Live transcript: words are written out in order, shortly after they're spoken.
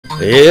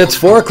It's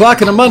 4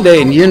 o'clock on a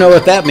Monday, and you know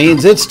what that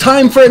means. It's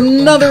time for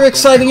another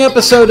exciting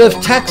episode of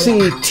Taxi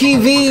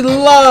TV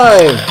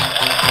Live.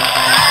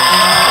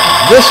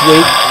 This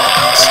week,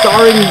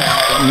 starring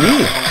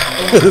me.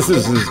 This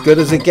is as good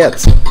as it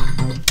gets.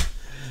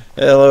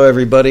 Hello,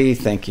 everybody.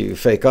 Thank you,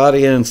 fake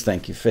audience.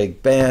 Thank you,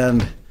 fake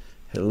band.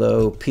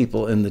 Hello,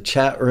 people in the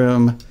chat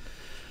room.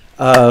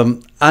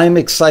 I'm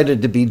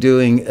excited to be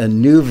doing a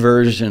new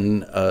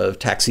version of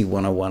Taxi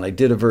 101. I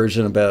did a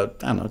version about,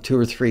 2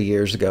 or 3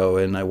 years ago,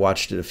 and I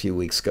watched it a few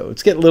weeks ago.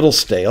 It's getting a little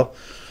stale.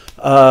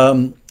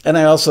 And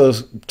I also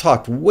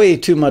talked way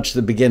too much at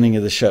the beginning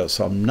of the show,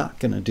 so I'm not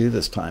going to do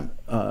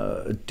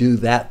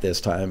that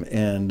this time.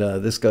 And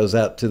this goes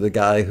out to the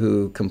guy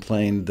who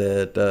complained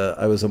that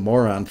I was a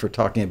moron for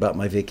talking about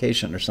my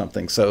vacation or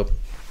something. So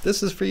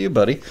this is for you,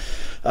 buddy.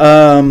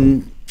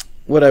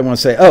 What I want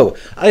to say.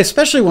 I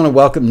especially want to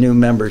welcome new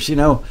members.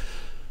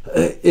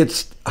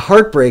 It's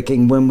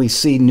heartbreaking when we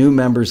see new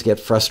members get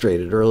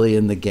frustrated early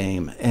in the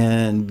game,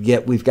 and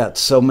yet we've got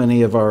so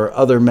many of our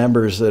other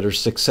members that are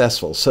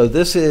successful. So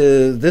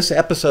this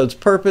episode's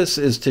purpose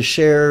is to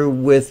share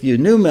with you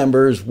new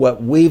members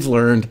what we've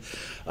learned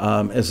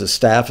as a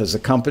staff, as a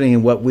company,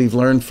 and what we've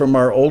learned from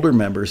our older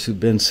members who've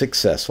been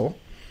successful.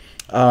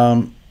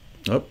 And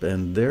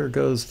there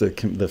goes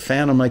the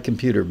fan on my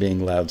computer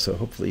being loud, so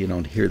hopefully you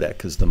don't hear that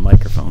because the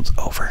microphone's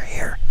over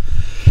here.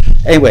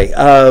 Anyway,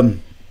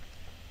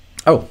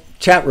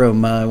 chat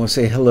room. I want to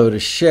say hello to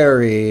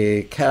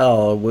Sherry,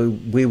 Cal,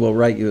 we will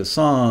write you a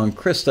song,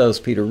 Christos,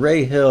 Peter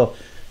Rayhill.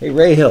 Hey,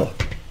 Rayhill,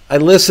 I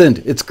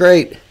listened. It's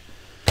great.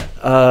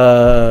 Dave,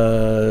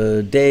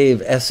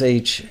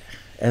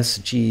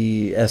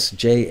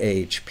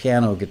 SGSJH,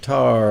 piano,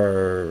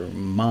 guitar,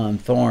 Mon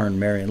Thorne,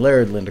 Marion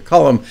Laird, Linda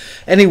Cullum.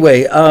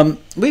 Anyway,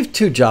 we have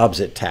two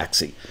jobs at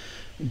Taxi.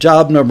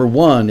 Job number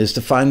one is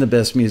to find the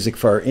best music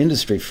for our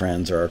industry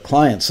friends or our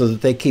clients so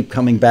that they keep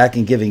coming back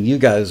and giving you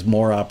guys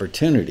more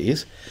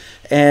opportunities.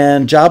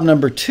 And job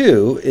number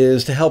two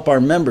is to help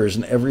our members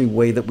in every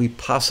way that we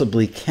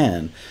possibly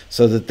can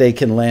so that they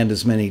can land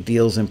as many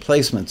deals and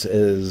placements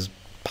as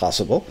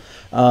possible.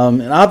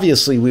 And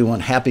obviously we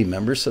want happy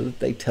members so that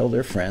they tell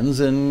their friends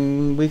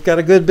and we've got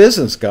a good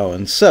business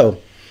going. So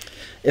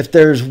if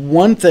there's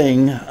one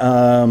thing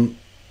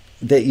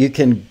that you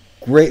can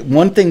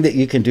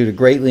do to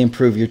greatly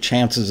improve your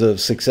chances of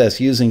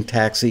success using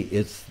Taxi,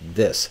 it's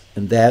this,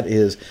 and that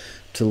is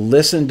to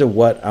listen to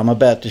what I'm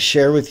about to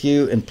share with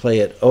you and play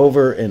it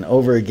over and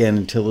over again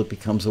until it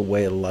becomes a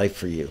way of life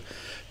for you.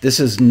 This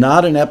is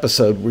not an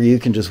episode where you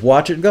can just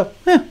watch it and go,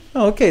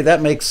 okay,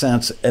 that makes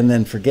sense, and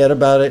then forget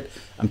about it.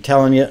 I'm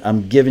telling you,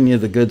 I'm giving you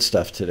the good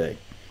stuff today.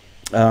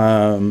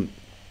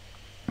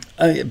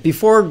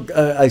 Before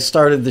I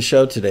started the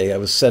show today, I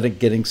was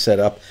getting set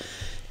up,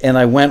 and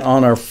I went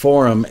on our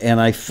forum,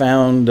 and I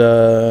found...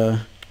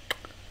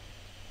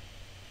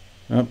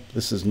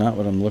 this is not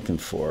what I'm looking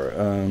for.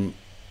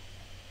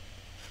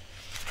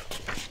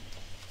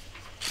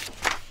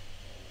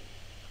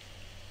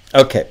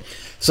 Okay.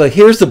 So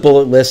here's the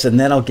bullet list, and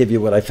then I'll give you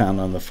what I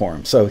found on the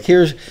forum. So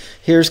here's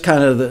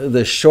kind of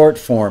the short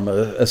form,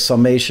 a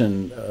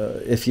summation,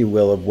 if you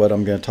will, of what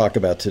I'm going to talk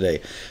about today.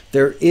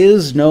 There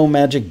is no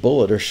magic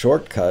bullet or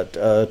shortcut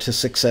to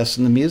success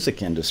in the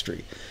music industry.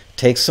 It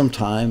takes some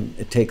time,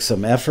 it takes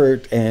some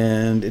effort,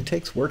 and it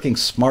takes working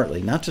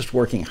smartly. Not just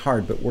working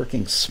hard, but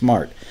working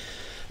smart.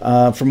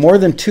 For more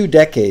than 2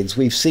 decades,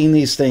 we've seen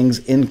these things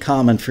in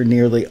common for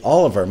nearly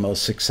all of our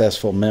most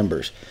successful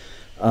members.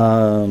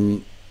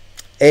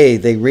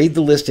 They read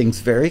the listings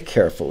very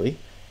carefully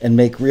and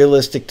make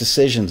realistic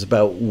decisions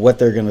about what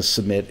they're going to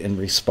submit in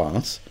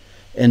response.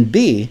 And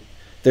B,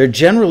 they're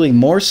generally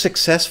more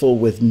successful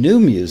with new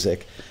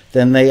music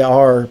than they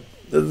are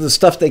the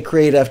stuff they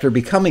create after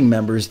becoming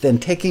members than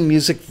taking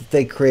music that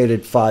they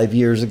created 5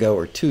 years ago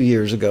or 2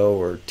 years ago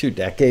or 2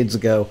 decades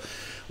ago.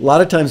 A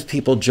lot of times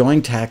people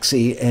join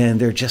Taxi and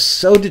they're just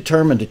so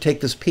determined to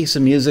take this piece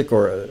of music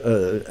or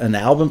an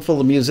album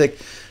full of music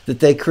that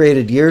they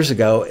created years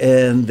ago,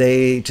 and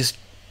they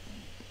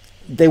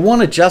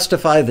want to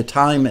justify the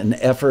time and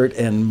effort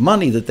and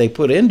money that they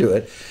put into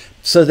it.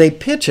 So they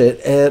pitch it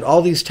at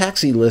all these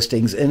Taxi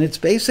listings, and it's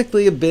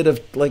basically a bit of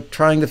like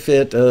trying to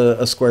fit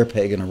a square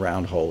peg in a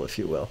round hole, if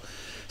you will.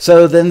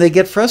 So then they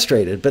get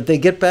frustrated, but they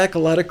get back a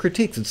lot of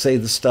critiques that say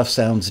the stuff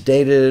sounds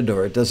dated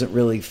or it doesn't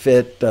really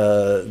fit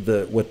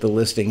what the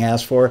listing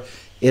asked for.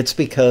 It's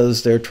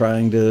because they're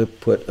trying to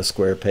put a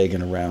square peg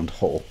in a round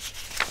hole.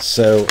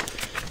 So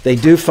they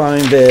do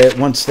find that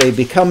once they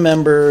become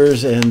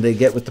members and they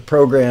get with the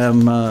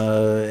program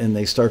and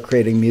they start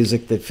creating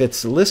music that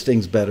fits the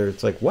listings better,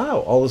 it's like, wow,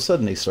 all of a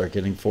sudden they start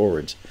getting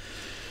forwards.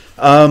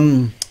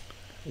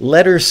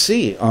 Letter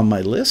C on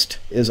my list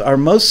is our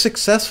most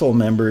successful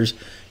members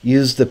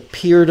use the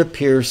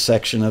peer-to-peer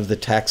section of the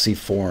Taxi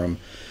forum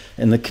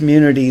and the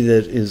community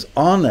that is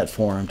on that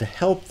forum to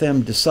help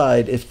them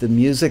decide if the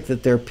music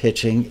that they're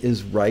pitching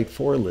is right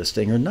for a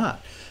listing or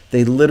not.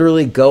 They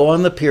literally go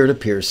on the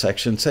peer-to-peer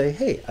section and say,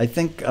 hey, I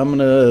think I'm going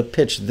to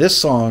pitch this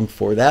song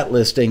for that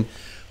listing.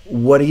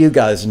 What do you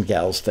guys and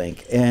gals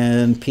think?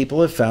 And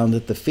people have found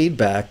that the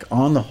feedback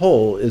on the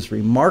whole is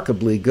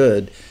remarkably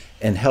good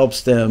and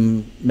helps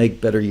them make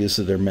better use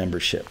of their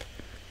membership.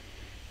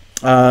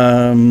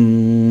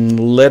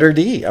 Letter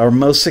D, our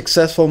most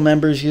successful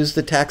members use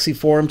the Taxi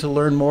Forum to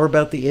learn more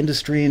about the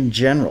industry in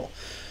general,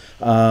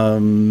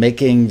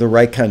 making the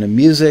right kind of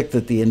music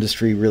that the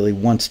industry really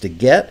wants to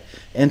get,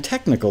 and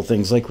technical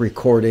things like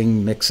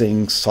recording,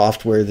 mixing,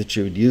 software that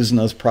you would use in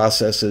those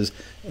processes,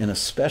 and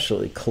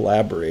especially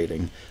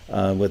collaborating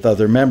with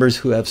other members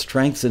who have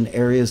strengths in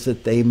areas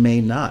that they may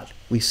not.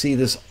 We see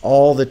this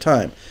all the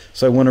time.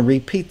 So I want to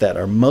repeat that.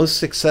 Our most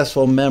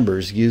successful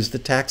members use the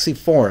Taxi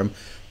Forum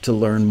to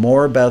learn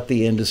more about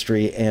the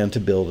industry and to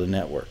build a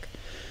network.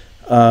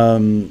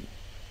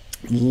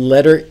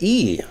 Letter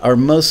E, our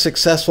most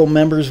successful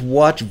members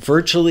watch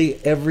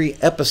virtually every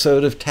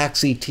episode of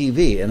Taxi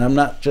TV. And I'm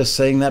not just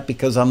saying that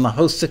because I'm the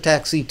host of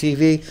Taxi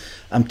TV.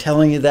 I'm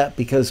telling you that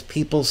because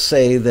people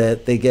say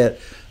that they get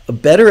a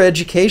better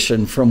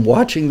education from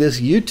watching this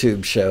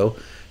YouTube show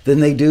than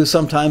they do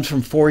sometimes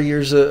from 4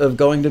 years of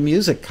going to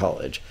music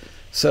college.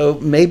 So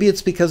maybe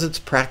it's because it's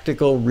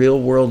practical,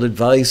 real-world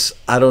advice.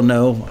 I don't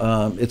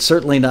know. It's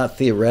certainly not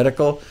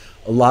theoretical.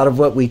 A lot of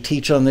what we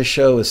teach on this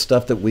show is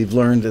stuff that we've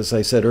learned, as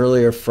I said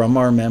earlier, from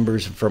our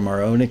members and from our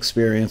own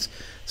experience.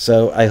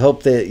 So I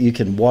hope that you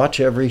can watch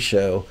every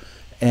show.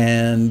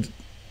 And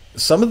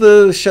some of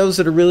the shows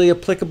that are really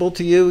applicable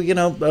to you,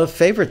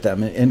 favorite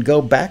them and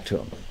go back to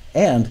them.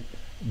 And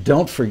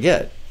don't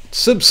forget,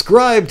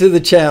 subscribe to the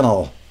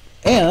channel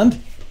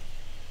and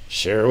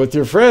share with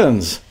your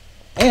friends.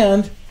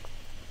 And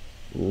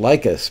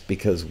like us,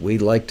 because we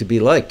like to be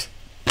liked.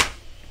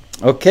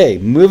 Okay,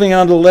 moving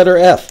on to letter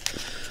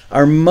F.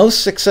 Our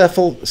most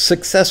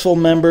successful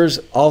members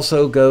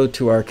also go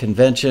to our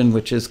convention,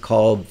 which is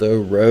called the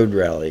Road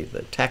Rally,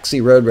 the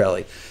Taxi Road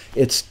Rally.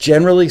 It's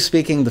generally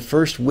speaking the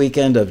first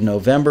weekend of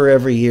November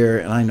every year,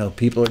 and I know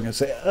people are going to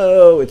say,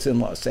 oh, it's in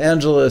Los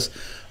Angeles,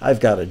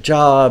 I've got a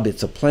job,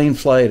 it's a plane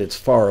flight, it's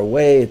far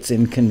away, it's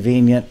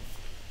inconvenient.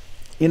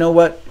 You know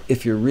what?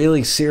 If you're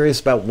really serious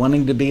about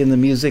wanting to be in the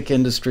music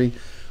industry,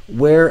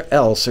 where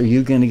else are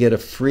you going to get a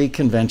free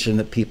convention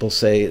that people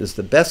say is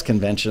the best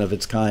convention of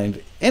its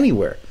kind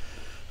anywhere?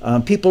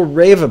 People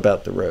rave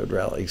about the Road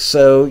Rally.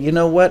 So you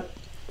know what?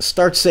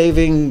 Start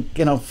saving,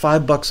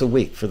 $5 a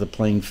week for the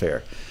plane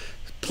fare.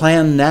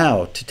 Plan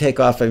now to take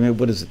off.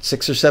 What is it,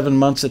 6 or 7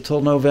 months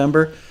until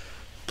November?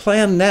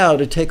 Plan now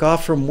to take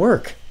off from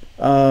work.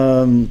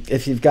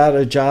 If you've got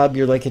a job,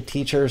 you're like a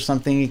teacher or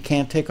something, you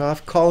can't take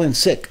off, call in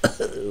sick.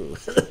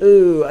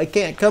 I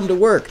can't come to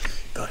work.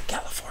 Go to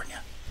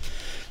California.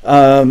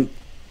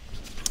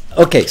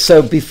 Okay,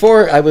 so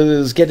before I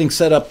was getting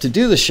set up to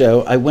do the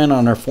show, I went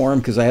on our forum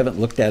because I haven't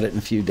looked at it in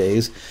a few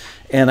days,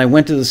 and I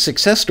went to the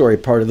success story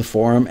part of the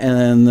forum,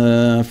 and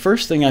the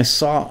first thing I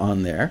saw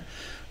on there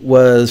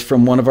was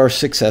from one of our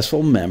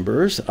successful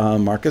members,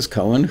 Marcus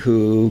Cohen,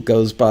 who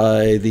goes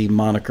by the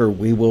moniker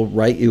We Will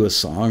Write You a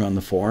Song on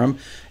the forum.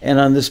 And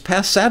on this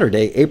past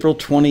Saturday, April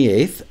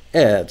 28th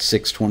at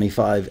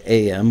 6:25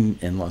 a.m.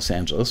 in Los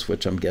Angeles,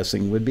 which I'm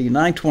guessing would be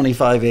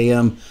 9:25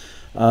 a.m.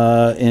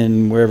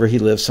 In wherever he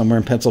lives, somewhere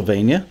in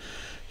Pennsylvania,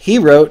 he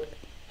wrote,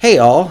 "Hey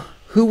all,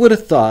 who would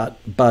have thought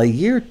by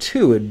year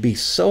 2 it'd be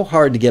so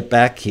hard to get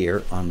back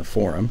here on the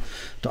forum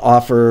to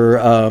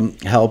offer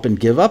help and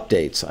give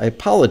updates. I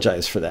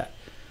apologize for that.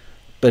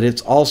 But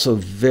it's also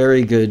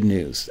very good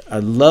news. I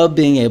love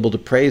being able to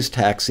praise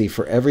Taxi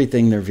for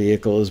everything their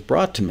vehicle has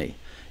brought to me.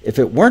 If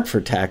it weren't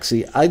for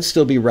Taxi, I'd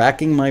still be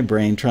racking my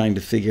brain trying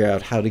to figure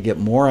out how to get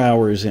more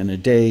hours in a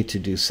day to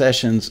do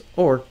sessions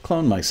or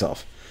clone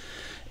myself.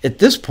 At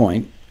this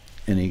point,"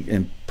 and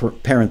he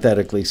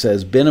parenthetically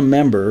says, "been a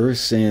member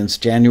since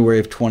January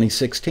of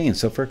 2016,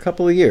 so for a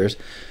couple of years,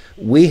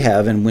 we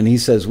have," and when he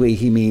says we,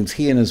 he means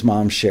he and his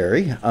mom,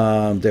 Sherry.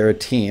 They're a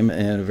team,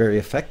 and a very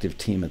effective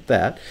team at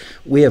that.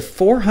 "We have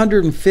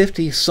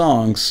 450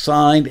 songs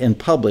signed and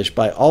published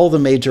by all the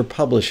major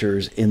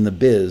publishers in the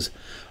biz.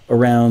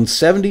 Around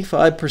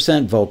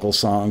 75% vocal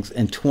songs,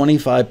 and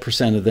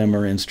 25% of them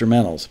are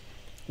instrumentals.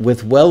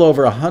 With well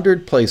over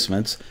 100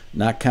 placements,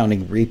 not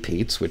counting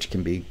repeats, which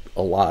can be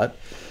a lot,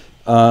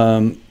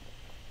 on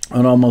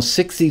almost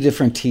 60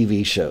 different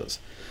TV shows.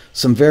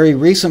 Some very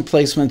recent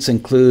placements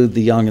include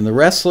The Young and the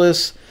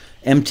Restless,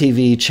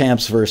 MTV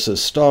Champs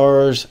vs.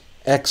 Stars,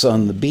 X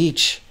on the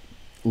Beach,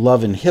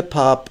 Love and Hip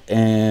Hop,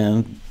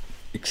 and,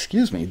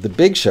 The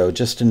Big Show,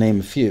 just to name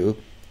a few,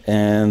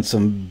 and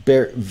some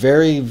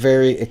very,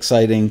 very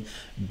exciting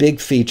big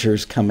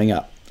features coming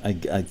up. I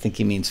think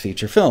he means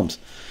feature films.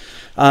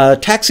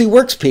 Taxi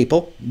works,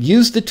 people.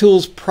 Use the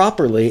tools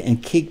properly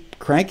and keep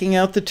cranking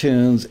out the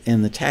tunes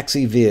in the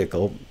Taxi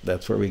vehicle,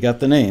 that's where we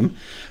got the name,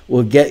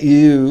 will get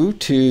you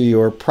to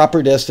your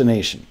proper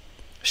destination.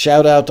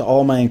 Shout out to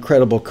all my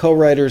incredible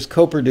co-writers,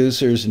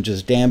 co-producers, and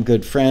just damn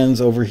good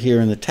friends over here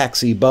in the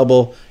Taxi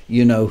bubble.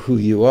 You know who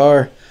you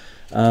are.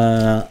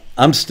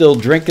 I'm still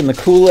drinking the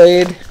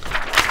Kool-Aid.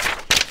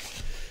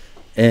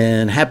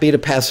 and happy to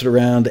pass it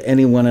around to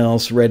anyone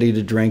else ready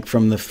to drink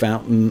from the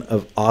fountain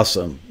of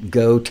awesome.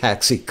 Go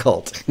Taxi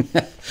Cult.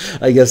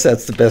 I guess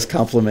that's the best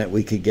compliment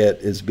we could get,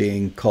 is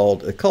being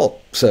called a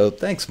cult. So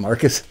thanks,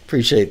 Marcus.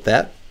 Appreciate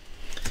that.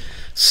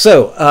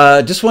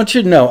 So just want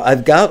you to know,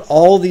 I've got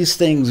all these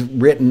things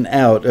written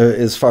out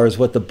as far as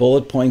what the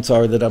bullet points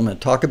are that I'm going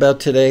to talk about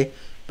today,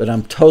 but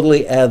I'm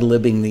totally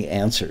ad-libbing the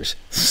answers.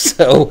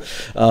 So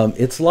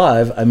it's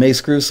live. I may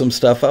screw some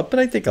stuff up, but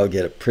I think I'll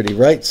get it pretty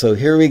right. So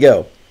here we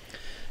go.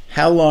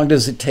 How long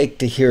does it take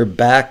to hear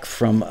back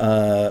from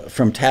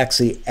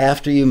Taxi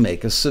after you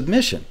make a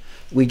submission?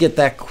 We get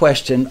that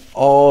question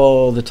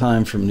all the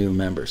time from new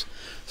members.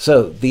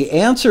 So the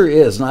answer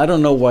is, and I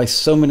don't know why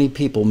so many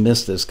people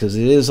miss this because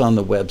it is on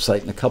the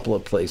website in a couple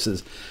of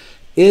places,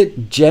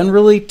 it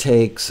generally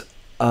takes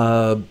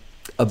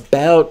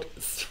about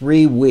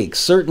 3 weeks,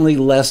 certainly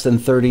less than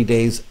 30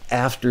 days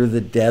after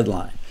the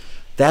deadline.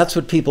 That's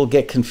what people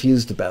get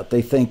confused about.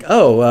 They think,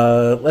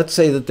 let's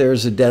say that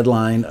there's a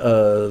deadline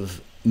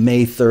of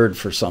May 3rd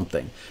for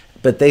something,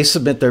 but they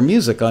submit their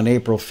music on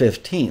April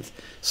 15th.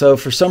 So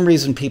for some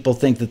reason, people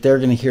think that they're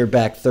going to hear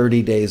back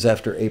 30 days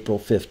after April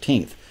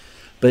 15th.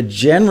 But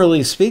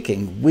generally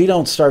speaking, we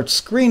don't start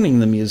screening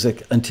the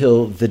music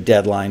until the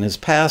deadline is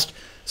passed.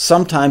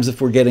 Sometimes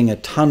if we're getting a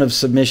ton of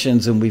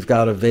submissions and we've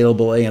got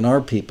available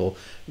A&R people,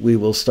 we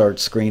will start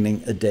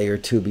screening a day or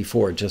two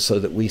before, just so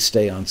that we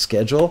stay on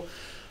schedule.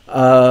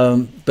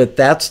 But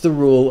that's the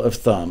rule of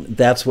thumb.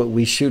 That's what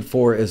we shoot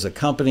for as a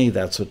company.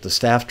 That's what the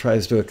staff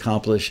tries to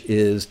accomplish,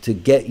 is to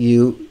get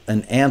you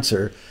an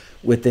answer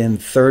within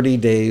 30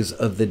 days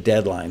of the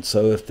deadline.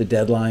 So if the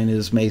deadline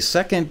is May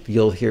 2nd,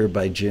 you'll hear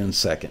by June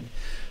 2nd.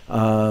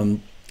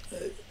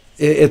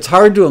 It's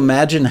hard to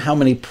imagine how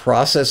many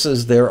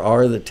processes there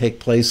are that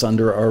take place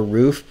under our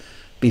roof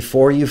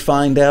before you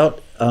find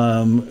out,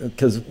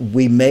 because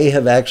we may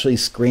have actually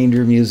screened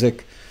your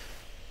music,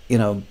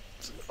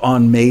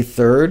 on May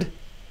 3rd,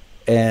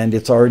 and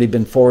it's already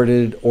been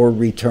forwarded or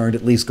returned,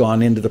 at least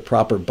gone into the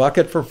proper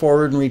bucket for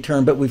forward and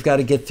return, but we've got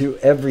to get through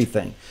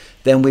everything.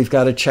 Then we've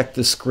got to check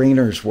the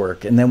screeners'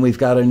 work, and then we've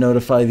got to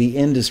notify the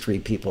industry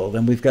people.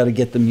 Then we've got to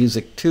get the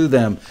music to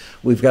them.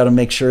 We've got to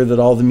make sure that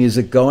all the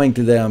music going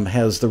to them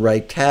has the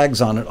right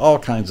tags on it, all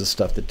kinds of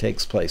stuff that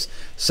takes place.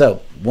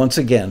 So, once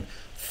again,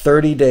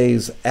 30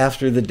 days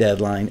after the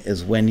deadline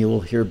is when you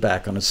will hear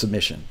back on a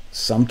submission.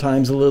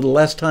 Sometimes a little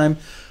less time.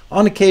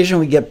 On occasion,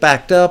 we get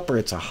backed up, or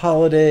it's a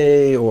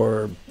holiday,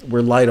 or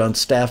we're light on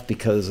staff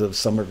because of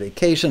summer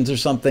vacations or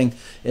something.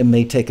 It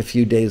may take a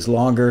few days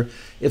longer.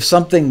 If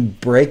something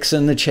breaks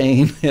in the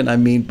chain, and I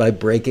mean by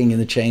breaking in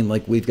the chain,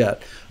 like we've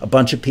got a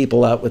bunch of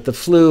people out with the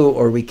flu,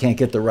 or we can't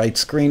get the right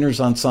screeners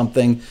on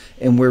something,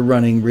 and we're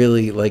running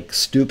really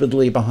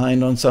stupidly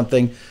behind on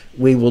something,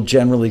 we will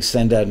generally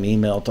send out an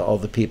email to all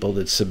the people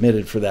that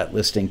submitted for that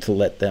listing to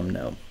let them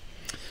know.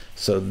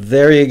 So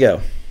there you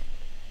go.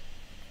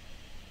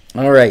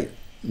 All right,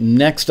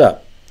 next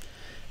up.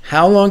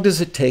 How long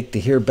does it take to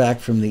hear back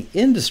from the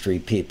industry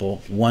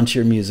people once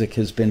your music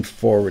has been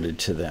forwarded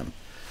to them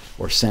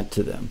or sent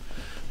to them?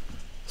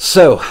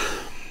 So,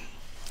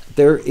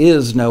 there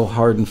is no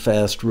hard and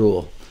fast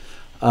rule.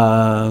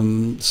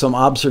 Some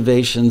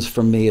observations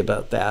from me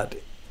about that.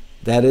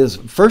 That is,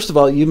 first of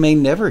all, you may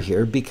never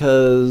hear,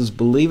 because,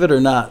 believe it or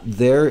not,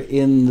 they're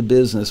in the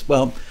business.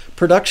 Well,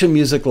 production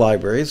music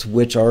libraries,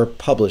 which are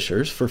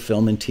publishers for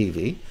film and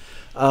TV,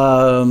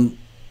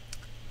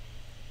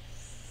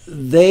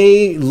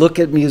 they look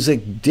at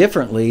music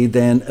differently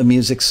than a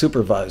music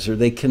supervisor.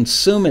 They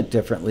consume it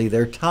differently.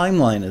 Their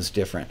timeline is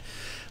different.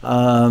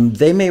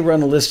 They may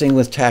run a listing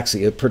with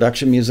Taxi, a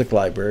production music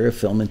library, a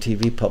film and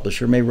TV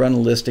publisher may run a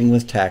listing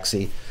with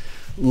Taxi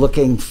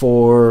looking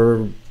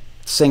for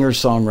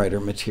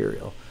singer-songwriter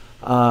material.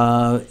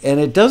 And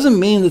it doesn't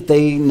mean that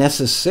they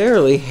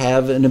necessarily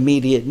have an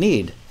immediate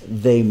need.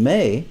 They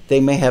may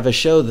have a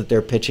show that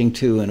they're pitching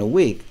to in a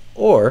week,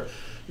 or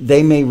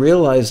they may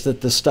realize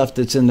that the stuff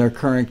that's in their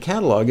current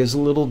catalog is a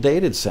little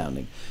dated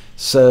sounding.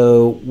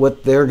 So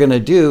what they're going to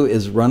do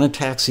is run a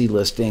Taxi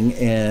listing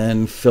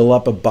and fill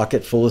up a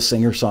bucket full of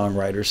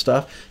singer-songwriter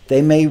stuff.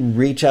 They may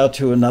reach out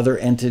to another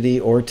entity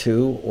or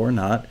two, or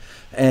not,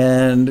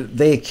 and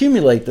they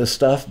accumulate this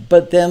stuff,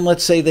 but then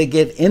let's say they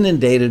get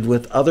inundated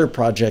with other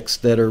projects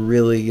that are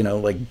really,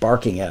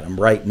 barking at them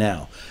right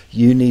now.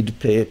 You need to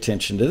pay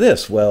attention to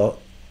this. Well,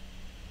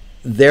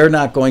 they're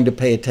not going to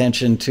pay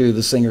attention to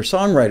the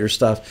singer-songwriter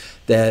stuff.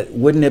 That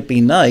wouldn't it be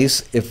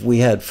nice if we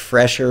had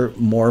fresher,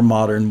 more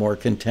modern, more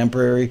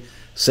contemporary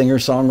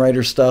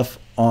singer-songwriter stuff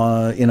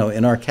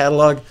in our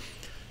catalog?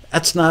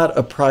 That's not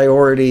a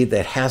priority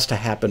that has to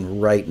happen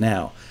right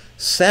now.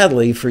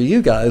 Sadly for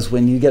you guys,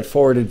 when you get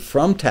forwarded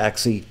from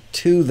Taxi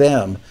to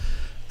them,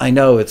 I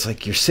know it's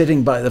like you're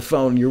sitting by the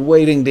phone, you're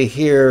waiting to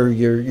hear,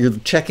 you're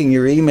checking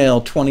your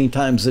email 20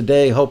 times a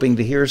day hoping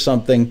to hear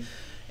something,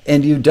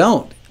 and you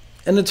don't.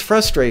 And it's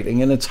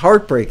frustrating and it's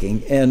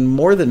heartbreaking, and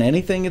more than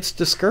anything, it's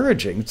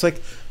discouraging. It's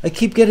like, I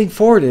keep getting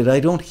forwarded, I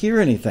don't hear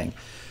anything.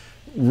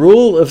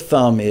 Rule of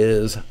thumb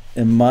is,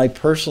 in my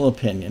personal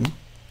opinion,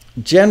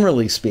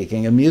 Generally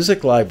speaking, a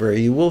music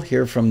library, you will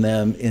hear from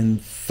them in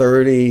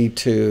 30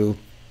 to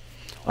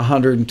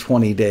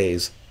 120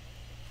 days,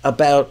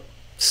 about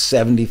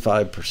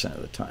 75%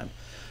 of the time.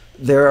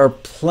 There are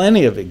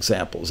plenty of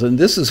examples, and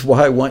this is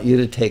why I want you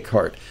to take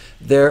heart.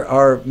 There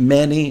are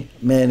many,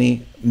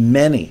 many,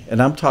 many,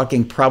 and I'm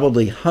talking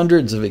probably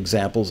hundreds of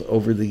examples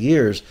over the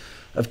years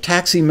of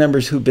taxi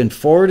members who've been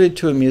forwarded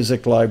to a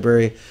music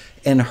library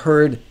and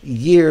heard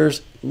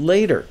years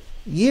later,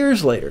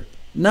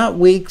 not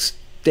weeks,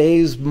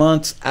 days,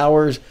 months,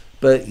 hours,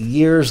 but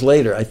years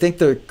later. I think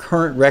the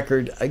current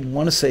record, I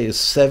want to say, is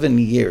 7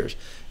 years.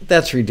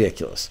 That's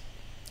ridiculous.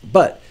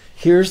 But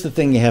here's the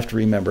thing you have to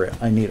remember.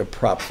 I need a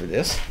prop for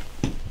this.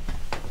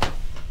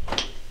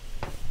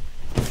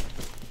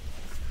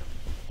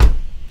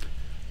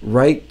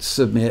 Write,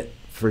 submit,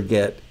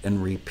 forget,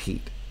 and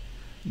repeat.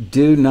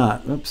 Do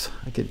not,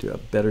 I could do a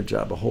better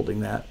job of holding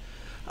that.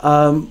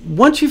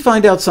 Once you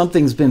find out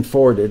something's been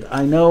forwarded,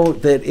 I know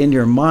that in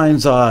your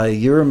mind's eye,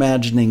 you're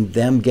imagining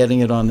them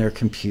getting it on their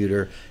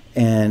computer,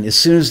 and as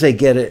soon as they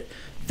get it,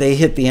 they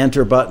hit the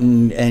enter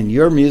button and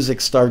your music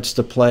starts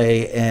to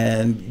play,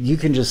 and you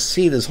can just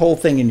see this whole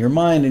thing in your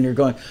mind, and you're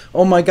going,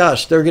 oh my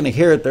gosh, they're going to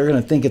hear it, they're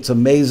going to think it's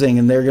amazing,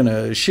 and they're going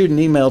to shoot an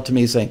email to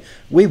me saying,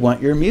 we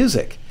want your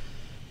music.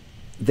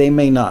 They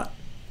may not.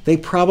 They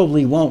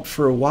probably won't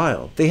for a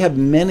while. They have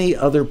many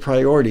other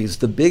priorities,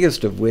 the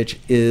biggest of which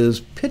is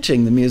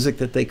pitching the music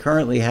that they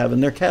currently have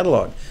in their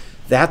catalog.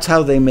 That's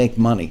how they make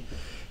money.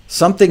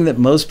 Something that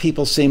most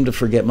people seem to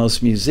forget,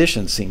 most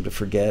musicians seem to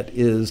forget,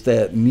 is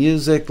that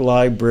music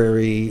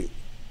library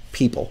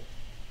people,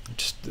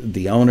 just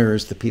the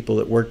owners, the people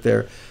that work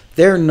there,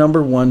 their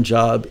number one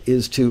job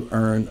is to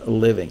earn a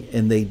living.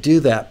 And they do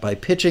that by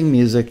pitching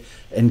music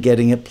and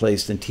getting it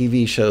placed in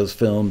TV shows,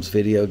 films,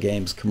 video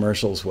games,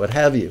 commercials, what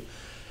have you.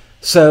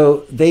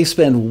 So they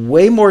spend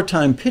way more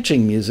time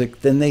pitching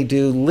music than they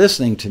do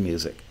listening to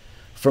music.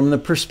 From the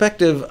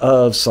perspective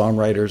of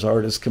songwriters,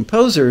 artists,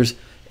 composers,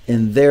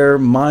 in their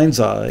mind's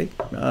eye,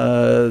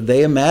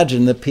 they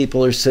imagine that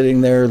people are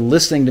sitting there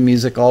listening to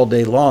music all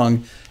day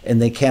long,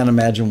 and they can't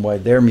imagine why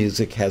their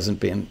music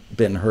hasn't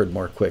been heard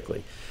more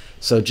quickly.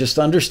 So just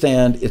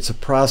understand it's a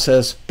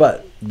process,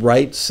 but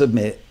write,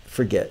 submit,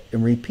 forget,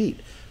 and repeat.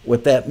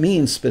 What that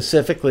means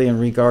specifically in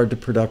regard to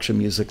production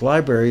music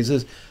libraries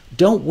is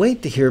don't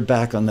wait to hear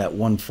back on that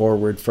one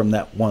forward from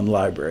that one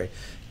library.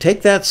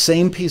 Take that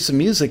same piece of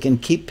music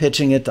and keep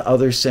pitching it to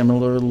other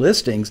similar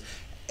listings,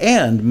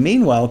 and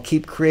meanwhile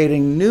keep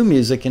creating new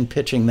music and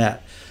pitching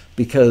that,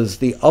 because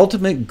the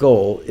ultimate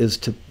goal is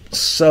to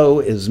sow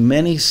as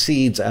many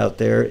seeds out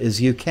there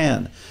as you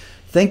can.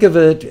 Think of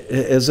it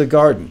as a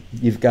garden.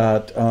 You've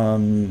got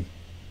a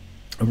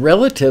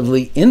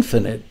relatively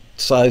infinite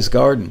size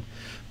garden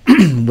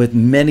with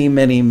many,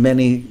 many,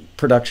 many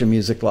production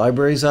music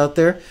libraries out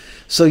there.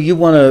 So you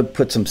want to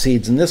put some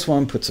seeds in this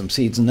one, put some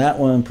seeds in that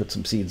one, put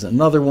some seeds in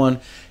another one,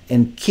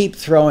 and keep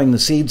throwing the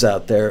seeds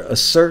out there. A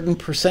certain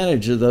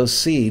percentage of those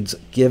seeds,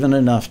 given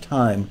enough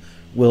time,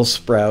 will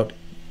sprout,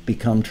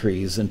 become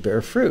trees, and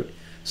bear fruit.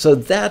 So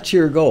that's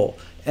your goal.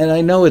 And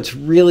I know it's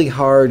really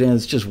hard and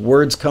it's just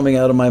words coming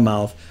out of my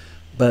mouth,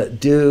 but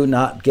do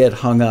not get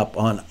hung up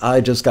on,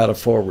 I just got a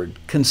forward.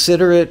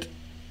 Consider it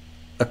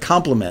a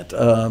compliment,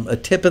 a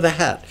tip of the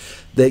hat,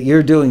 that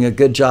you're doing a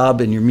good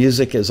job and your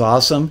music is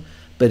awesome,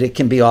 but it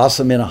can be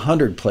awesome in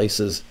 100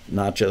 places,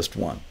 not just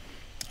one.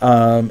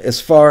 As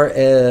far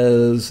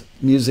as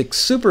music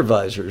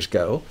supervisors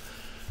go,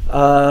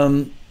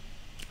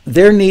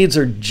 their needs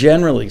are,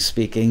 generally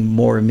speaking,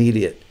 more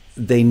immediate.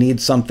 They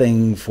need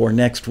something for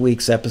next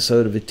week's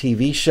episode of a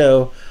TV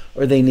show,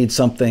 or they need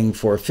something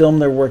for a film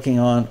they're working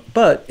on,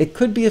 but it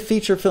could be a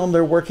feature film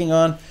they're working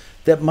on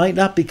that might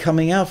not be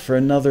coming out for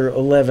another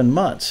 11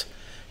 months.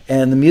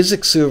 And the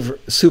music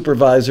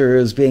supervisor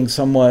is being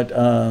somewhat,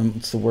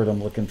 what's the word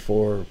I'm looking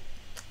for?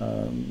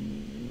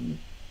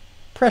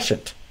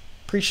 Prescient,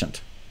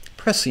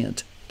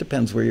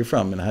 depends where you're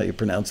from and how you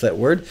pronounce that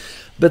word.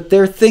 But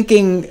they're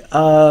thinking,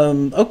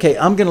 okay,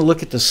 I'm going to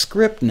look at the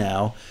script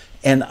now,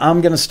 and I'm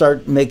going to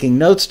start making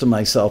notes to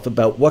myself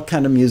about what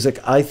kind of music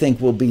I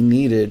think will be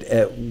needed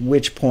at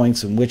which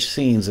points and which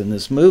scenes in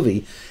this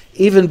movie,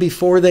 even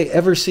before they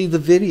ever see the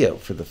video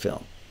for the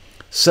film.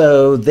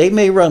 So they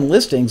may run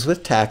listings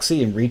with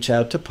Taxi and reach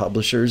out to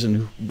publishers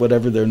and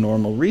whatever their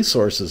normal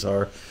resources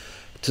are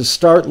to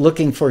start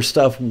looking for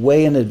stuff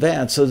way in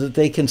advance so that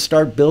they can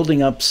start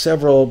building up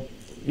several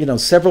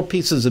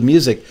pieces of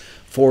music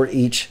for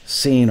each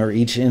scene or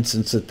each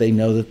instance that they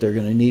know that they're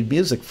going to need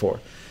music for.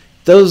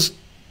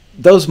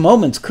 Those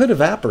moments could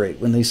evaporate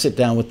when they sit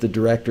down with the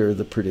director or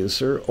the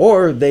producer,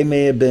 or they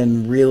may have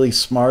been really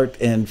smart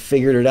and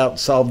figured it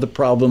out, solved the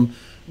problem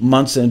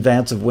months in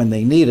advance of when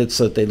they need it,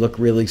 so that they look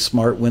really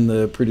smart when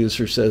the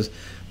producer says,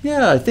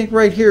 yeah, I think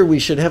right here we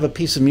should have a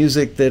piece of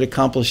music that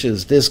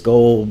accomplishes this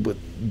goal with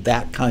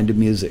that kind of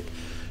music.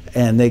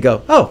 And they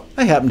go, oh,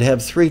 I happen to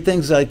have 3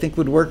 things that I think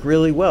would work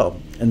really well.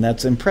 And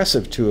that's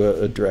impressive to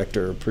a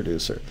director or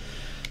producer.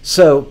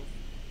 So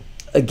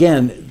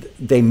again,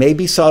 they may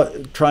be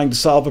trying to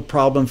solve a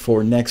problem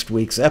for next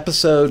week's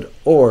episode,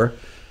 or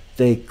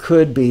they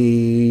could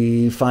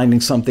be finding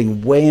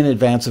something way in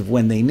advance of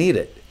when they need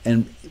it.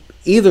 And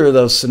either of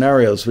those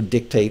scenarios would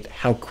dictate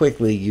how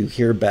quickly you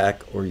hear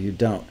back or you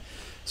don't.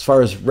 As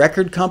far as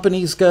record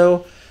companies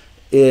go,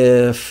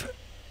 if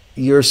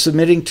you're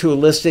submitting to a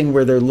listing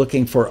where they're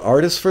looking for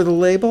artists for the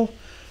label,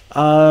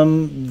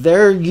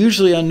 they're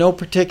usually on no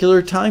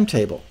particular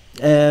timetable.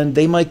 And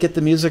they might get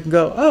the music and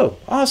go, oh,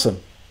 awesome.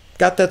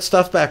 Got that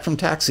stuff back from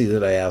Taxi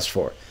that I asked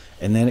for.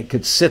 And then it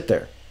could sit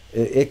there.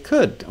 It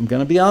could. I'm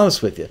going to be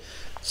honest with you.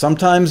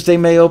 Sometimes they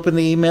may open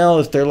the email.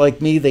 If they're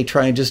like me, they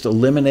try and just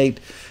eliminate,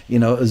 a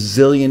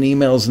zillion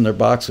emails in their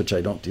box, which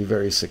I don't do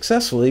very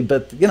successfully.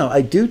 But,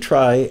 I do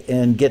try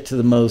and get to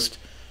the most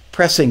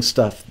pressing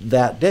stuff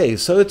that day.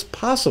 So it's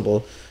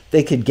possible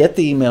they could get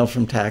the email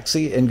from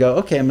Taxi and go,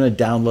 okay, I'm going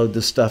to download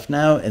this stuff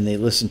now. And they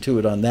listen to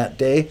it on that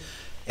day.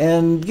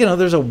 And,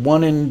 there's a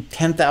 1 in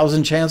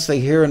 10,000 chance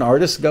they hear an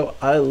artist go,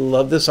 I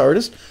love this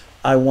artist.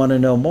 I want to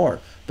know more.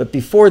 But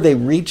before they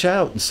reach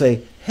out and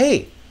say,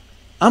 hey,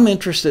 I'm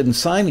interested in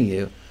signing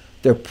you,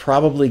 they're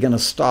probably going to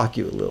stalk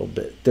you a little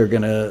bit. They're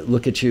going to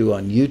look at you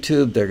on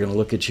YouTube. They're going to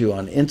look at you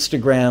on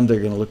Instagram. They're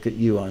going to look at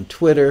you on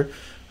Twitter.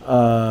 They're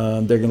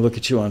going to look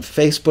at you on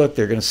Facebook.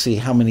 They're going to see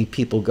how many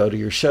people go to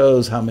your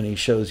shows, how many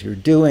shows you're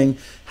doing,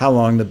 how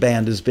long the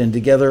band has been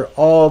together,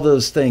 all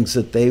those things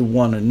that they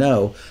want to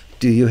know.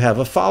 Do you have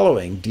a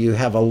following? Do you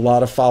have a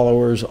lot of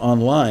followers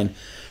online?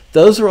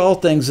 Those are all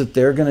things that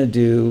they're going to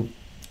do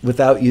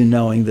without you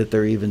knowing that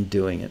they're even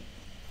doing it.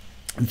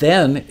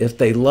 Then, if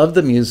they love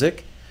the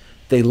music,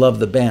 they love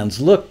the band's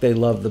look, they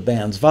love the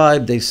band's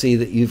vibe, they see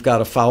that you've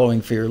got a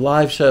following for your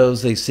live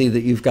shows, they see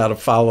that you've got a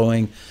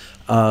following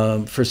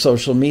for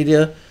social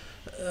media,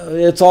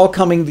 it's all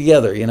coming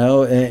together, and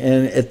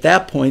at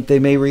that point they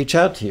may reach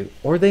out to you,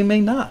 or they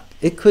may not.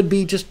 It could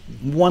be just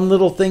one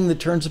little thing that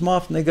turns them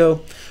off and they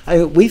go,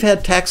 we've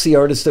had Taxi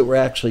artists that were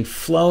actually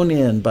flown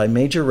in by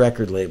major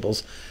record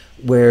labels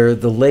where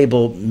the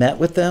label met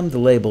with them, the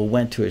label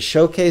went to a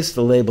showcase,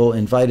 the label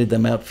invited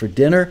them out for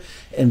dinner,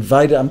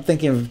 I'm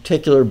thinking of a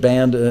particular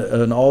band,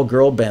 an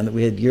all-girl band that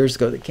we had years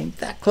ago that came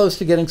that close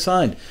to getting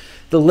signed.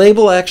 The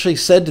label actually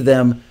said to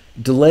them,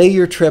 delay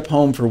your trip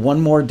home for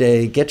one more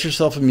day, get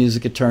yourself a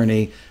music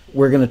attorney,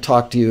 we're going to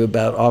talk to you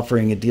about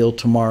offering a deal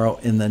tomorrow.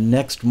 And the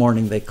next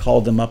morning they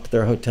called them up at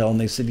their hotel and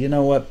they said, you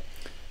know what?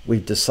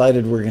 We've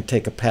decided we're going to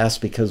take a pass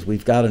because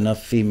we've got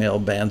enough female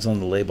bands on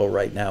the label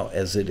right now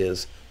as it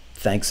is.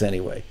 Thanks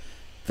anyway.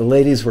 The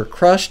ladies were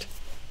crushed.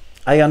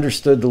 I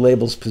understood the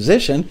label's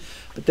position,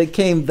 but they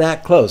came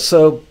that close.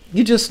 So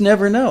you just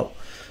never know.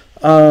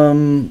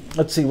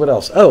 Let's see what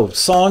else. Oh,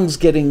 songs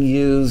getting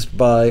used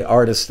by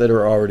artists that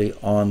are already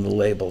on the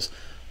labels.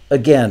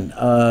 Again,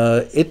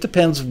 it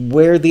depends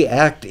where the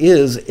act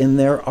is in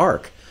their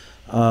arc.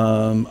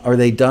 Are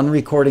they done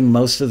recording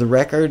most of the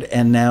record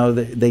and now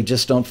they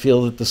just don't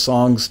feel that the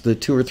songs, the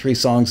 2 or 3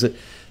 songs that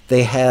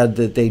they had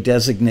that they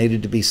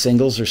designated to be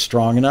singles are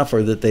strong enough,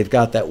 or that they've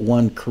got that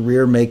one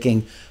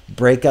career-making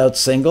breakout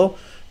single?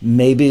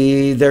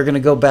 Maybe they're going to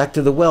go back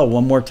to the well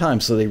one more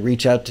time. So they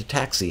reach out to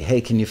Taxi.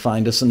 Hey, can you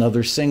find us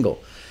another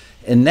single?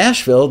 In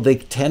Nashville, they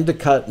tend to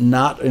cut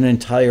not an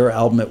entire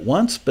album at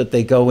once, but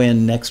they go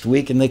in next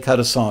week and they cut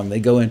a song. They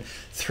go in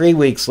 3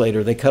 weeks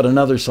later, they cut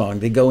another song.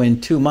 They go in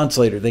 2 months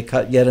later, they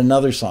cut yet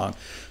another song.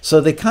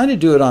 So they kind of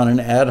do it on an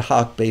ad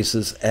hoc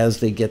basis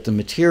as they get the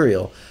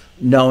material,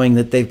 knowing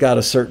that they've got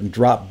a certain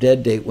drop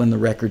dead date when the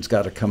record's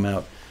got to come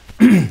out.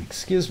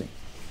 Excuse me.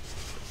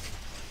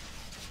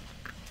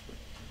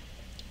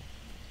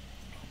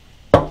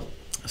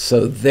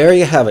 So there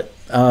you have it.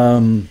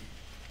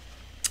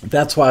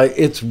 That's why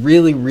it's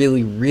really,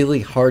 really,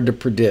 really hard to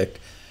predict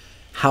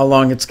how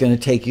long it's going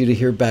to take you to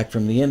hear back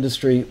from the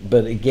industry.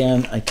 But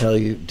again, I tell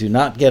you, do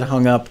not get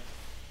hung up.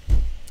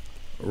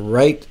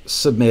 Write,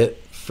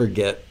 submit,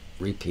 forget,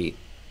 repeat.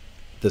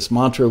 This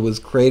mantra was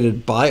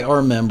created by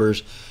our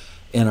members,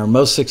 and our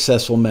most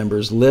successful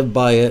members live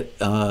by it.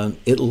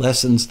 It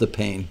lessens the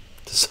pain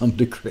to some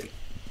degree.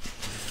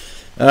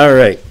 All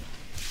right.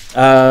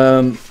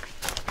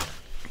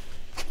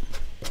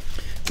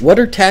 What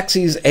are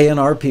Taxi's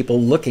A&R people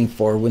looking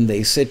for when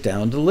they sit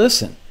down to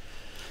listen?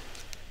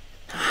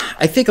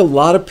 I think a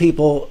lot of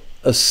people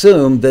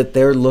assume that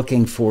they're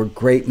looking for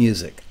great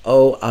music.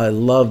 Oh, I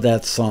love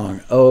that song.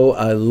 Oh,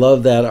 I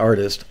love that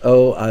artist.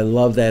 Oh, I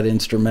love that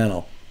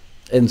instrumental.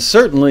 And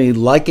certainly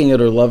liking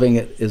it or loving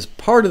it is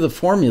part of the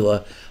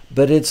formula,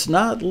 but it's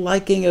not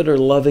liking it or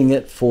loving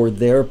it for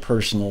their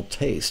personal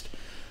taste.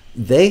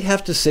 They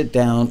have to sit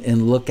down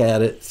and look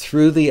at it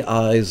through the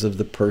eyes of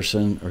the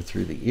person, or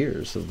through the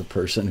ears of the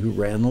person who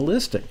ran the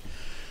listing.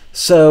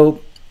 So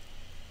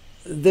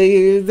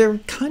they're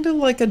kind of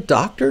like a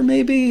doctor,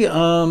 maybe.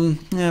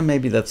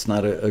 Maybe that's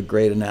not a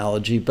great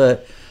analogy,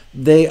 but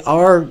they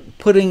are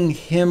putting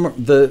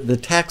the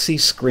Taxi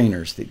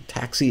screeners, the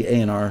Taxi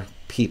A&R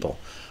people,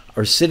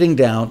 are sitting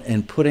down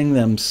and putting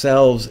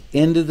themselves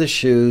into the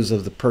shoes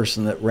of the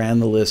person that ran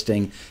the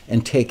listing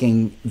and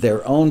taking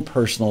their own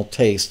personal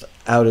taste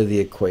out of the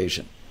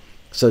equation.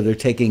 So they're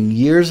taking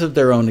years of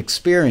their own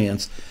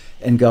experience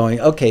and going,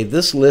 okay,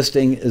 this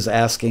listing is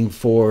asking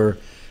for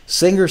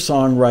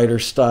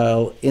singer-songwriter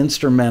style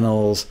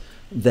instrumentals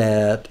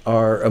that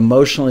are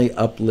emotionally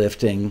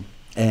uplifting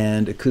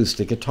and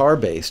acoustic guitar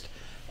based.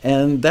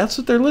 And that's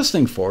what they're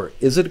listening for.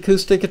 Is it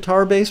acoustic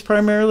guitar based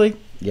primarily?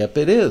 Yep,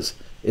 it is.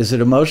 Is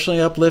it emotionally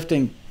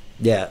uplifting?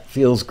 Yeah, it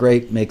feels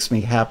great, makes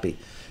me happy.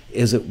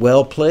 Is it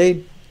well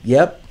played?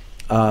 Yep.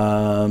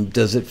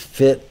 Does it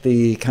fit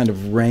the kind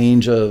of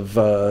range of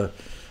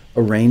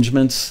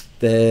arrangements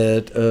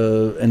that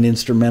an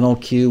instrumental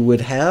cue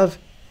would have?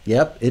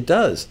 Yep, it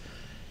does.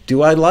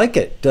 Do I like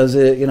it? Does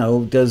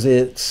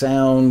it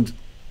sound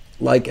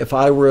like if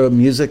I were a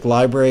music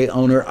library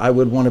owner, I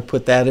would want to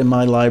put that in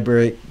my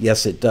library?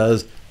 Yes, it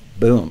does.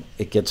 Boom,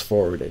 it gets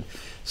forwarded.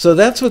 So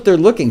that's what they're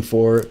looking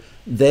for.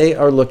 They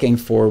are looking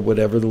for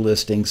whatever the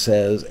listing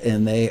says,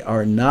 and they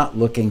are not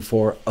looking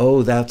for,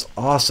 oh, that's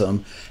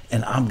awesome,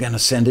 and I'm going to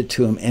send it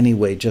to them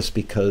anyway just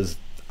because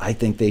I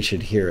think they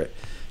should hear it.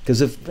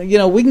 Because if,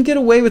 we can get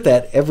away with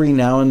that every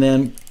now and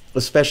then,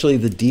 especially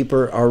the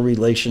deeper our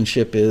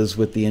relationship is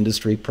with the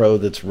industry pro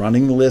that's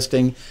running the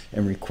listing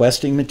and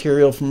requesting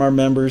material from our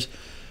members.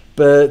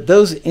 But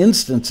those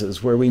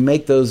instances where we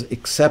make those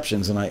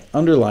exceptions, and I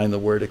underline the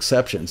word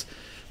exceptions,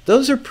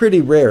 those are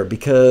pretty rare,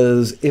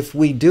 because if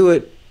we do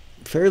it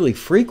fairly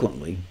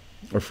frequently,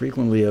 or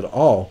frequently at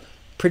all,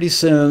 pretty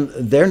soon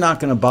they're not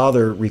going to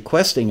bother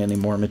requesting any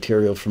more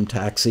material from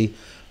Taxi,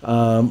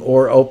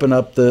 or open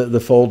up the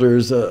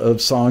folders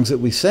of songs that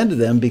we send to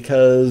them,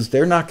 because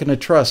they're not going to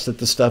trust that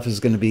the stuff is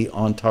going to be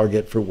on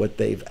target for what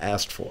they've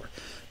asked for.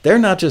 They're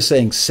not just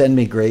saying, send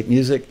me great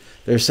music.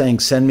 They're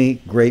saying, send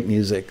me great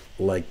music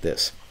like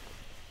this.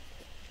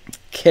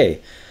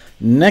 Okay,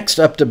 next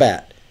up to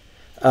bat.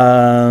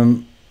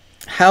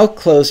 How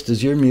close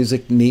does your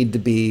music need to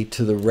be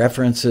to the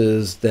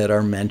references that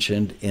are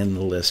mentioned in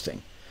the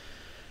listing?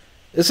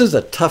 This is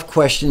a tough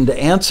question to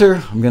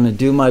answer. I'm going to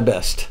do my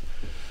best.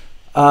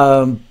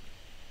 Read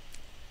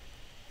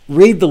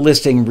the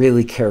listing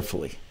really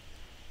carefully.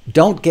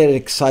 Don't get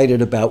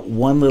excited about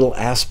one little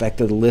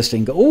aspect of the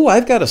listing. Go, oh,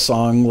 I've got a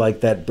song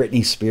like that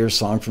Britney Spears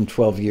song from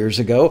 12 years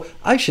ago.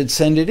 I should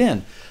send it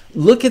in.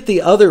 Look at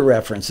the other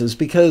references,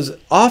 because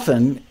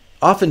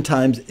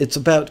oftentimes it's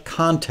about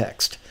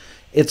context.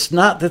 It's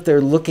not that they're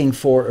looking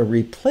for a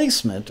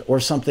replacement or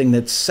something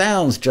that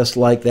sounds just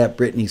like that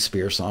Britney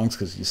Spears song,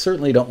 because you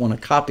certainly don't want to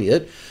copy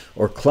it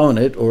or clone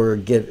it or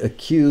get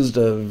accused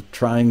of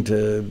trying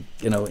to,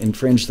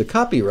 infringe the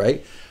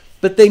copyright.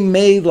 But they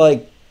may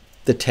like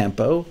the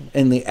tempo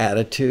and the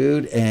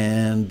attitude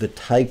and the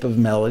type of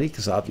melody,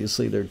 because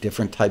obviously there are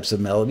different types of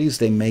melodies.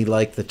 They may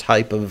like the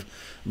type of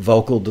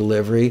vocal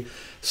delivery.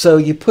 So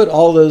you put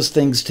all those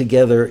things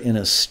together in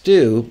a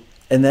stew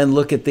and then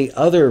look at the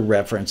other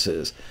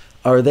references.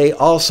 Are they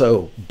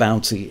also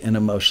bouncy and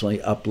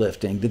emotionally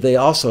uplifting? Do they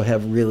also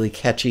have really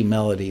catchy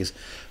melodies?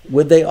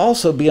 Would they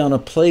also be on a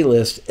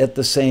playlist at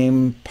the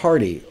same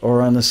party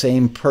or on the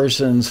same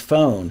person's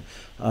phone?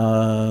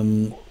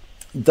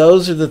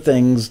 Those are the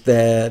things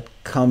that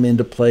come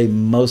into play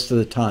most of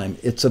the time.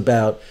 It's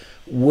about,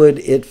 would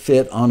it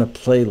fit on a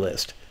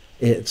playlist?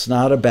 It's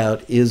not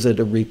about, is it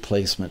a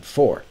replacement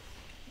for?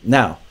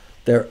 Now,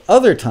 there are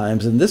other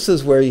times, and this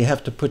is where you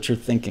have to put your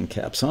thinking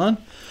caps on.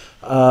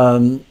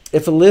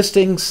 If a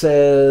listing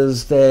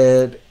says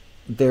that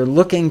they're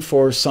looking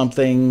for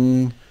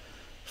something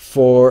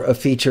for a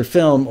feature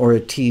film or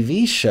a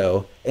TV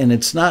show, and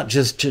it's not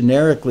just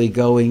generically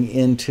going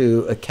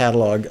into a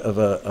catalog of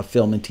a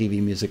film and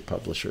TV music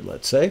publisher,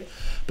 let's say,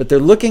 but they're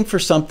looking for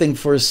something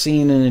for a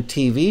scene in a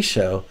TV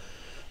show,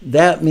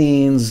 that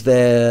means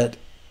that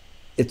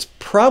it's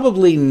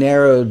probably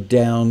narrowed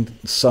down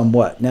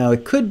somewhat. Now,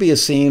 it could be a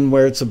scene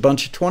where it's a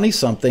bunch of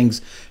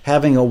 20-somethings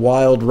having a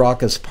wild,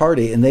 raucous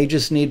party, and they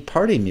just need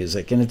party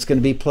music, and it's going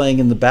to be playing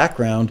in the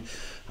background.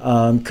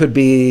 Could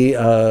be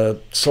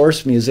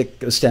source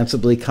music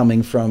ostensibly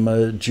coming from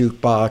a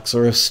jukebox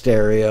or a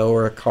stereo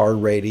or a car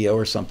radio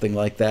or something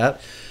like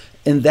that.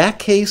 In that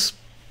case,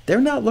 they're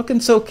not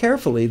looking so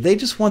carefully. They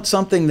just want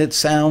something that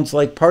sounds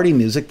like party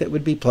music that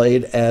would be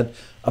played at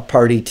a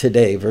party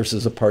today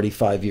versus a party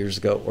 5 years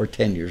ago or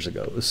 10 years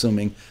ago,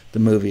 assuming the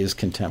movie is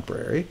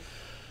contemporary.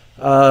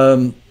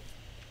 Then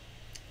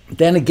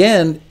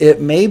again, it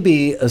may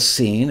be a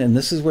scene, and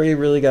this is where you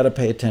really got to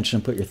pay attention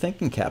and put your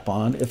thinking cap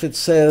on. If it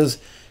says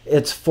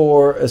it's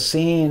for a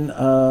scene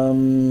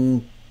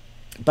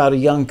about a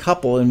young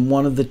couple and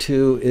one of the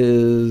two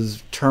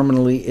is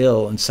terminally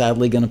ill and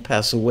sadly going to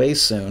pass away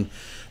soon,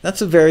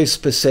 that's a very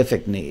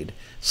specific need.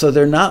 So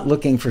they're not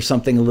looking for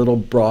something a little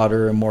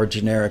broader and more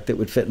generic that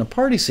would fit in a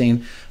party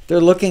scene.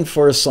 They're looking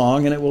for a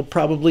song, and it will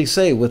probably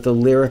say with a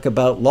lyric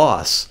about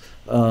loss,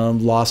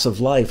 loss of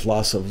life,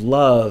 loss of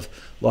love,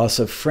 loss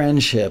of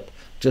friendship,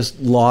 just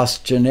loss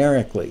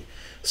generically.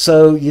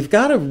 So you've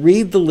got to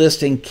read the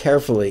listing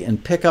carefully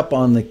and pick up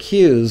on the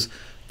cues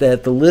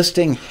that the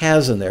listing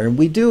has in there. And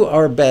we do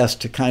our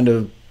best to kind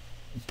of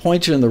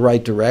point you in the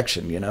right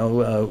direction.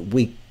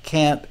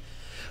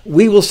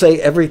 We will say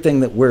everything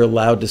that we're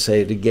allowed to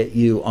say to get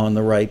you on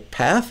the right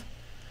path,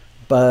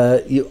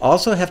 But you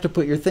also have to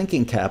put your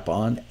thinking cap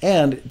on,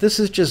 and this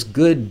is just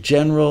good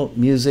general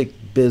music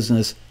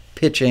business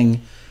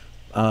pitching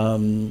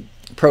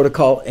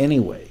protocol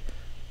anyway.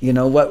 You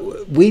know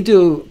what, we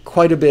do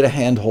quite a bit of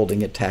hand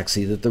holding at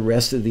Taxi that the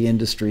rest of the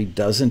industry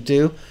doesn't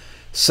do.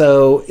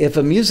 So if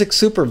a music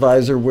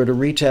supervisor were to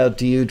reach out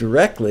to you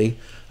directly,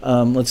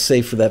 let's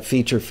say for that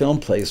feature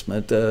film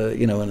placement,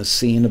 in a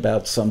scene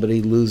about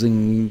somebody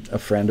losing a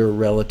friend or a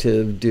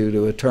relative due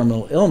to a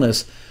terminal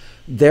illness,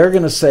 they're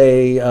going to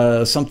say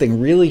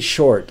something really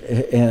short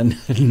and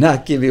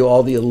not give you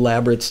all the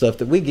elaborate stuff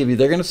that we give you.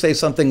 They're going to say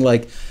something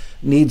like,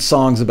 need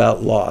songs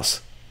about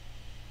loss.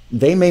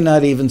 They may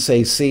not even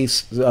say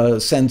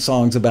send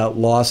songs about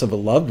loss of a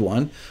loved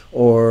one,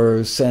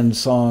 or send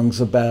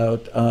songs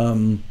about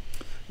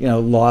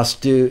loss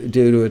due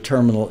to a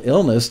terminal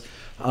illness.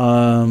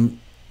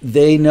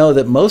 They know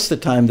that most of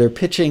the time they're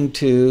pitching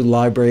to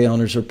library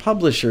owners or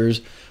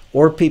publishers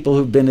or people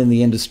who've been in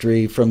the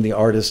industry from the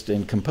artist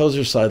and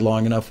composer side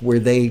long enough where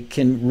they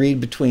can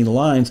read between the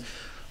lines.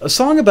 A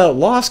song about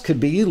loss could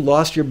be you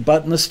lost your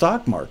butt in the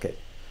stock market.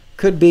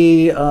 Could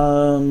be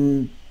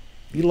you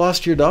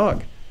lost your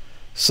dog.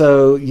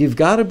 So you've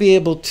got to be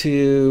able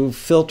to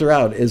filter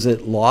out, is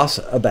it loss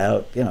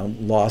about,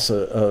 loss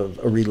of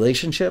a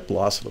relationship,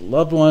 loss of a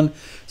loved one?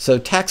 So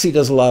Taxi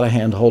does a lot of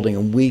hand holding,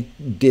 and we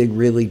dig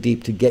really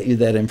deep to get you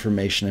that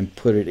information and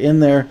put it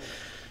in there.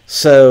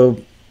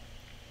 So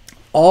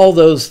all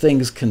those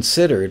things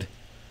considered,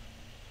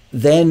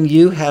 then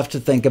you have to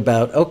think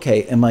about,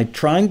 okay, am I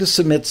trying to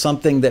submit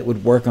something that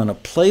would work on a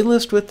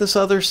playlist with this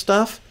other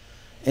stuff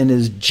and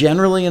is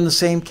generally in the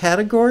same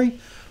category?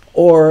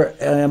 Or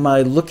am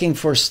I looking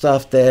for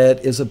stuff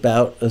that is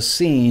about a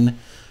scene,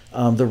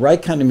 the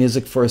right kind of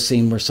music for a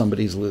scene where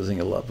somebody's losing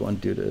a loved one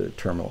due to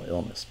terminal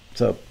illness?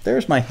 So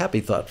there's my happy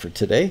thought for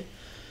today.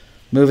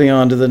 Moving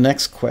on to the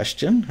next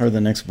question, or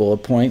the next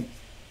bullet point.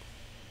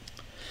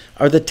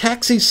 Are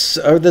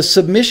the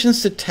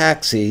submissions to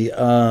Taxi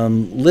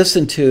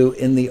listened to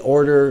in the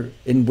order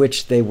in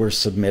which they were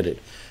submitted?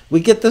 We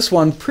get this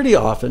one pretty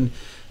often.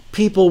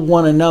 People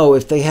want to know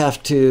if they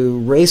have to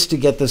race to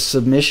get the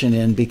submission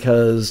in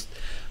because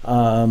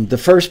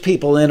the first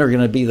people in are going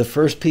to be the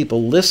first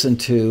people listened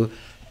to,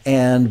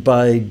 and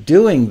by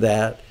doing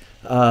that,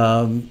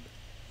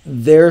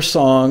 their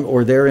song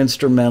or their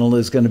instrumental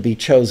is going to be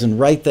chosen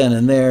right then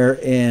and there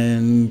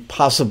and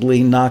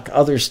possibly knock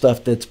other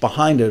stuff that's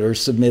behind it or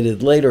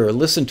submitted later or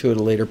listened to at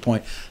a later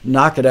point,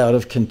 knock it out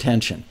of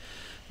contention.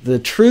 The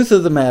truth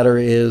of the matter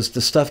is the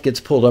stuff gets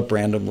pulled up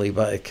randomly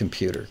by a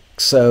computer.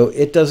 So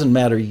it doesn't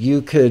matter.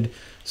 You could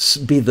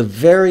be the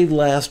very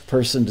last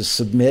person to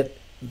submit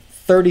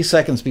 30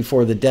 seconds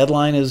before the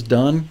deadline is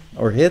done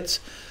or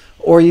hits,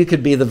 or you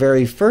could be the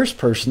very first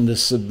person to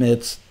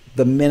submit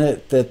the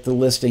minute that the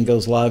listing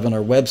goes live on our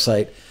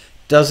website.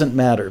 Doesn't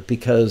matter,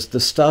 because the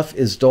stuff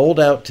is doled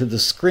out to the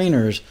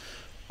screeners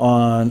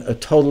on a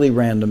totally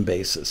random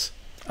basis.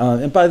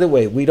 And by the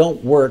way, we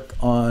don't work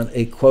on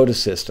a quota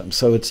system.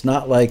 So it's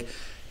not like,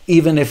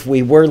 even if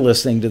we were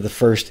listening to the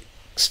first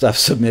stuff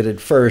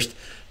submitted first,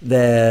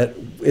 that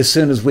as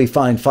soon as we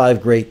find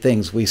 5 great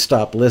things, we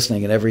stop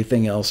listening and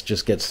everything else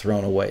just gets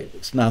thrown away.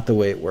 It's not the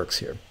way it works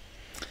here.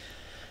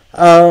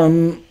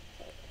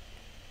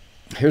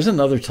 Here's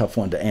another tough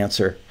one to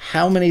answer.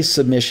 How many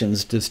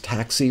submissions does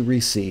Taxi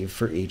receive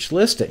for each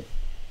listing?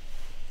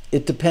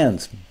 It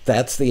depends.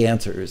 That's the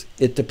answer, is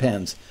it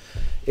depends.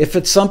 If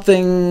it's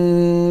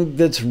something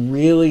that's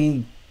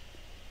really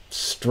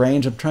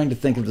strange, I'm trying to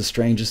think of the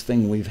strangest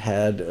thing we've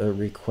had a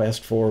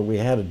request for. We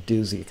had a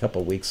doozy a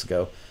couple of weeks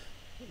ago.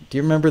 Do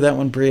you remember that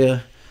one,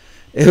 Bria?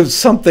 It was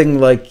something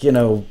like,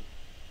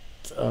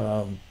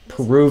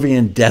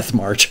 Peruvian Death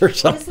March or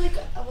something. It was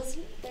like,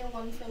 wasn't there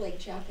one for like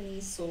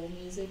Japanese soul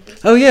music or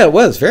something? Oh yeah, it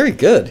was very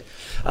good.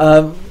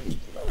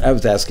 I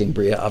was asking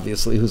Bria,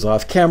 obviously, who's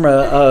off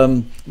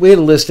camera. We had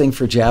a listing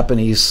for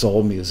Japanese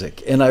soul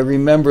music, and I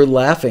remember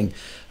laughing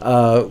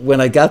when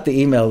I got the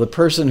email. The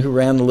person who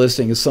ran the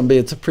listing is somebody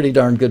that's a pretty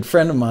darn good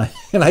friend of mine,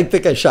 and I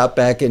think I shot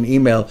back an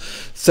email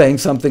saying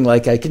something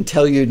like, I can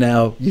tell you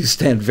now, you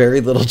stand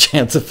very little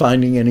chance of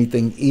finding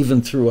anything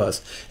even through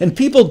us. And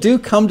people do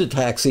come to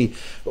Taxi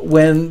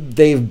when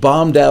they've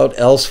bombed out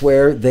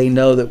elsewhere. They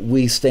know that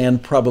we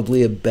stand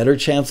probably a better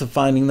chance of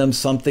finding them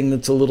something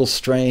that's a little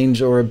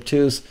strange or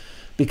obtuse,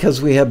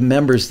 because we have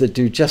members that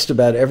do just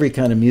about every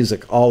kind of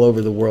music all over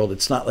the world.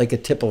 It's not like a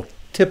typical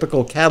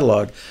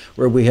catalog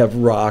where we have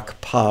rock,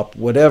 pop,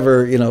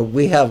 whatever.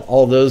 We have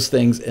all those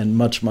things and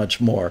much,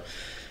 much more.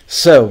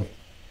 So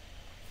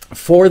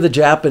for the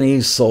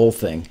Japanese soul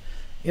thing,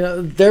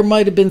 there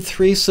might have been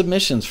 3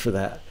 submissions for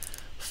that.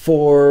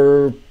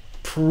 For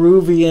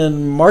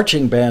Peruvian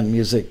marching band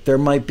music, there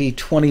might be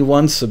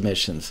 21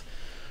 submissions.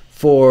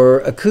 For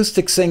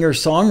acoustic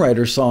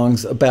singer-songwriter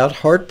songs about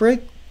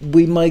heartbreak,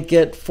 we might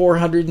get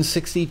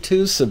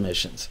 462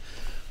 submissions.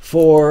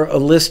 For a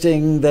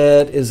listing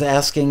that is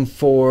asking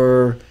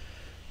for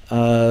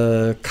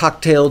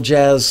cocktail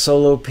jazz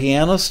solo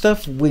piano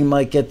stuff, we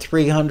might get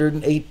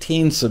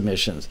 318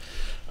 submissions.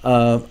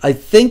 I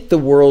think the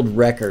world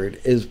record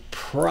is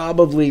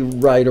probably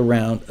right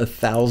around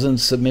 1,000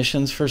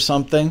 submissions for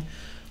something.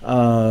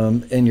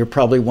 And you're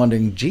probably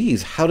wondering,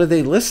 geez, how do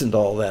they listen to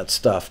all that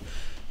stuff?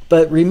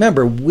 But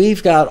remember,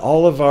 we've got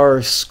all of our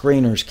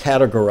screeners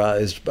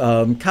categorized,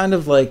 kind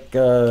of like,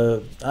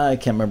 I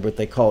can't remember what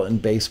they call it in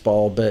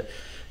baseball, but,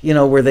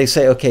 where they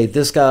say, okay,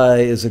 this guy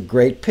is a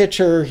great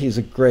pitcher, he's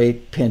a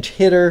great pinch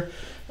hitter,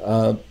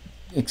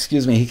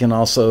 he can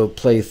also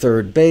play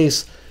third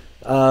base.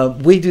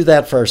 We do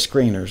that for our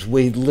screeners.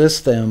 We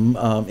list them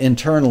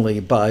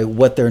internally by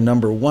what their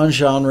number one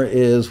genre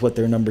is, what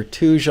their number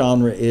two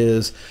genre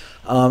is,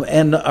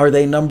 and are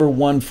they number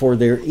one for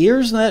their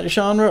ears in that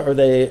genre? Are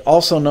they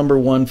also number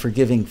one for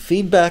giving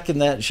feedback in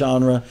that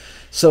genre?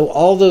 So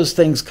all those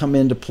things come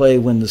into play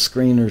when the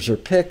screeners are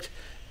picked.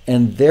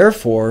 And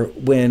therefore,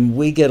 when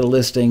we get a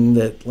listing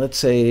that, let's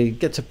say,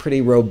 gets a pretty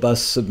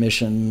robust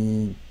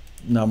submission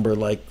number,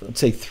 like, let's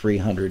say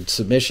 300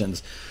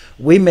 submissions,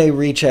 we may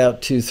reach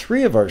out to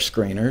 3 of our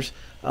screeners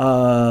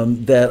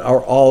that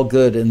are all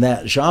good in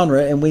that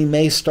genre, and we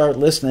may start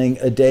listening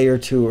a day or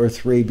 2 or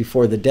 3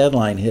 before the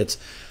deadline hits,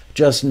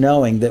 just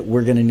knowing that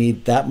we're going to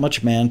need that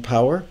much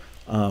manpower,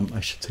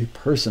 I should say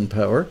person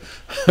power,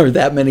 or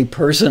that many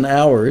person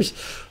hours.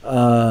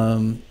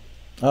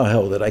 Oh,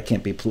 hell, that I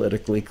can't be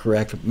politically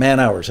correct. Man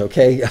hours,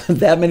 okay?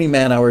 That many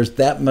man hours,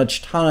 that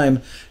much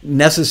time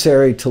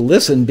necessary to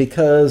listen,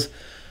 because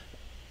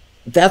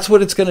that's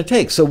what it's going to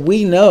take. So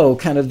we know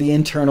kind of the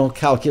internal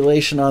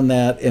calculation on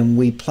that, and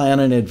we plan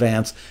in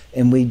advance,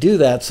 and we do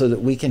that so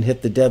that we can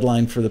hit the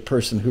deadline for the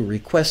person who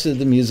requested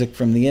the music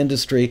from the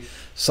industry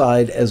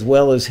side, as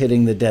well as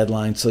hitting the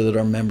deadline so that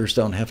our members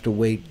don't have to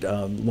wait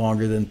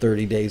longer than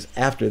 30 days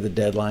after the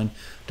deadline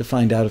to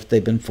find out if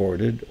they've been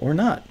forwarded or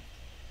not.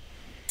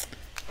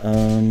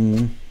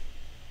 Okay.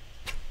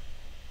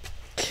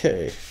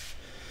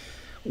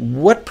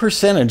 What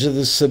percentage of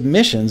the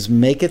submissions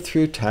make it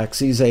through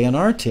Taxi's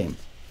A&R team?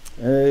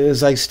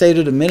 As I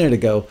stated a minute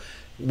ago,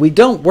 we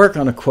don't work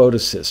on a quota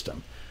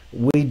system.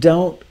 We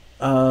don't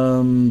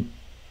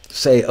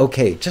say,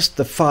 okay, just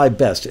the 5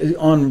 best.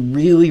 On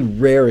really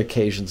rare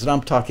occasions, and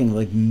I'm talking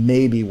like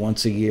maybe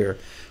once a year,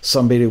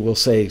 somebody will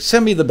say,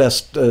 send me the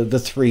best, the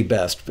 3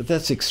 best, but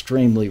that's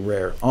extremely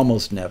rare,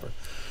 almost never.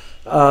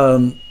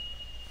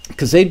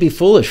 Because they'd be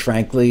foolish,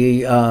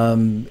 frankly,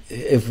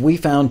 if we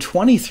found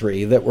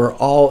 23 that were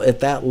all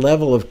at that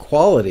level of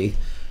quality.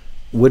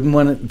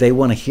 Wouldn't they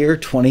want to hear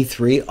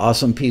 23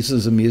 awesome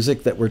pieces of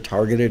music that were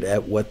targeted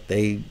at what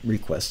they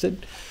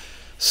requested?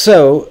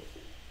 So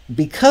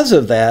because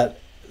of that,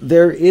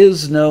 there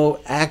is no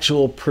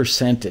actual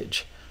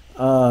percentage.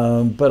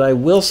 But I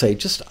will say,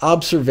 just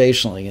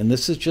observationally, and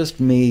this is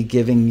just me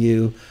giving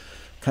you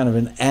kind of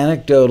an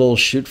anecdotal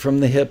shoot from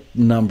the hip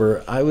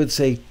number, I would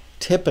say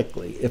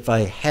typically, if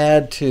I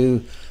had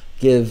to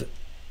give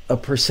a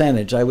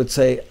percentage, I would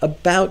say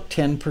about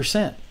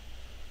 10%.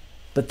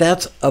 But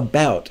that's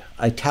about,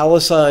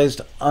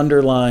 italicized,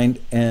 underlined,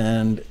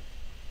 and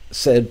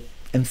said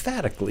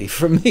emphatically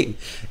for me.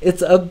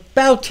 It's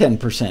about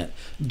 10%.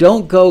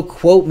 Don't go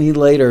quote me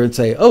later and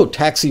say, oh,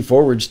 Taxi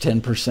forwards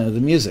 10% of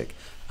the music.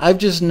 I've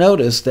just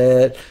noticed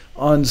that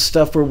on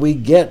stuff where we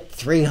get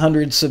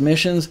 300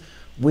 submissions,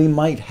 we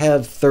might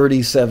have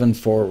 37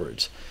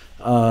 forwards.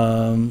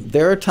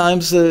 There are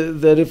times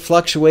that it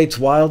fluctuates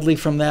wildly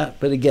from that,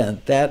 but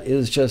again, that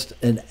is just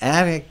an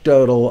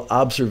anecdotal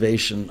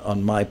observation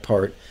on my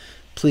part.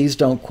 Please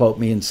don't quote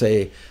me and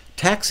say,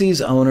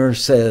 Taxi's owner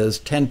says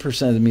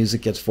 10% of the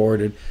music gets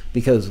forwarded,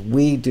 because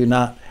we do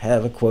not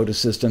have a quota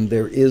system.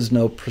 There is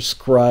no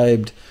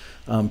prescribed,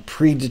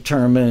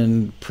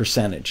 predetermined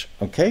percentage.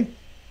 Okay?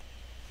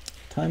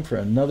 Time for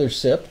another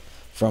sip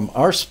from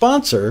our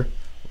sponsor,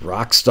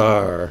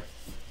 Rockstar.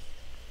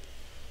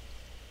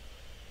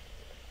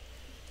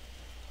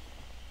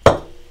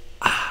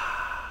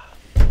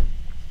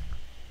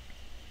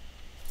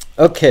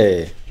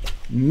 Okay,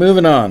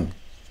 moving on.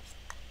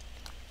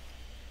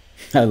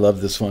 I love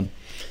this one.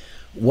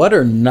 What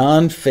are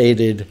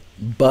non-faded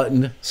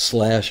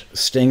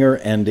button/stinger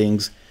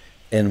endings,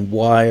 and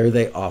why are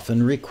they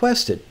often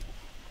requested?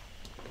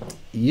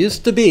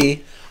 Used to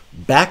be,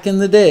 back in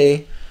the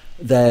day,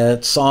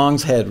 that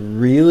songs had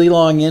really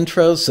long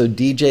intros so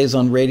DJs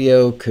on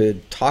radio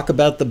could talk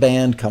about the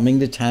band coming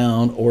to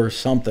town or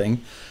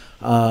something.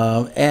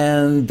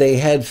 And they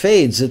had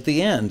fades at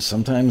the end,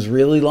 sometimes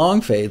really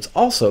long fades,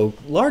 also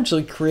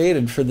largely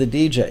created for the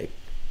DJ.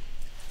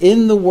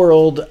 In the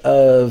world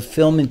of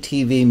film and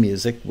TV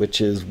music,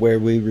 which is where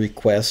we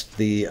request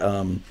the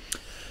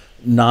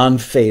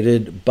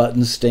non-faded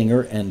button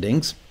stinger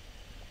endings,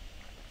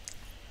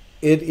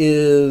 it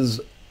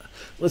is,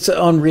 let's say,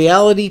 on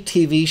reality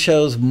TV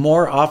shows,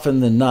 more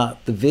often than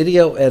not, the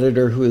video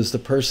editor, who is the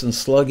person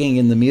slugging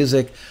in the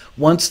music,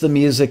 wants the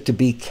music to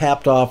be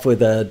capped off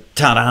with a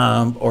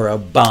ta-dam or a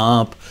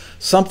bump,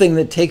 something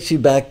that takes you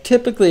back,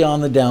 typically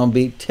on the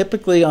downbeat,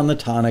 typically on the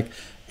tonic,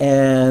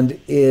 and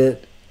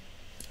it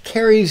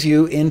carries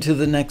you into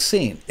the next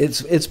scene.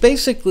 It's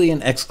basically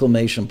an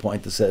exclamation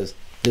point that says,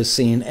 this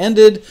scene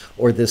ended,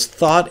 or this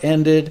thought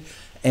ended,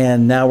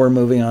 and now we're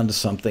moving on to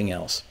something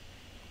else.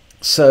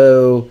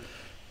 So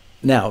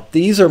now,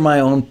 these are my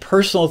own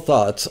personal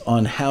thoughts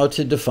on how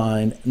to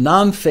define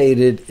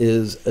non-faded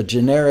is a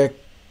generic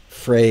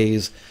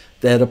phrase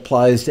that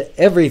applies to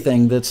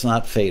everything that's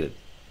not faded.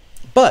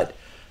 But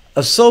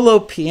a solo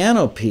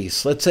piano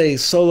piece, let's say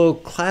solo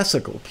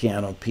classical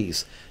piano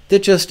piece,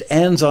 that just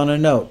ends on a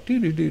note.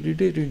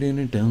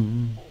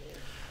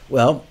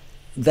 Well,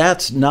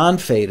 that's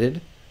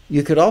non-faded.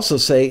 You could also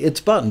say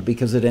it's buttoned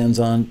because it ends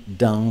on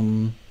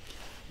dum.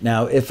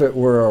 Now, if it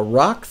were a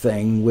rock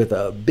thing with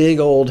a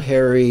big old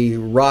hairy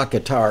rock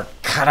guitar,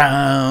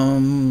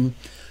 ka-dum,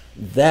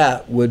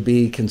 that would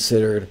be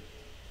considered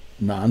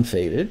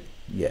non-faded.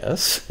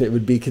 Yes, it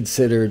would be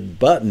considered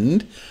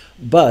buttoned.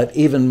 But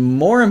even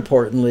more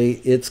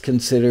importantly, it's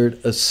considered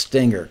a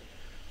stinger.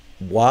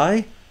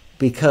 Why?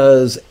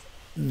 Because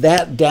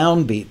that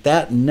downbeat,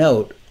 that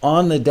note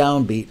on the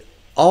downbeat,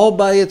 all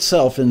by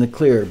itself in the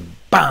clear,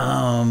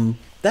 bam,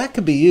 that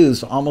could be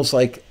used almost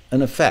like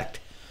an effect.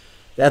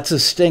 That's a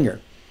stinger.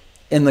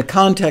 In the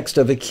context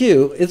of a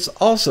cue, it's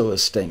also a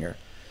stinger.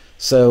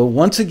 So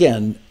once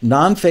again,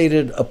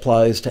 non-faded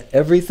applies to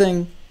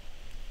everything.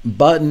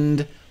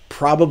 Buttoned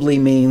probably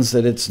means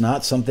that it's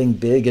not something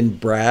big and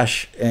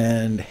brash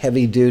and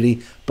heavy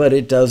duty, but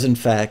it does in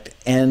fact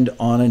end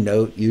on a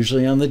note,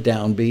 usually on the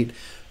downbeat.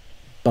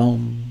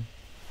 Boom.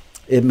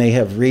 It may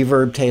have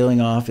reverb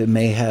tailing off. It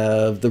may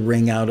have the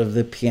ring out of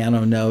the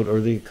piano note or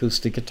the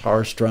acoustic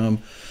guitar strum.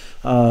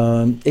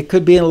 It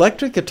could be an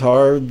electric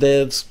guitar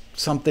that's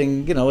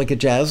something, like a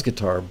jazz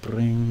guitar,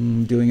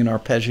 doing an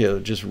arpeggio,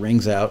 it just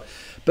rings out.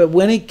 But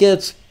when it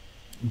gets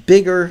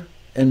bigger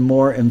and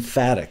more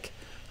emphatic,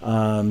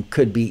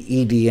 could be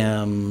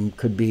EDM,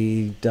 could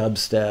be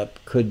dubstep,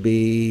 could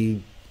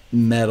be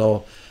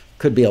metal,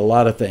 could be a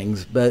lot of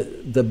things.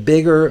 But the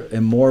bigger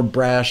and more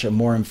brash and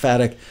more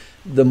emphatic,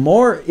 the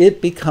more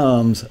it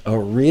becomes a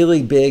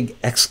really big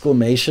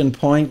exclamation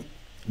point,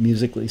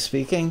 musically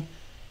speaking,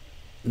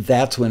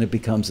 that's when it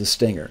becomes a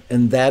stinger.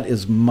 And that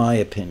is my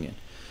opinion.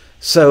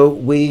 So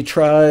we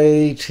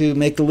try to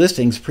make the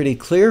listings pretty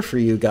clear for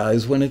you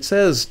guys. When it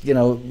says,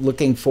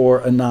 looking for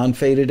a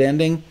non-faded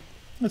ending,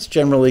 that's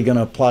generally going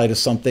to apply to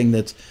something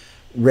that's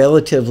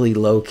relatively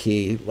low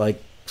key,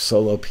 like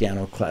solo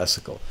piano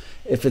classical.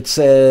 If it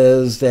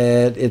says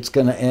that it's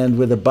going to end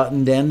with a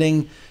buttoned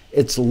ending,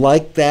 it's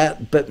like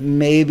that, but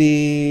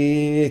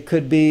maybe it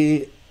could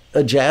be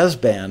a jazz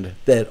band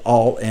that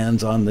all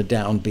ends on the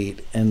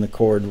downbeat and the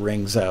chord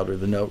rings out or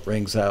the note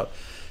rings out.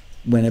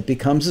 When it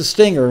becomes a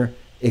stinger,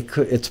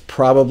 it's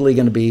probably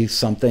going to be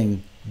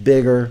something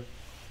bigger,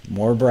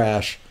 more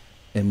brash,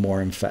 and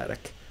more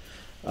emphatic.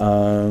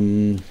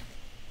 Boy,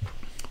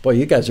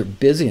 you guys are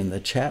busy in the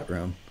chat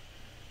room.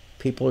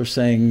 People are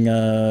saying,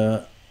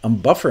 I'm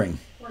buffering.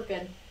 We're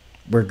good.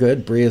 We're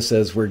good? Bria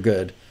says we're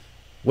good.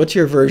 What's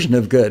your version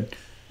of good?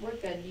 We're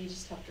good. You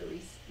just have to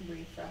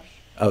refresh.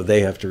 Oh,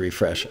 they have to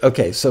refresh.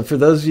 Okay, so for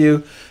those of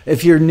you,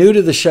 if you're new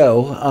to the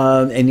show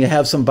and you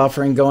have some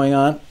buffering going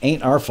on,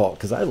 ain't our fault,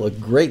 because I look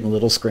great in the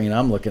little screen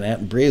I'm looking at,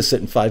 and Bria's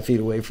sitting 5 feet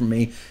away from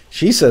me.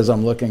 She says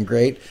I'm looking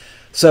great.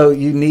 So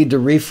you need to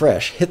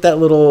refresh. Hit that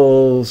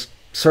little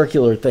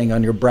circular thing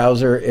on your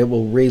browser. It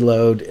will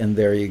reload, and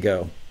there you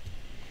go.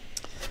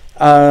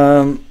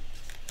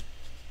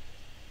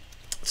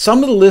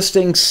 Some of the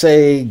listings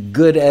say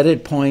good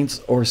edit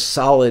points or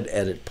solid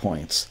edit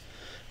points.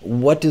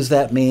 What does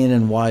that mean,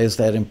 and why is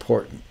that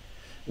important?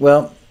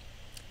 Well,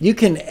 you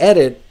can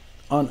edit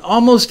on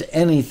almost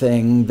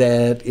anything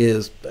that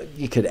is,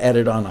 you could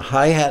edit on a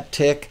hi-hat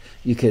tick,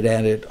 you could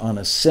edit on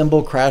a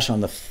cymbal crash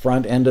on the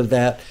front end of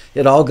that.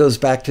 It all goes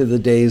back to the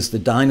days, the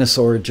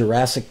dinosaur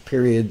Jurassic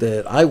period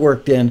that I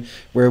worked in,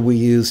 where we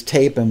used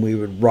tape and we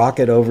would rock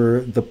it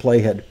over the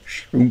playhead,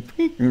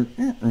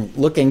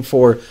 looking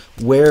for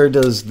where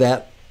does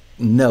that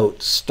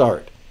note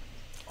start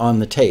on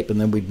the tape,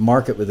 and then we'd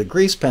mark it with a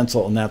grease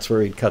pencil, and that's where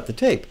we'd cut the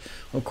tape.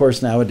 Of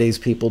course, nowadays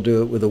people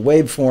do it with a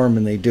waveform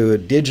and they do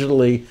it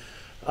digitally.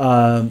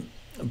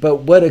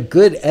 But what a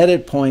good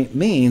edit point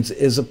means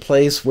is a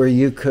place where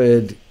you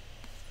could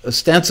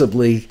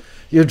ostensibly,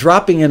 you're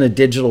dropping in a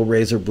digital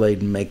razor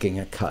blade and making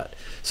a cut.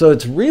 So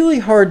it's really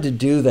hard to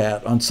do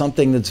that on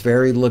something that's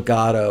very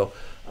legato.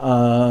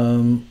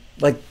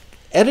 Like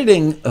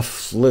editing a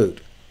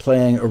flute,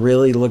 playing a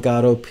really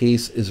legato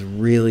piece is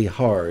really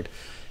hard.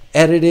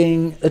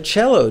 Editing a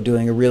cello,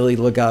 doing a really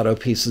legato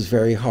piece is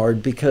very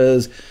hard,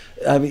 because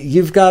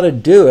you've got to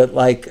do it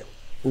like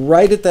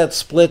right at that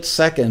split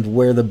second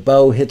where the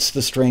bow hits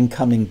the string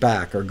coming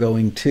back or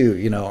going to,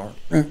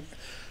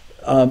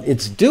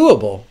 it's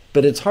doable,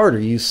 but it's harder.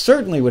 You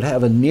certainly would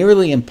have a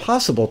nearly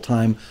impossible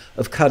time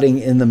of cutting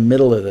in the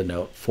middle of the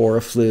note for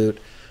a flute,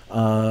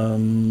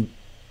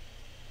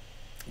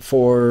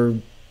 for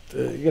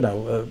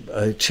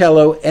a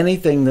cello,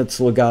 anything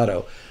that's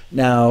legato.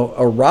 Now,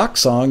 a rock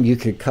song, you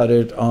could cut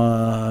it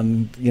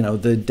on,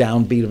 the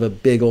downbeat of a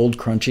big old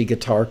crunchy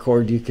guitar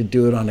chord. You could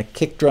do it on a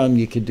kick drum.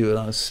 You could do it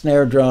on a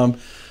snare drum.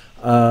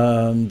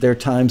 There are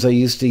times I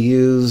used to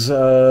use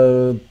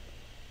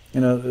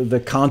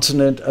The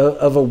consonant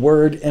of a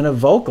word in a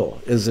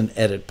vocal is an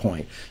edit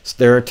point. So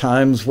there are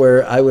times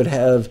where I would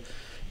have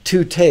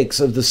two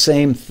takes of the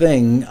same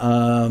thing,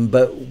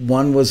 but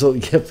one was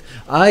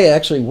I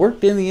actually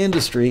worked in the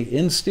industry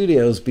in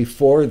studios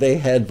before they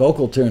had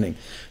vocal tuning.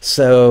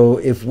 So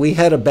if we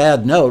had a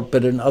bad note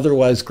but an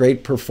otherwise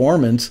great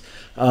performance,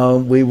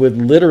 we would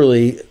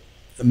literally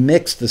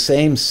mix the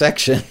same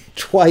section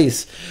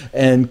twice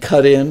and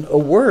cut in a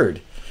word.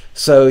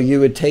 So you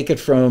would take it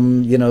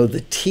from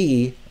the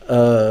T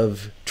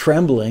of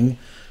trembling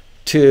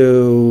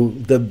to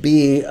the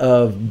B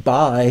of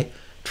by,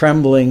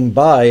 trembling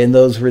by, and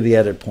those were the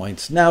edit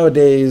points.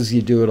 Nowadays,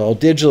 you do it all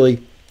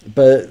digitally,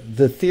 but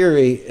the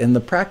theory and the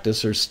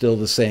practice are still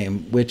the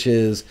same, which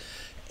is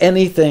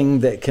anything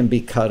that can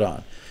be cut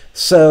on.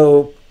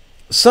 So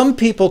some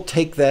people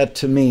take that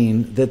to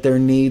mean that there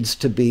needs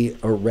to be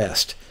a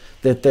rest,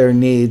 that there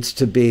needs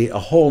to be a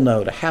whole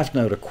note, a half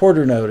note, a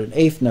quarter note, an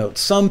eighth note,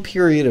 some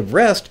period of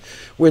rest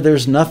where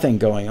there's nothing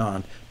going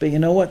on. But you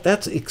know what?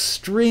 That's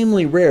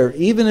extremely rare,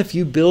 even if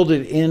you build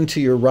it into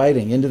your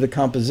writing, into the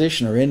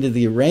composition, or into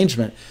the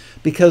arrangement,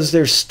 because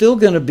there's still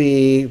going to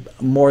be,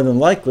 more than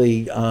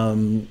likely,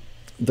 the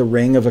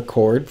ring of a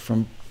chord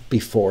from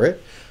before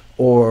it,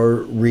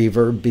 or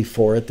reverb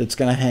before it that's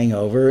going to hang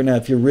over. Now,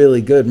 if you're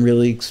really good and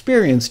really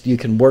experienced, you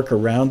can work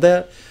around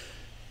that.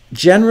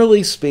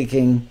 Generally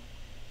speaking,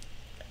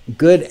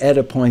 good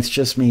edit points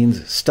just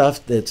means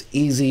stuff that's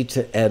easy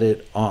to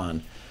edit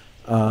on.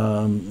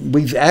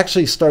 We've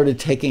actually started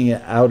taking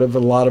it out of a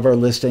lot of our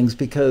listings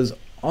because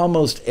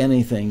almost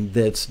anything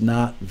that's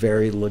not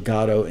very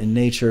legato in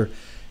nature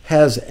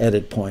has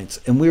edit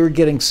points. And we were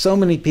getting so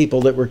many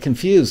people that were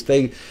confused.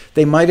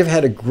 They might have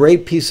had a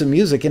great piece of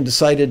music and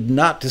decided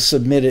not to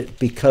submit it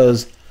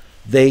because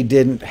they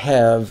didn't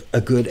have a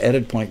good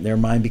edit point in their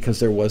mind because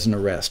there wasn't a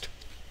rest.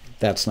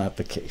 That's not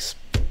the case.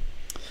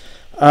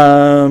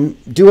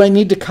 Do I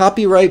need to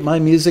copyright my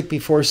music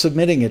before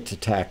submitting it to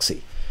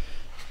Taxi?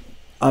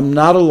 I'm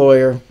not a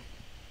lawyer.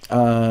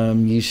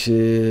 You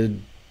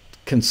should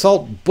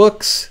consult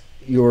books,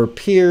 your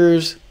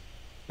peers,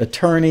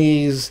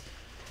 attorneys,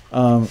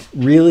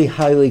 really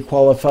highly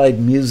qualified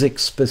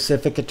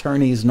music-specific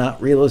attorneys,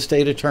 not real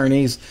estate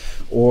attorneys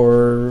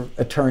or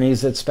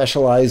attorneys that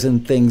specialize in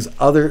things.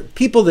 Other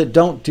people that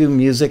don't do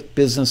music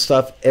business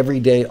stuff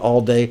every day,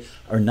 all day,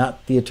 are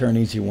not the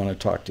attorneys you want to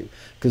talk to,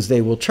 because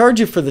they will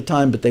charge you for the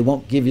time, but they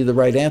won't give you the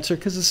right answer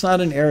because it's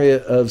not an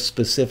area of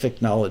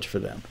specific knowledge for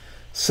them.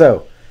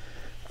 So,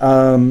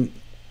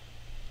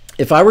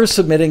 if I were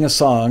submitting a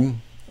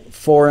song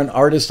for an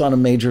artist on a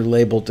major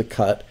label to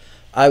cut,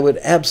 I would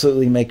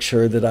absolutely make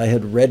sure that I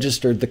had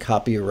registered the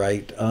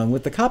copyright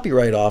with the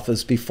Copyright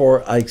Office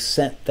before I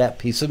sent that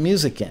piece of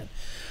music in.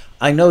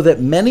 I know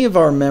that many of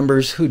our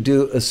members who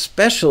do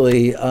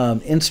especially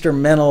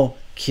instrumental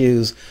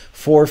cues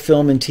for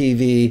film and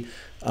TV,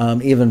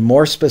 even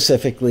more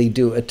specifically,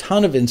 do a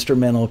ton of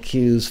instrumental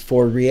cues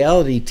for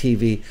reality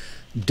TV,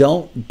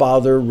 don't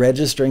bother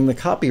registering the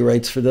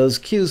copyrights for those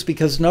cues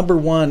because, number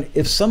one,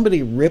 if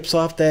somebody rips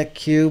off that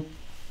cue,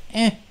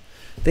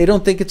 they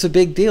don't think it's a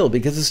big deal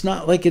because it's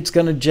not like it's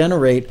going to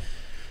generate,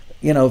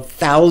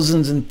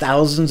 thousands and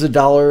thousands of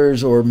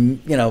dollars or,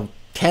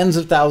 tens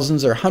of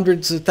thousands or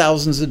hundreds of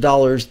thousands of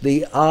dollars.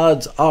 The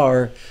odds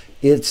are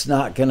it's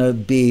not going to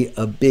be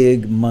a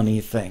big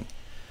money thing.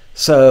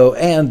 So,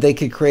 and they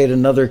could create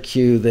another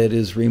cue that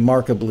is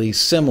remarkably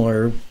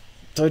similar.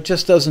 So it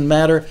just doesn't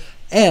matter.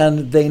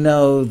 And they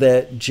know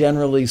that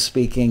generally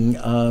speaking,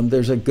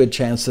 there's a good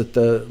chance that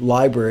the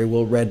library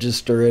will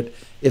register it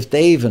if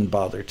they even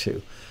bother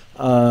to.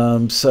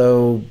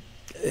 So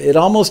it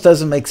almost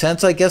doesn't make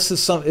sense, I guess,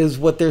 is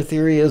what their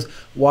theory is.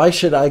 Why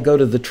should I go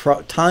to the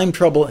time,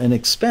 trouble, and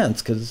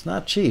expense, because it's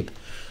not cheap,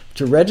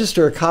 to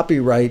register a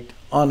copyright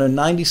on a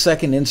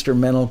 90-second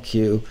instrumental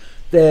cue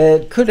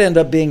that could end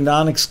up being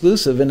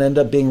non-exclusive and end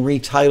up being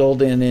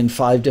retitled in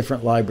 5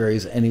 different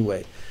libraries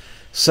anyway.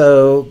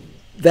 So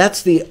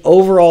that's the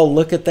overall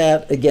look at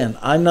that. Again,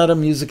 I'm not a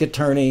music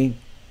attorney.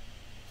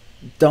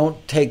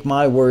 Don't take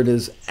my word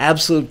as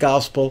absolute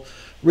gospel.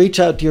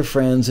 Reach out to your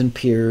friends and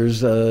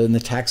peers in the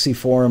Taxi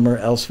forum or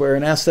elsewhere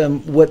and ask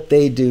them what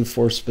they do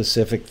for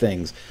specific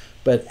things.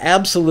 But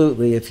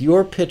absolutely, if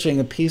you're pitching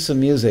a piece of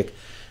music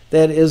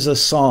that is a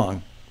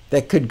song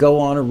that could go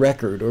on a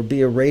record or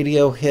be a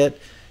radio hit,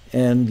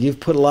 and you've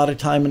put a lot of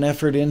time and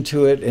effort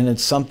into it, and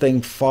it's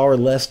something far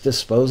less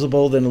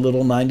disposable than a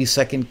little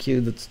 90-second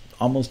cue that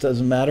almost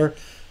doesn't matter,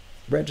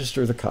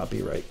 register the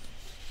copyright.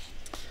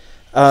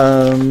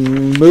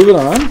 Moving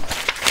on.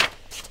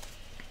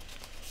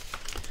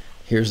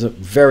 Here's a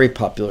very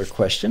popular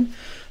question.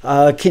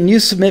 Can you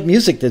submit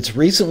music that's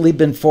recently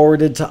been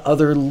forwarded to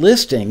other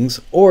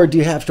listings, or do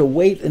you have to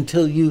wait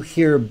until you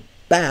hear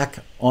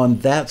back on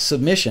that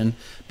submission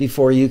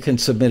before you can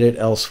submit it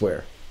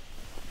elsewhere?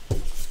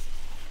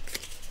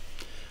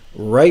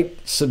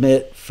 Write,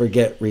 submit,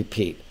 forget,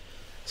 repeat.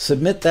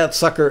 Submit that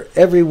sucker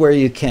everywhere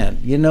you can.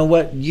 You know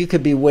what? You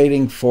could be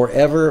waiting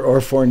forever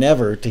or for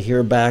never to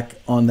hear back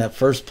on that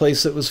first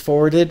place it was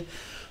forwarded.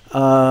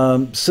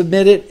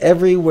 Submit it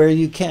everywhere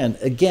you can.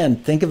 Again,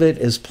 think of it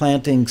as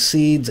planting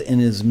seeds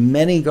in as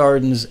many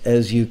gardens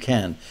as you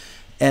can.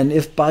 And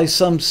if by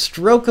some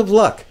stroke of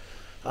luck,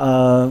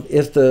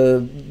 if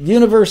the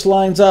universe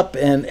lines up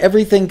and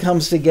everything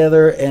comes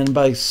together, and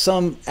by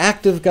some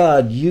act of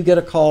God, you get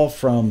a call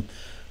from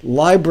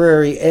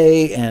library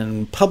A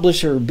and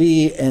publisher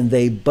B, and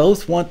they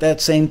both want that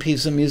same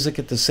piece of music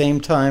at the same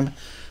time,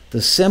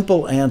 the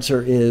simple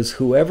answer is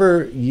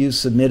whoever you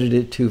submitted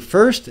it to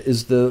first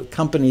is the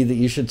company that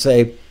you should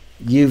say,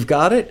 you've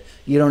got it.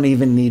 You don't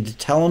even need to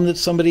tell them that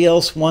somebody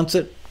else wants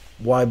it.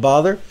 Why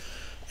bother?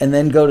 And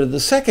then go to the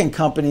second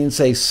company and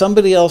say,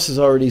 somebody else has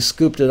already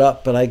scooped it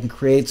up, but I can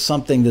create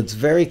something that's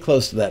very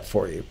close to that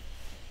for you.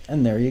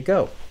 And there you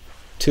go.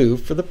 2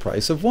 for the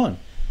price of 1.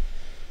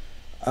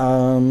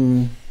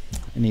 I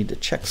need to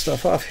check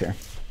stuff off here.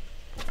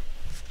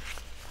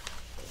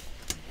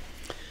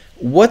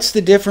 What's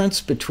the difference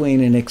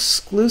between an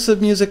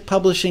exclusive music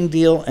publishing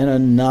deal and a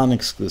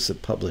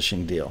non-exclusive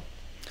publishing deal?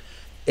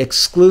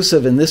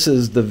 Exclusive, and this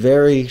is the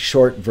very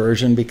short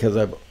version because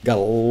I've got a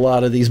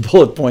lot of these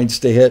bullet points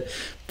to hit,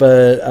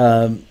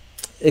 but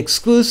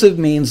exclusive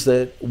means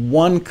that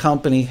one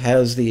company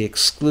has the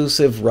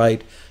exclusive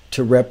right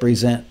to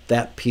represent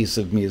that piece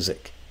of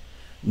music.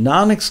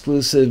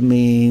 Non-exclusive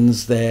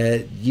means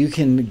that you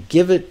can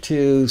give it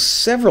to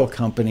several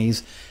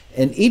companies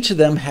and each of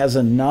them has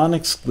a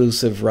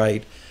non-exclusive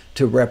right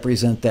to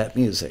represent that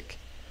music.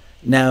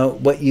 Now,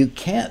 what you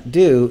can't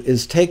do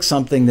is take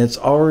something that's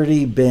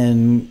already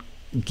been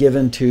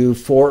given to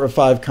 4 or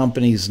 5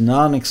 companies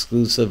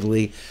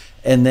non-exclusively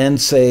and then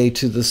say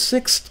to the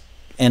 6th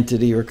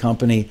entity or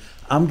company,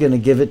 I'm going to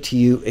give it to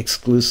you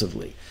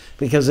exclusively,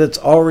 because it's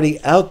already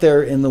out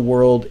there in the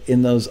world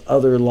in those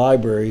other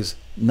libraries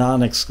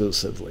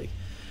non-exclusively.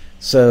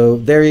 So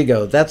there you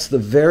go. That's the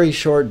very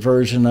short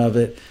version of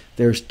it.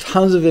 There's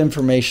tons of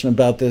information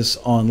about this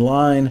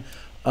online,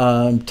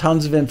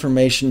 tons of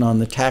information on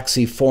the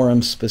Taxi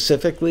forum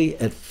specifically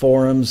at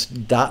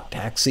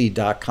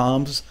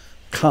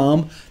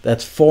forums.taxi.com.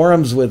 That's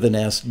forums with an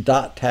S,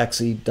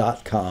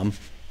 .taxi.com.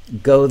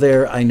 Go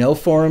there. I know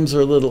forums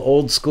are a little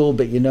old school,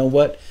 but you know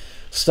what?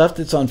 Stuff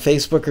that's on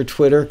Facebook or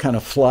Twitter kind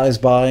of flies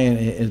by and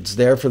it's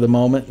there for the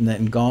moment and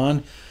then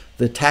gone.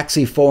 The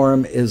Taxi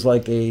forum is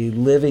like a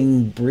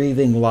living,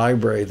 breathing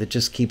library that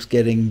just keeps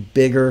getting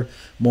bigger,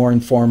 more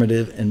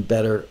informative, and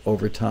better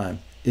over time.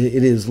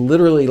 It is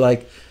literally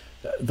like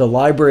the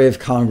Library of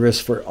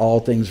Congress for all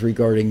things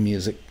regarding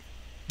music.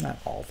 Not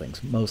all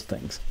things, most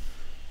things.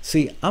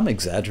 See, I'm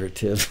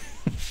exaggerative.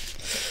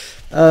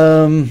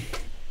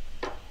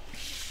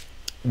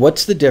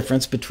 What's the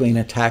difference between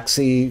a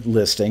Taxi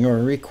listing or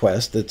a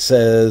request that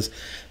says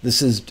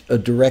this is a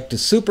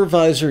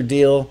direct-to-supervisor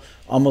deal?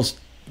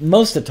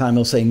 Most of the time,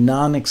 it'll say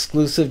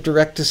non-exclusive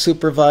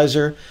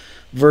direct-to-supervisor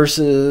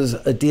versus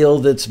a deal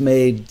that's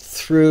made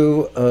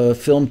through a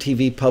film,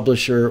 TV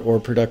publisher or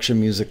production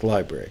music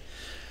library.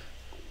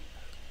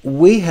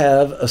 We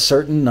have a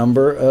certain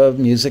number of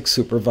music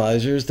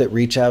supervisors that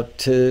reach out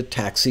to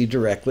Taxi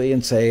directly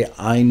and say,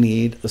 I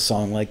need a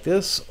song like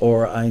this,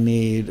 or I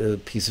need a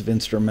piece of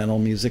instrumental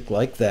music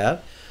like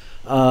that.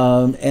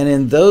 And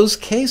in those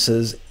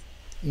cases,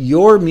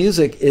 your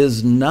music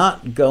is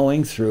not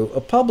going through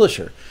a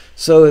publisher.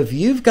 So if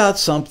you've got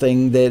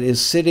something that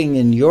is sitting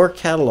in your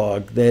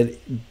catalog that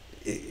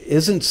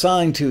isn't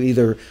signed to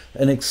either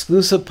an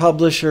exclusive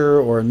publisher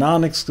or a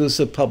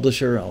non-exclusive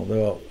publisher,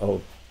 although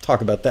I'll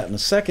talk about that in a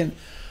second,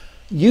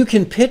 you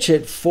can pitch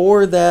it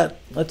for that.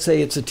 Let's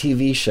say it's a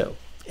TV show.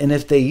 And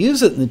if they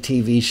use it in the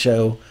TV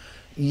show,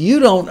 you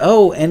don't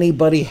owe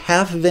anybody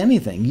half of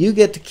anything. You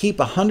get to keep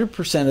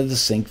 100% of the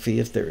sync fee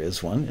if there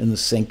is one. And the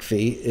sync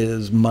fee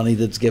is money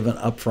that's given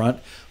up front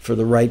for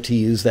the right to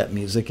use that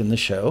music in the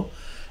show.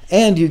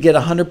 And you get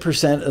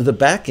 100% of the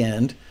back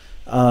end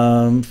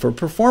for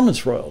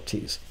performance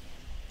royalties.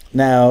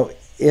 Now,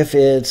 if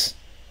it's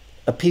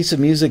a piece of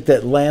music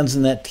that lands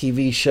in that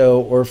TV show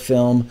or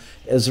film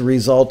as a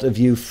result of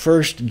you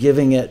first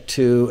giving it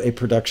to a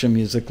production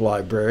music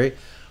library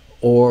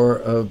or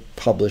a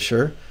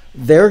publisher,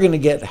 they're going to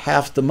get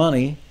half the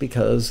money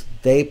because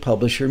they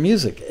publish your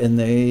music and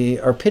they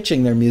are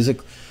pitching their music.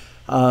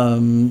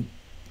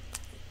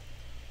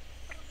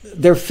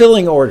 They're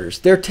filling orders.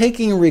 They're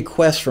taking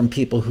requests from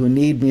people who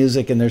need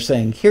music and they're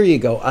saying, here you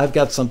go, I've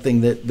got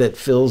something that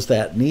fills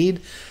that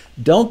need.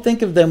 Don't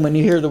think of them when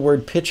you hear the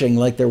word pitching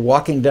like they're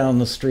walking down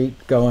the street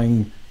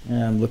going,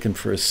 I'm looking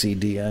for a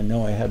CD. I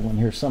know I had one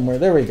here somewhere.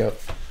 There we go.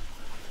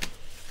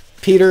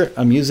 Peter,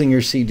 I'm using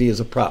your CD as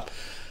a prop.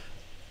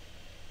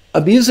 A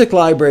music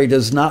library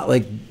does not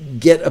like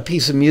get a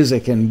piece of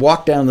music and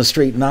walk down the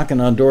street knocking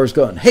on doors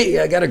going, hey,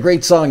 I got a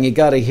great song, you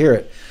got to hear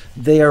it.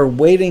 They are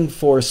waiting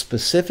for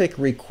specific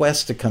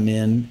requests to come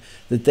in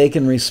that they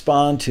can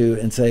respond to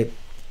and say,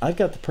 I've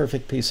got the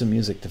perfect piece of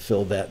music to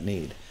fill that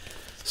need.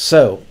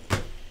 So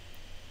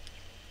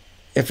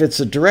if it's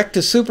a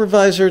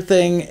direct-to-supervisor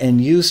thing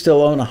and you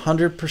still own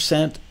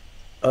 100%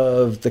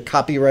 of the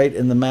copyright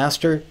in the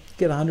master, you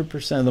get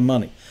 100% of the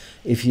money.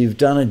 If you've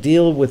done a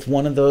deal with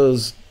one of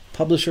those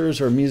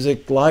publishers or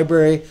music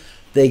library,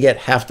 they get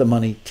half the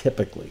money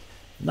typically.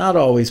 Not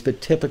always,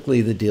 but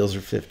typically the deals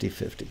are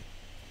 50-50.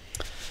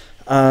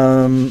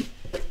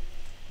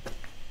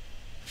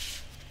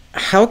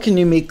 How can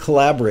you meet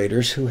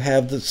collaborators who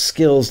have the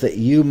skills that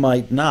you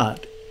might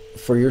not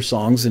for your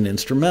songs and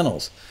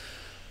instrumentals?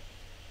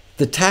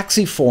 The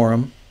Taxi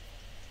Forum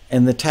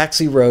and the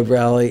Taxi Road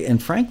Rally,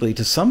 and frankly,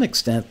 to some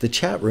extent, the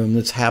chat room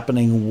that's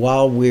happening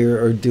while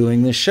we're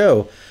doing this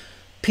show.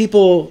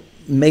 People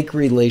make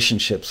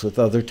relationships with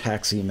other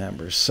Taxi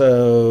members.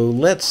 So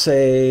let's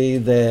say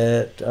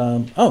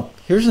that,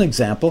 here's an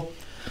example.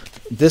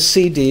 This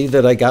CD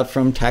that I got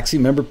from Taxi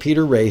member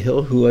Peter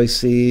Rahill, who I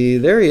see,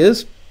 there he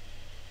is.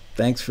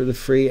 Thanks for the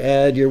free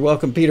ad. You're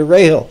welcome, Peter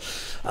Rahill.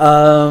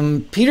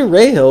 Peter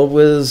Rahill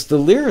was the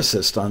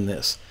lyricist on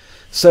this.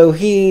 So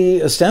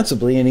he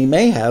ostensibly, and he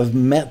may have,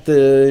 met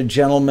the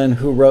gentleman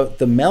who wrote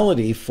the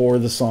melody for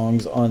the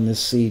songs on this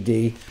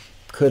CD.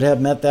 Could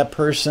have met that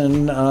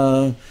person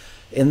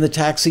in the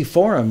Taxi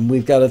Forum.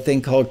 We've got a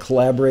thing called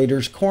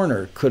Collaborators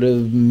Corner. Could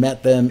have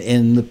met them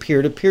in the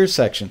peer-to-peer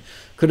section.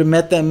 Could have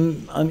met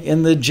them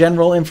in the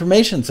general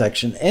information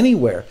section,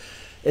 anywhere.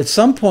 At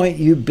some point,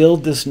 you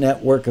build this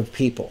network of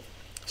people.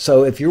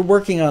 So if you're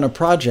working on a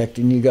project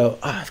and you go,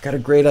 I've got a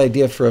great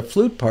idea for a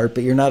flute part,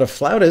 but you're not a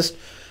flautist,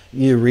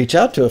 you reach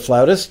out to a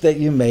flautist that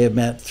you may have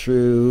met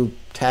through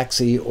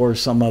Taxi or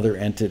some other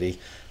entity.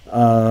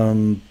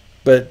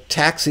 But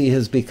Taxi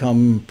has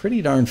become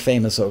pretty darn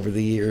famous over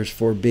the years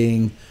for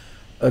being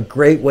a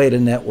great way to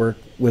network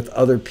with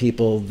other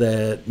people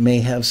that may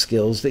have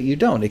skills that you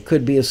don't. It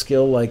could be a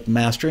skill like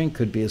mastering,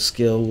 could be a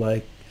skill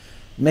like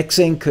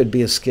mixing, could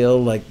be a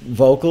skill like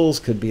vocals,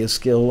 could be a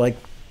skill like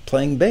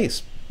playing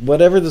bass.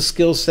 Whatever the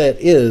skill set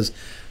is,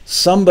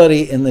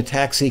 somebody in the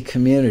Taxi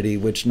community,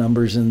 which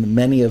numbers in the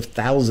many of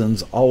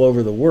thousands all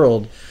over the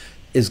world,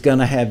 is going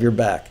to have your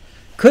back.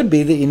 Could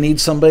be that you need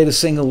somebody to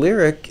sing a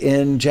lyric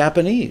in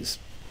Japanese.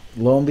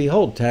 Lo and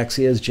behold,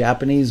 Taxi has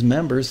Japanese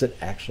members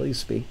that actually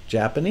speak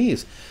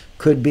Japanese.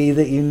 Could be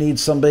that you need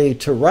somebody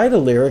to write a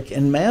lyric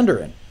in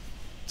Mandarin.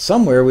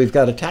 Somewhere we've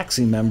got a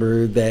Taxi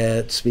member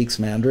that speaks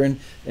Mandarin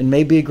and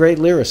may be a great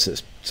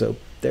lyricist. So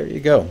there you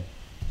go.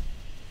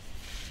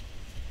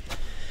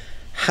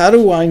 How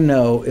do I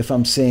know if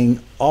I'm seeing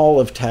all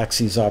of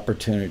Taxi's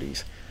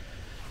opportunities?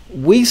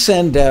 We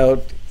send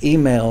out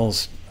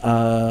emails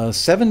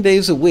 7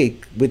 days a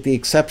week, with the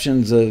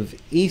exceptions of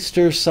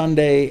Easter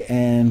Sunday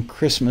and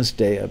Christmas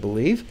Day, I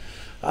believe.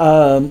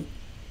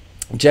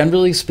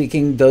 Generally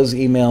speaking, those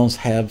emails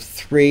have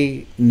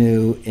 3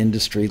 new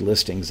industry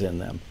listings in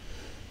them.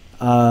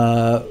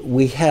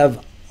 We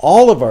have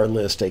all of our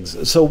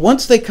listings. So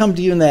once they come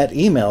to you in that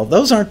email,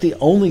 those aren't the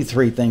only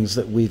 3 things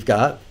that we've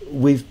got.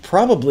 We've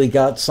probably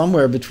got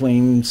somewhere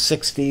between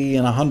 60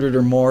 and 100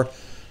 or more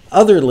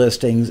other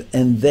listings,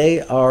 and they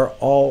are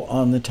all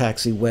on the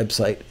Taxi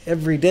website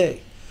every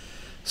day.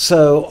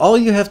 So all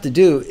you have to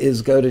do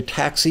is go to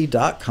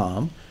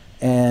taxi.com,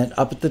 and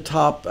up at the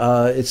top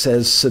it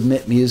says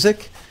Submit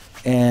Music,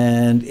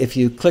 and if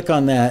you click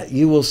on that,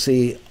 you will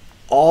see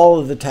all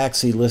of the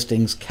Taxi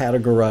listings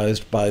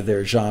categorized by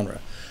their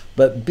genre.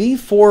 But be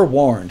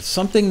forewarned,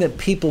 something that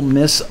people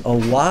miss a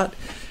lot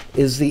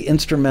is the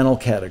instrumental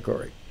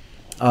category.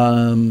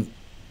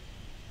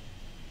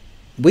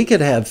 We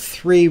could have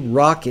 3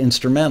 rock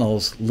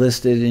instrumentals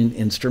listed in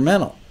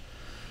instrumental.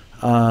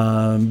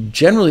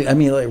 Generally, I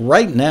mean, like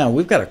right now,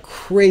 we've got a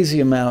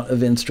crazy amount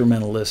of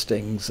instrumental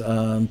listings.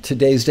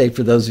 Today's date,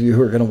 for those of you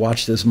who are going to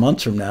watch this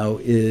months from now,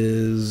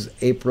 is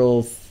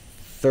April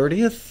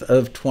 30th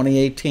of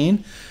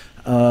 2018.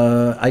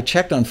 I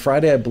checked on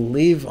Friday. I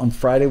believe on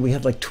Friday we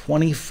had like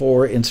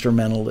 24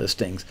 instrumental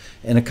listings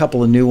and a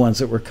couple of new ones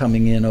that were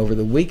coming in over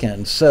the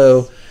weekend.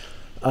 So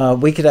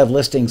we could have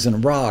listings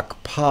in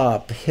rock,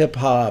 pop,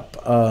 hip-hop,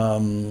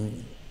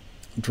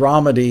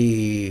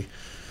 dramedy,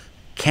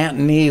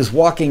 Cantonese,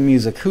 walking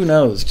music, who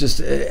knows, just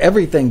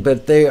everything,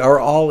 but they are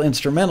all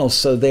instrumental,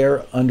 so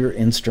they're under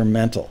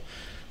instrumental.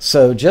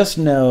 So just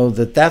know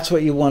that that's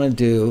what you want to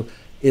do,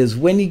 is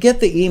when you get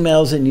the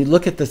emails and you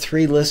look at the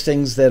 3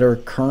 listings that are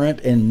current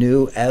and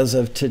new as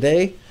of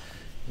today,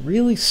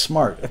 really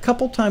smart. A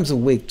couple times a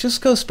week,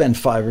 just go spend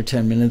 5 or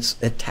 10 minutes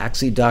at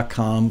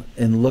taxi.com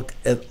and look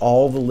at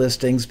all the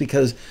listings,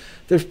 because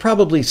there's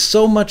probably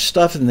so much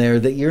stuff in there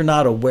that you're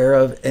not aware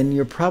of, and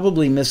you're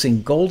probably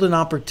missing golden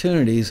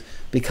opportunities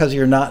because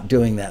you're not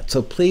doing that.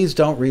 So please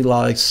don't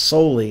rely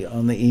solely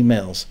on the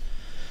emails.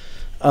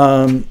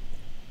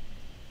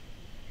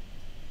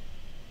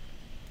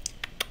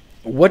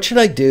 What should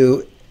I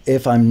do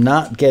if I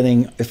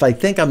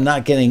think I'm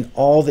not getting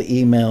all the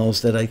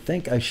emails that I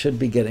think I should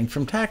be getting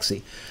from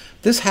Taxi?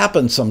 This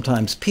happens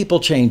sometimes. People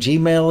change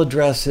email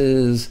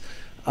addresses.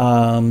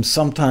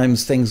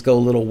 Sometimes things go a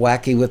little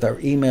wacky with our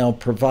email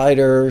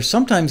provider.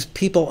 Sometimes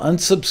people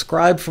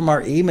unsubscribe from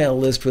our email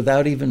list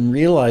without even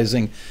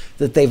realizing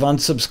that they've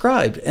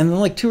unsubscribed. And then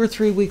like 2 or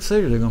 3 weeks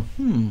later, they go,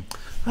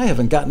 I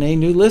haven't gotten any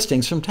new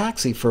listings from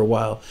Taxi for a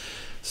while.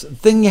 So the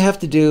thing you have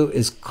to do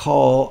is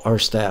call our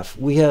staff.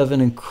 We have an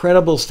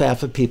incredible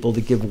staff of people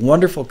that give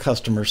wonderful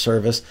customer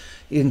service.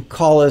 You can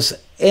call us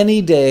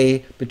any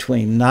day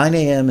between 9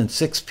 a.m. and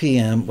 6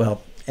 p.m.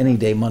 Well, any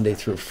day, Monday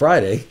through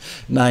Friday,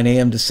 9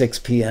 a.m. to 6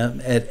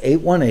 p.m. at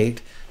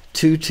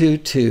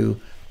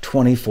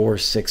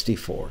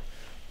 818-222-2464.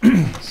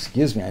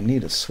 Excuse me, I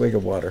need a swig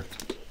of water.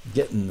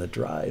 Getting the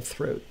dry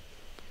throat.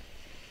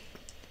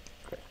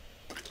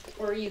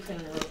 Or you can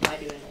reply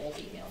to an old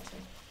email too.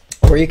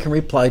 Or you can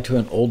reply to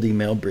an old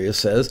email, Bria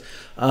says.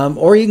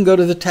 Or you can go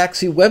to the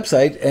taxi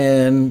website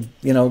and,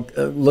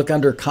 look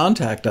under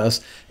Contact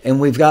Us. And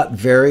we've got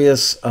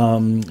various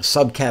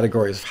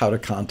subcategories of how to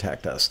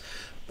contact us.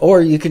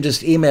 Or you can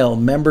just email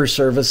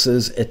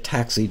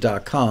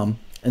memberservices@taxi.com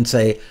and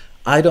say,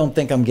 I don't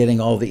think I'm getting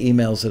all the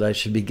emails that I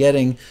should be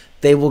getting.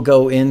 They will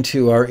go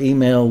into our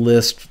email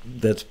list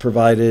that's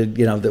provided,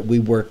 that we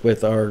work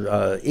with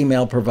our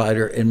email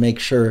provider and make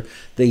sure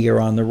that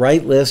you're on the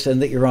right list and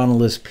that you're on a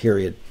list,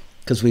 period.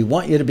 Because we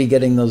want you to be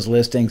getting those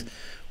listings.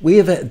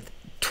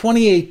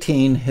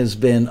 2018 has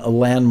been a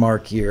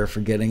landmark year for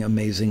getting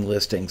amazing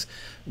listings.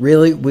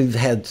 Really, we've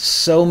had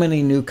so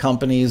many new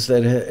companies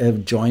that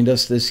have joined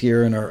us this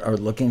year and are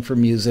looking for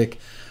music.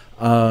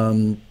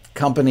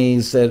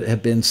 Companies that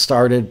have been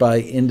started by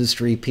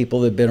industry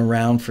people that have been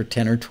around for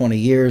 10 or 20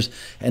 years,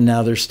 and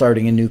now they're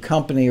starting a new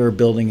company or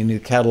building a new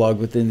catalog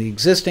within the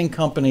existing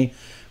company.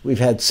 We've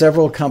had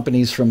several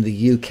companies from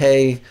the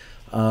UK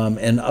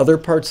and other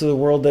parts of the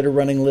world that are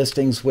running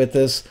listings with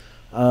us.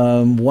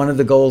 One of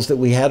the goals that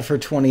we had for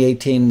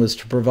 2018 was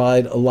to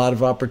provide a lot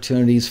of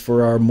opportunities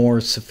for our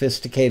more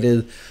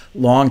sophisticated,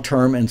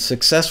 long-term, and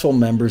successful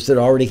members that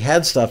already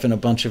had stuff in a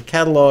bunch of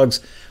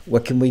catalogs.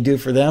 What can we do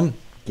for them?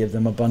 Give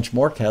them a bunch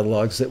more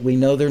catalogs that we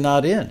know they're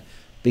not in,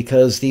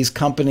 because these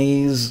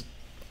companies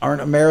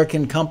aren't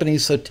American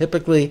companies, so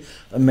typically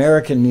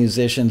American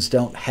musicians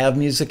don't have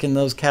music in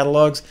those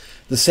catalogs.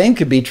 The same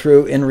could be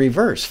true in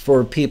reverse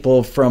for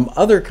people from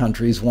other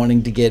countries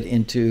wanting to get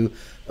into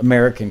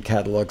American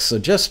catalogs. So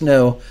just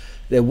know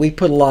that we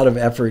put a lot of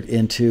effort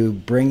into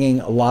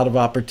bringing a lot of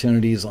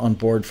opportunities on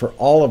board for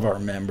all of our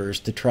members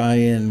to try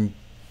and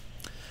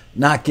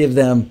not give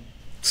them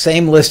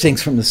same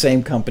listings from the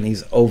same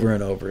companies over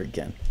and over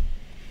again.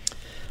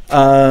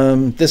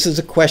 This is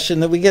a question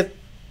that we get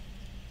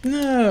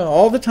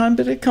all the time,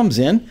 but it comes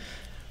in.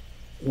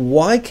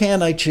 Why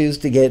can't I choose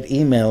to get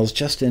emails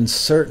just in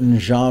certain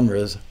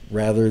genres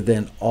rather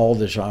than all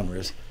the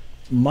genres?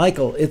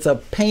 Michael, it's a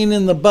pain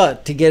in the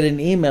butt to get an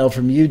email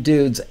from you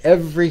dudes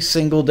every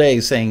single day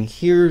saying,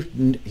 here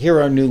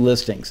are new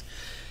listings.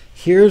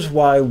 Here's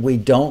why we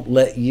don't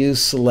let you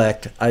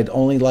select, I'd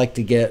only like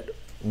to get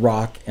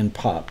rock and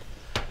pop.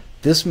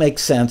 This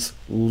makes sense.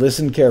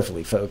 Listen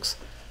carefully, folks.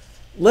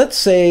 Let's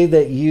say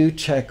that you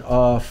check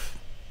off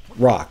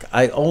rock.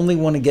 I only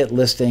want to get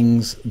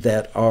listings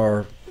that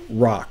are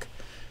rock.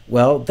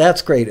 Well,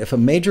 that's great. If a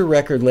major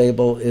record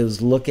label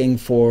is looking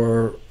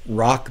for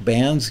rock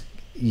bands,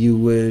 you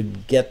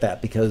would get that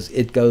because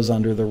it goes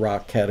under the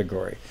rock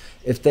category.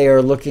 If they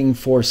are looking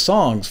for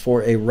songs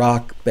for a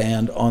rock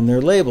band on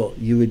their label,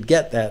 you would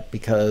get that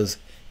because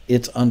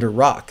it's under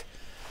rock.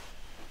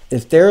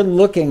 If they're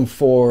looking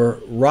for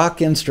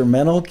rock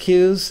instrumental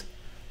cues,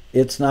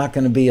 it's not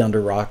going to be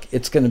under rock.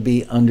 It's going to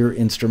be under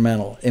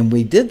instrumental. And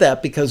we did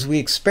that because we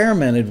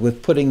experimented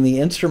with putting the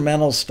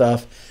instrumental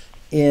stuff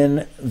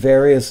in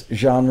various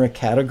genre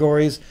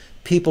categories.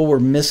 People were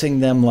missing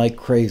them like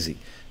crazy.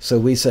 So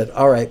we said,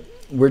 all right,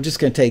 we're just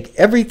going to take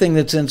everything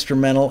that's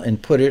instrumental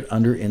and put it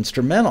under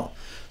instrumental.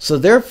 So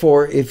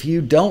therefore, if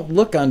you don't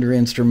look under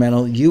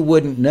instrumental, you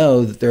wouldn't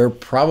know that there are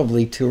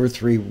probably 2 or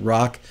 3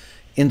 rock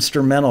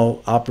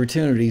instrumental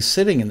opportunities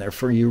sitting in there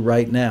for you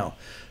right now.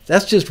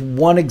 That's just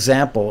one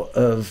example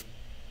of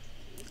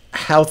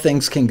how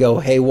things can go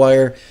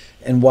haywire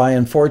and why,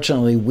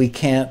 unfortunately, we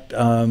can't.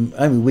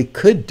 We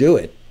could do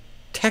it.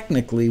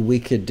 Technically, we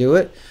could do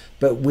it,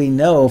 but we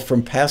know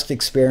from past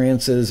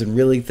experiences and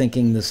really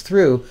thinking this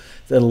through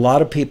that a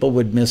lot of people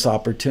would miss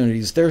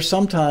opportunities. There's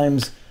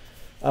sometimes,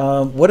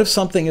 what if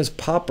something is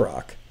pop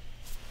rock?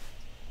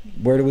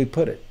 Where do we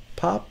put it?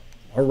 Pop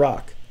or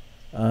rock?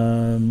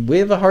 We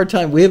have a hard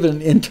time. We have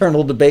an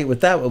internal debate with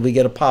that when we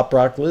get a pop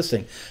rock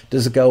listing.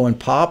 Does it go in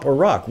pop or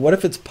rock? What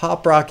if it's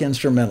pop rock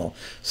instrumental?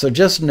 So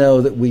just know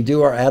that we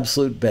do our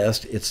absolute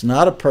best. It's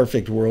not a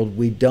perfect world.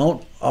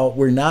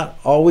 We're not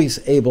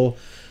always able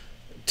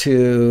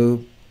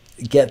to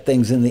get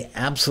things in the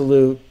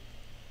absolute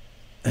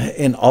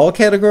in all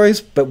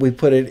categories, but we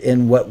put it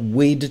in what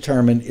we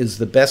determine is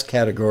the best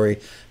category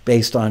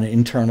based on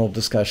internal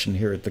discussion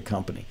here at the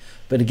company.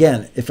 But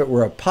again, if it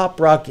were a pop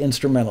rock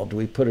instrumental, do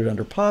we put it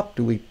under pop?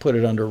 Do we put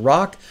it under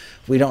rock?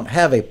 We don't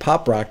have a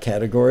pop rock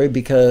category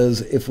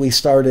because if we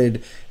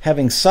started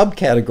having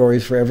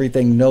subcategories for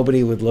everything,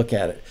 nobody would look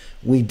at it.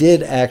 We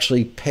did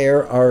actually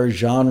pare our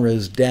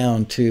genres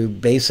down to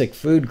basic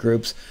food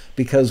groups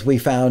because we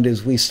found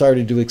as we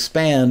started to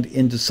expand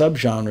into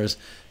subgenres,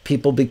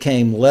 people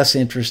became less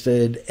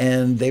interested,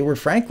 and they were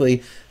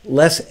frankly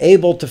less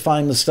able to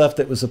find the stuff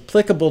that was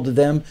applicable to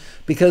them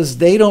because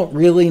they don't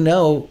really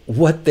know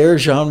what their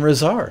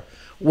genres are.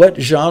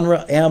 What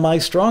genre am I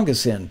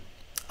strongest in?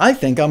 I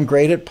think I'm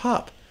great at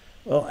pop.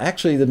 Well,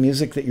 actually, the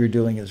music that you're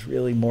doing is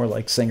really more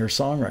like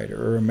singer-songwriter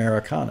or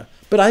Americana,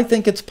 but I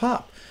think it's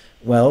pop.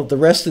 Well, the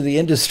rest of the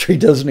industry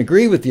doesn't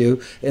agree with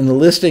you, and the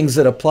listings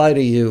that apply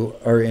to you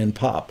are in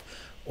pop.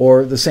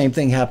 Or the same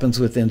thing happens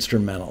with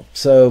instrumental.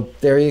 So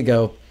there you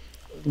go.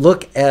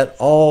 Look at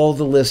all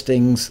the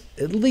listings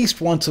at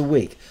least once a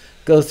week.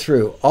 Go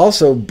through.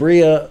 Also,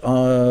 Bria,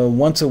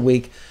 once a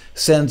week,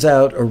 sends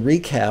out a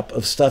recap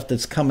of stuff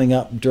that's coming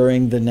up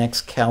during the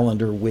next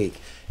calendar week.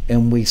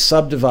 And we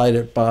subdivide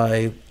it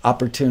by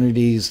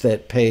opportunities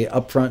that pay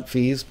upfront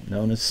fees,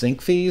 known as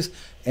sync fees,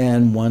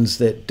 and ones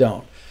that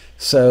don't.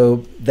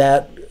 So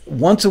that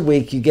once a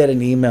week you get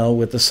an email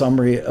with a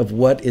summary of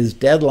what is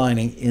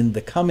deadlining in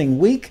the coming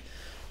week,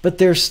 but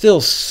there's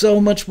still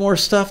so much more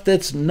stuff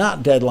that's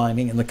not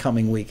deadlining in the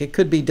coming week. It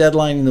could be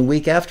deadlining the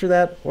week after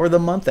that or the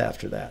month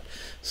after that.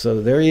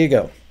 So there you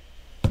go.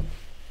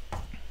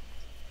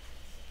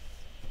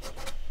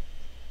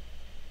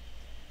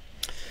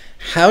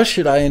 How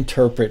should I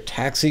interpret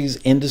Taxi's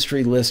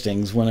industry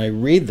listings when I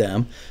read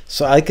them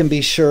so I can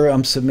be sure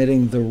I'm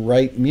submitting the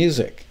right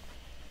music?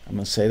 I'm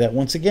going to say that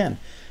once again.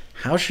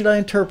 How should I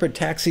interpret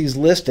Taxi's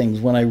listings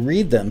when I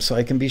read them so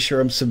I can be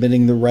sure I'm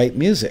submitting the right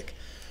music?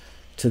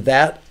 To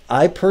that,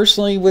 I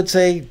personally would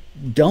say,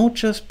 don't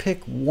just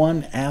pick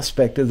one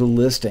aspect of the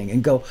listing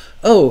and go,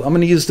 oh, I'm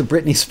going to use the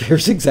Britney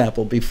Spears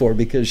example before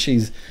because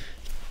she's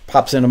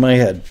pops into my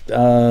head.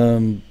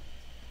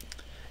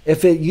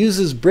 If it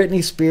uses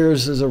Britney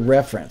Spears as a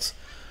reference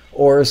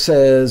or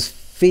says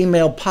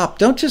female pop,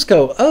 don't just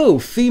go, oh,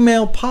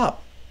 female pop.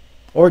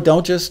 Or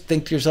don't just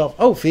think to yourself,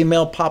 oh,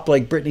 female pop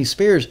like Britney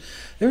Spears.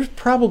 There's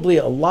probably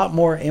a lot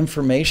more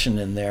information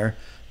in there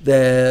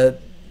that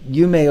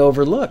you may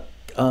overlook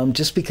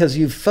just because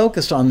you've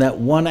focused on that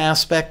one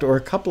aspect or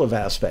a couple of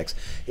aspects.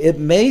 It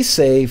may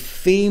say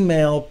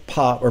female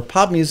pop or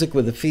pop music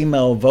with a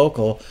female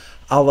vocal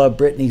a la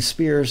Britney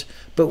Spears,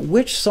 but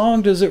which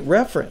song does it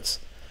reference?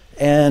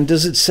 And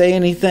does it say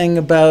anything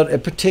about a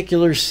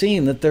particular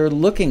scene that they're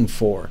looking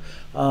for?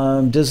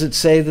 Does it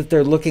say that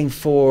they're looking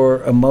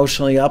for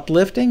emotionally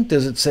uplifting?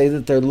 Does it say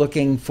that they're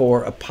looking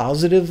for a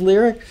positive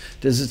lyric?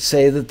 Does it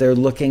say that they're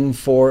looking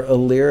for a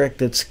lyric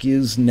that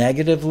skews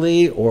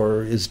negatively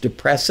or is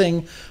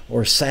depressing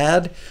or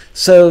sad?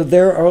 So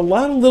there are a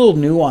lot of little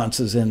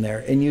nuances in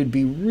there, and you'd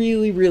be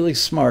really, really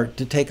smart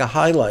to take a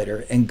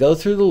highlighter and go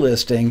through the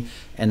listing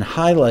and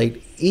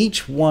highlight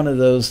each one of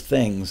those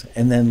things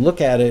and then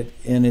look at it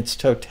in its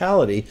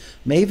totality.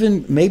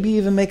 Maybe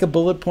even make a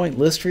bullet point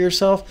list for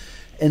yourself.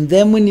 And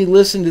then when you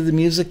listen to the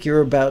music you're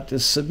about to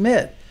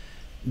submit,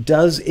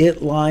 does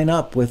it line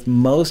up with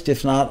most,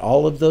 if not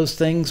all of those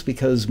things?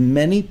 Because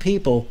many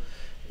people,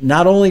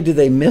 not only do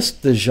they miss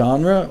the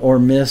genre or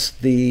miss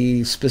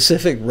the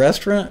specific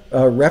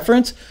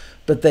reference,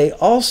 but they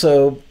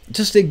also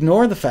just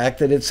ignore the fact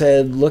that it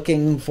said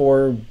looking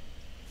for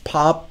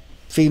pop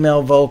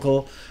female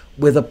vocal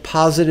with a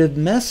positive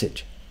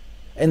message.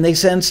 And they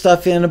send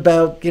stuff in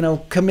about,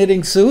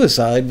 committing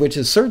suicide, which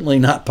is certainly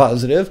not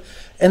positive.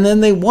 And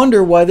then they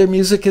wonder why their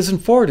music isn't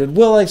forwarded.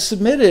 Well, I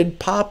submitted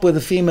pop with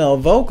a female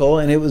vocal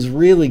and it was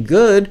really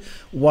good.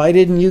 Why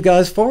didn't you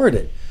guys forward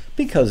it?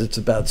 Because it's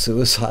about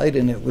suicide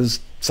and it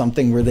was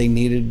something where they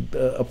needed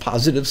a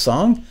positive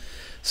song.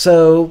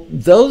 So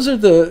those are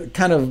the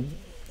kind of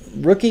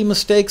rookie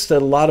mistakes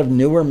that a lot of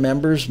newer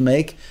members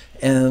make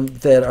and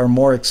that our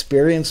more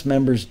experienced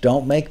members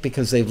don't make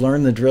because they've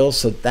learned the drill.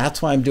 So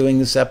that's why I'm doing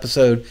this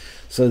episode,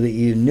 so that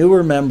you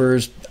newer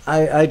members,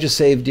 I just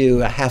saved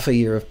you a half a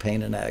year of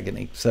pain and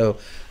agony. So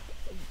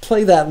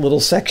play that little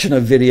section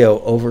of video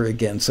over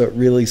again so it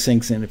really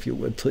sinks in, if you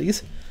would,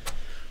 please.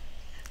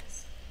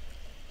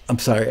 I'm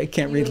sorry, I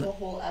can't read. You have a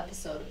whole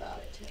episode about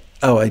it, too.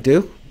 Oh, I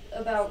do?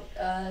 About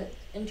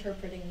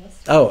interpreting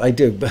listings. Oh, I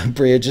do.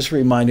 Bria just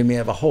reminded me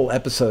of a whole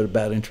episode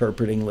about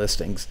interpreting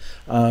listings,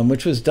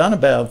 which was done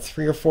about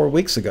 3 or 4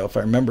 weeks ago, if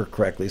I remember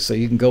correctly. So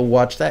you can go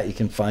watch that. You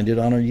can find it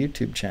on our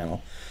YouTube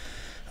channel.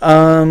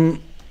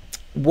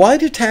 Why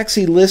do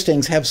taxi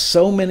listings have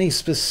so many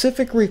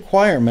specific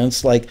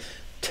requirements like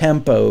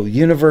tempo,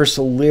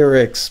 universal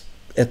lyrics,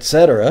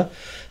 etc.?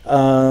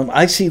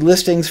 I see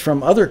listings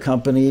from other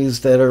companies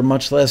that are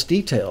much less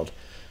detailed.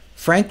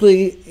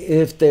 Frankly,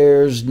 if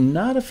there's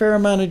not a fair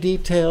amount of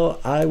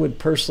detail, I would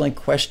personally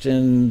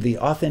question the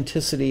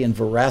authenticity and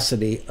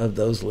veracity of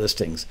those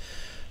listings.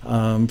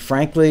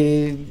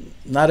 Frankly,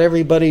 not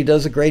everybody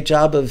does a great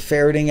job of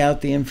ferreting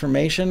out the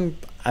information.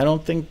 I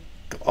don't think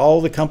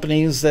all the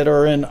companies that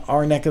are in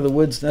our neck of the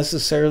woods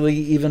necessarily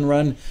even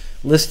run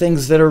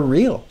listings that are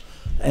real.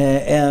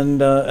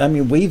 And I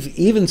mean, we've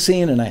even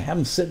seen, and I have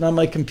them sitting on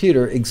my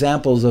computer,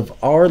 examples of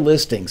our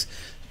listings,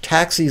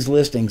 taxis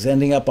listings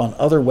ending up on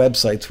other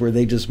websites where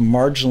they just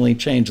marginally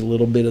change a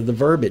little bit of the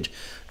verbiage.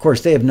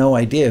 course, they have no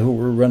idea who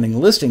we're running the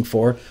listing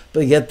for,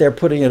 but yet they're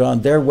putting it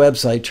on their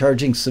website,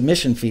 charging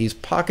submission fees,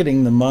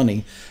 pocketing the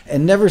money,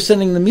 and never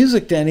sending the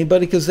music to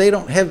anybody because they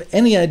don't have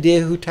any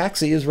idea who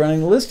Taxi is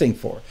running the listing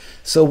for.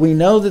 So we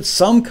know that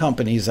some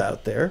companies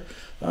out there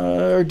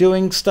are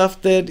doing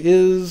stuff that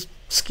is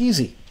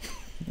skeezy.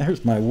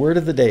 There's my word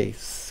of the day,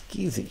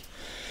 skeezy.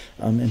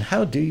 And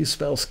how do you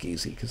spell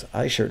skeezy? Because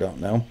I sure don't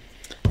know.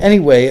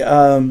 Anyway,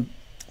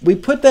 we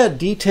put that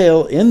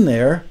detail in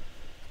there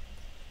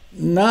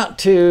not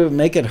to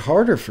make it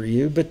harder for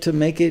you, but to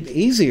make it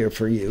easier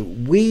for you.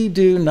 We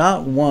do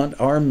not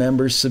want our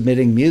members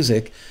submitting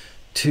music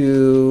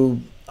to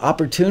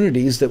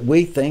opportunities that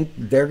we think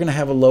they're going to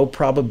have a low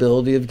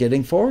probability of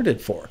getting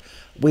forwarded for.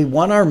 We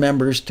want our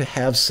members to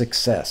have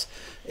success.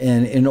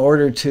 And in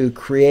order to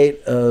create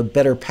a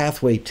better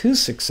pathway to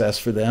success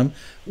for them,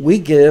 we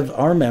give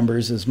our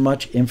members as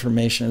much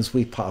information as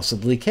we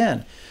possibly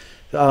can.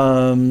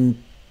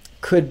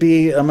 Could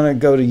be, I'm going to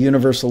go to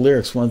Universal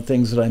Lyrics, one of the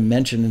things that I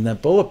mentioned in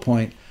that bullet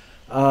point.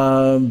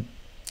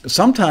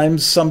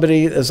 Sometimes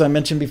somebody, as I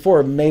mentioned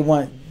before, may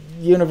want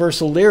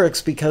Universal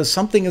Lyrics because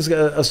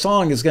a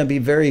song is going to be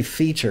very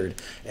featured,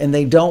 and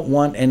they don't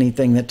want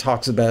anything that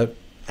talks about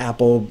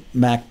Apple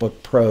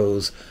MacBook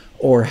Pros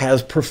or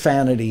has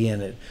profanity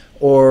in it,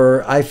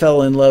 or I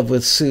fell in love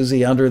with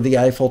Susie under the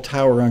Eiffel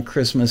Tower on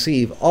Christmas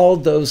Eve. All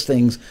those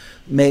things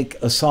make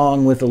a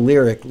song with a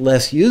lyric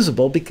less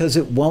usable because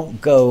it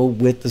won't go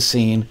with the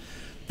scene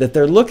that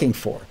they're looking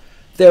for.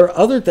 There are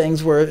other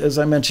things where, as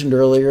I mentioned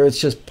earlier, it's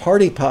just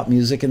party pop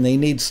music and they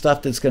need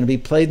stuff that's going to be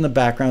played in the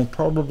background,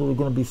 probably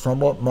going to be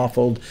somewhat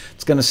muffled.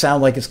 It's going to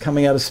sound like it's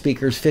coming out of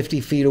speakers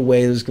 50 feet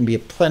away. There's going to be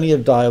plenty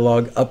of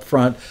dialogue up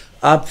front,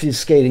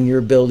 obfuscating your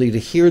ability to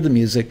hear the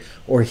music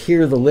or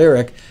hear the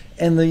lyric,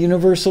 and the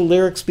Universal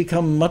Lyrics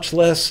become much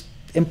less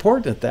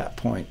important at that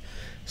point.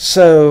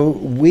 So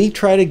we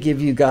try to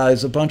give you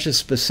guys a bunch of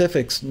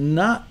specifics,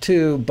 not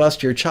to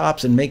bust your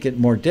chops and make it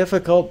more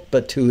difficult,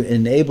 but to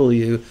enable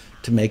you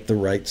to make the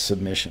right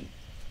submission.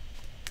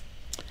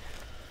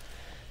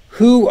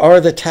 Who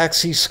are the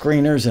Taxi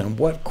screeners and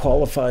what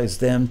qualifies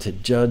them to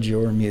judge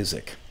your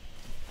music?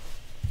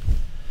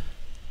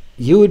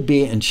 You would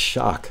be in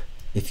shock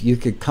if you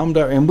could come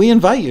to and we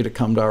invite you to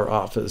come to our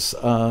office.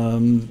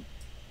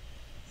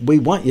 We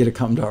want you to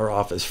come to our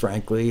office,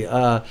 frankly.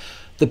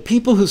 The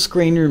people who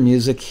screen your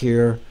music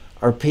here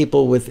are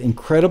people with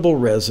incredible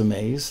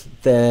resumes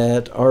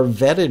that are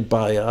vetted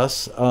by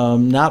us,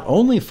 not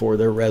only for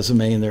their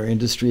resume and their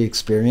industry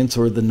experience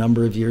or the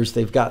number of years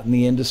they've got in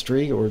the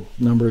industry or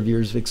number of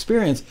years of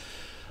experience,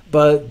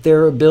 but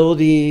their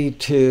ability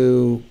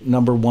to,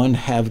 number one,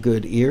 have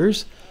good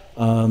ears,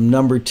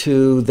 number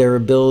two, their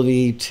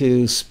ability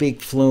to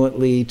speak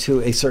fluently to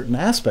a certain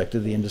aspect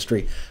of the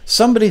industry.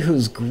 Somebody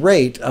who's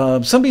great,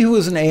 somebody who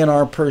was an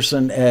A&R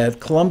person at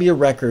Columbia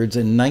Records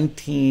in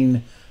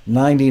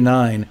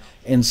 1999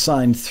 and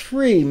signed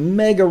 3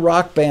 mega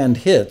rock band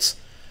hits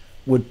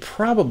would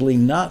probably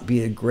not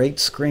be a great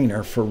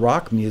screener for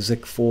rock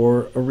music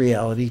for a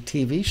reality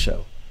TV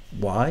show.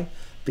 Why?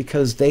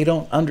 Because they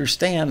don't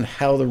understand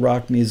how the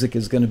rock music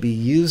is going to be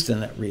used in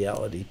that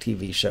reality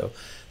TV show.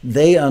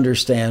 They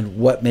understand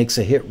what makes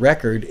a hit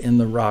record in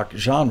the rock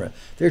genre.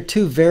 They're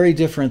two very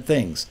different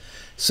things.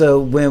 So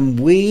when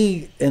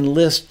we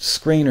enlist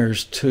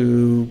screeners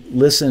to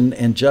listen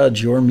and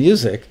judge your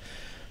music,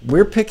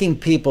 we're picking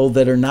people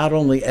that are not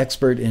only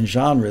expert in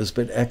genres,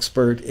 but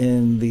expert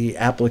in the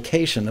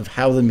application of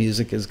how the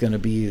music is going to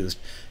be used.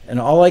 And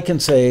all I can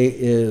say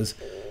is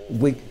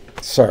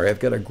sorry,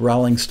 I've got a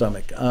growling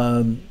stomach.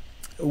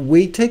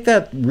 We take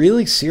that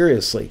really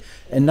seriously.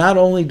 And not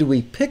only do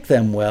we pick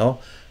them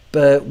well,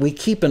 but we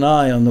keep an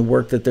eye on the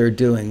work that they're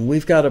doing.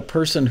 We've got a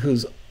person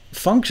whose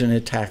function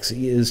at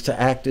Taxi is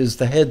to act as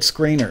the head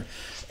screener.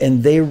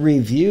 And they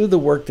review the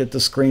work that the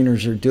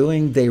screeners are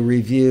doing. They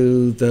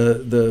review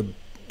the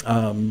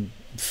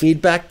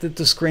feedback that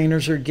the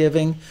screeners are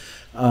giving.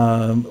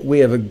 We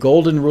have a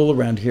golden rule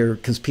around here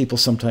because people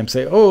sometimes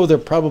say, oh, they're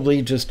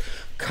probably just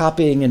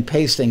copying and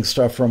pasting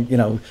stuff from,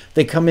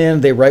 they come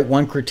in, they write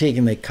one critique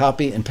and they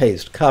copy and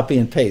paste, copy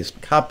and paste,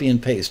 copy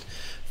and paste.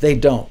 They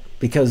don't.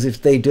 Because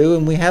if they do,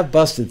 and we have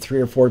busted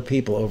 3 or 4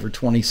 people over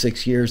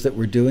 26 years that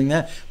were doing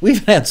that.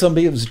 We've had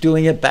somebody who was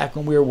doing it back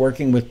when we were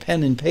working with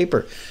pen and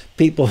paper.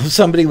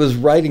 Somebody was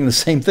writing the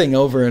same thing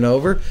over and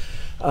over.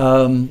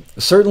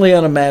 Certainly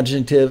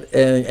unimaginative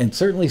and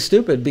certainly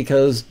stupid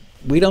because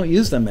we don't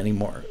use them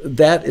anymore.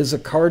 That is a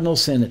cardinal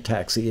sin at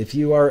Taxi. If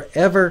you are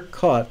ever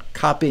caught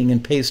copying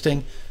and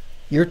pasting,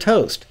 you're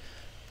toast.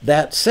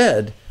 That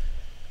said,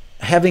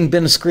 having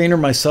been a screener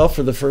myself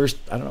for the first,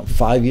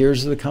 5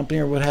 years of the company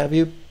or what have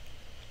you,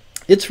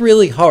 it's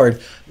really hard.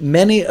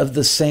 Many of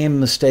the same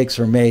mistakes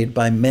are made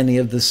by many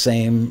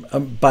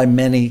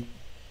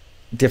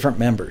different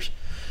members.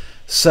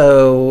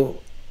 So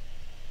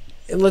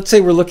let's say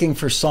we're looking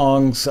for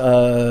songs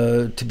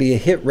to be a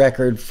hit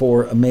record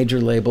for a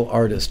major label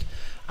artist.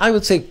 I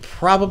would say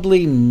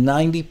probably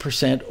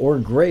 90% or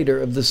greater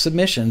of the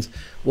submissions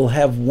will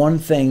have one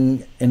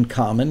thing in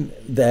common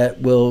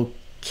that will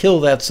kill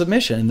that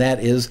submission, and that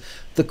is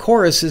the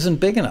chorus isn't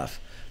big enough.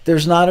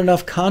 There's not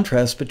enough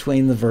contrast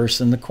between the verse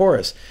and the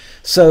chorus.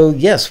 So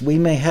yes, we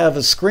may have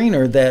a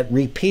screener that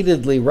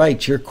repeatedly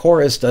writes, your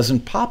chorus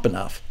doesn't pop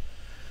enough.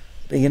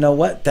 But you know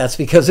what? That's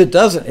because it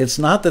doesn't. It's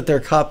not that they're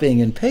copying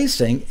and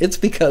pasting. It's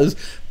because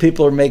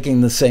people are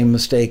making the same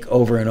mistake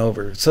over and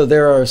over. So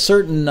there are a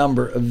certain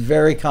number of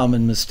very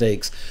common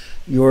mistakes.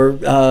 Your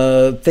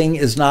thing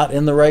is not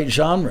in the right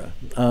genre.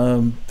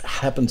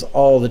 Happens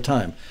all the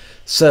time.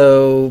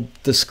 So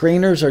the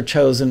screeners are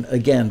chosen,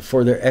 again,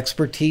 for their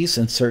expertise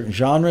in certain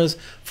genres,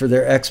 for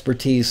their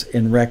expertise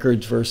in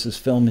records versus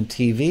film and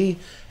TV,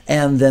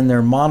 and then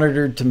they're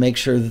monitored to make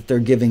sure that they're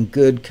giving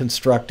good,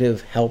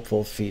 constructive,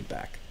 helpful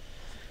feedback.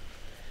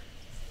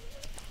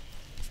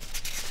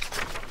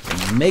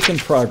 Making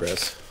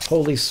progress.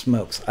 Holy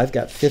smokes, I've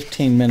got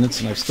 15 minutes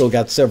and I've still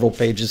got several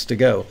pages to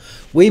go.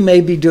 We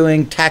may be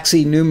doing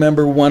Taxi New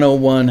Member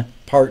 101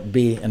 Part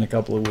B in a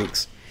couple of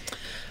weeks.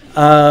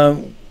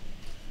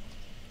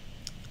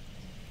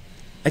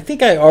 I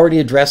think I already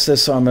addressed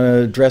this, so I'm going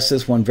to address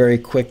this one very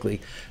quickly.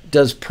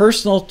 Does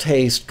personal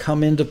taste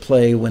come into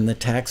play when the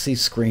taxi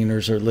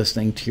screeners are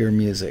listening to your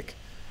music?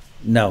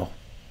 No.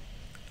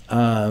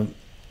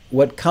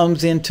 What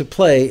comes into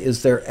play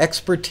is their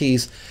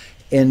expertise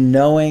in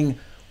knowing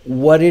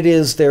what it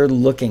is they're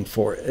looking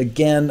for.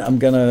 Again, I'm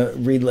going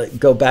to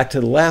go back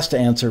to the last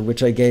answer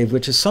which I gave,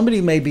 which is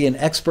somebody may be an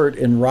expert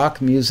in rock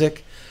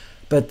music,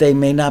 but they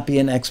may not be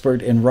an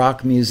expert in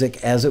rock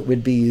music as it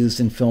would be used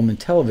in film and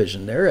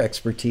television. Their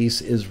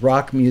expertise is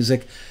rock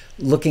music,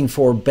 looking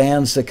for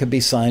bands that could be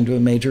signed to a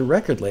major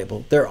record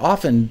label. They're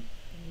often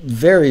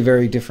very,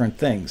 very different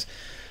things.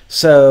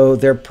 So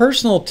their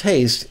personal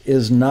taste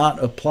is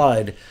not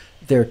applied.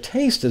 Their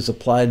taste is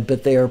applied,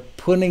 but they are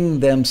putting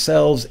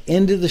themselves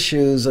into the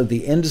shoes of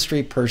the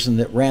industry person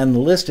that ran the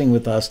listing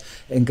with us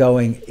and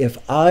going, if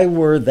I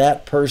were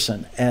that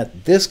person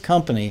at this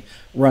company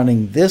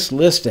running this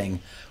listing,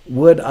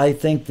 would I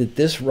think that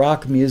this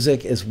rock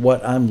music is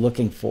what I'm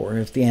looking for?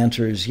 If the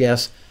answer is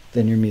yes,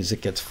 then your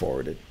music gets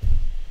forwarded.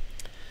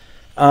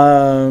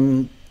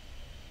 Can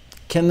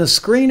the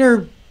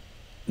screener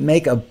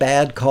make a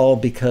bad call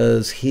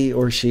because he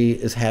or she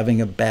is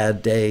having a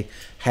bad day,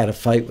 had a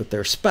fight with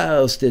their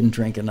spouse, didn't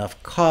drink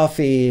enough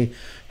coffee,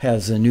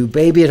 has a new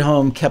baby at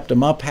home, kept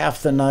them up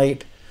half the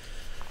night?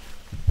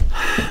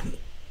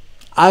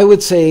 I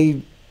would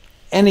say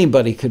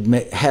anybody could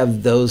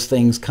have those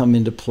things come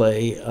into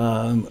play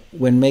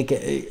when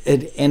making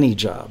any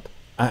job.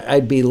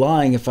 I'd be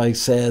lying if I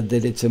said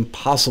that it's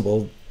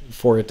impossible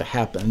for it to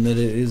happen, that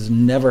it has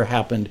never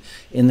happened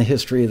in the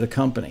history of the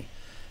company.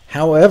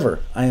 However,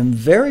 I am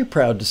very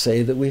proud to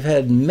say that we've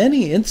had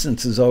many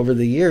instances over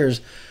the years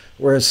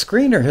where a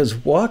screener has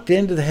walked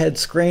into the head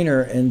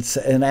screener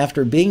and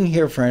after being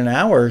here for an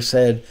hour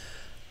said,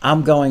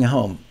 I'm going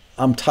home.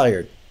 I'm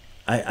tired.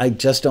 I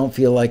just don't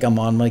feel like I'm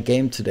on my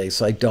game today,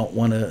 so I don't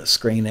want to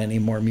screen any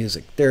more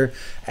music. They're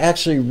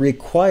actually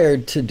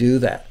required to do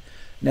that.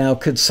 Now,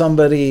 could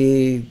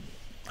somebody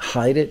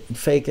hide it and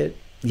fake it?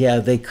 Yeah,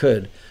 they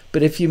could.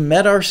 But if you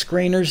met our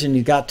screeners and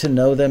you got to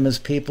know them as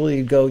people,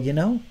 you'd go, you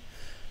know,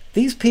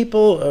 these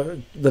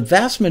people, the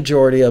vast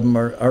majority of them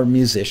are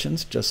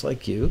musicians, just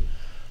like you.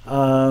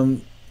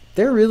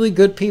 They're really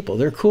good people.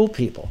 They're cool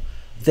people.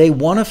 They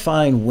want to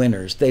find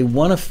winners. They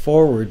want to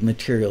forward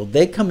material.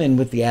 They come in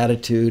with the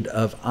attitude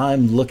of,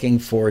 I'm looking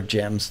for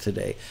gems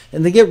today.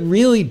 And they get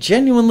really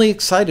genuinely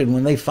excited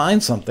when they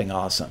find something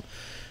awesome.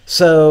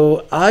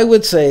 So I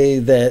would say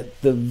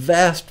that the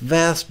vast,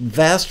 vast,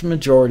 vast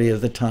majority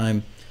of the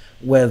time,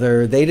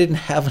 whether they didn't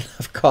have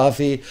enough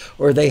coffee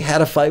or they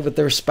had a fight with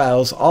their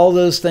spouse, all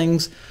those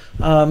things,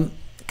 kind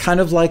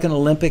of like an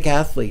Olympic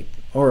athlete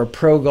or a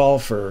pro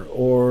golfer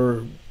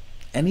or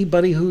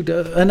anybody who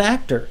does, an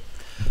actor.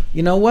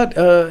 You know what?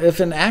 If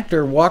an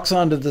actor walks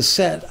onto the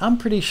set, I'm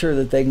pretty sure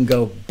that they can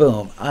go,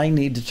 boom, I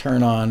need to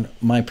turn on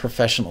my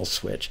professional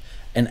switch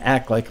and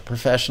act like a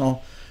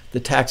professional. The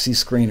taxi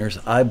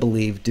screeners, I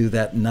believe, do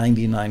that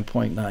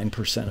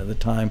 99.9% of the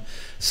time.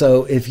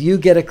 So if you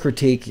get a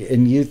critique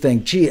and you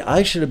think, gee,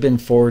 I should have been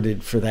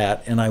forwarded for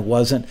that and I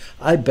wasn't,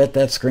 I bet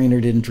that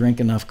screener didn't drink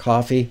enough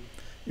coffee,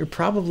 you're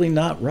probably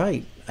not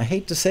right. I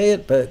hate to say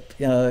it, but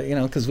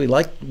because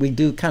we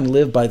do kind of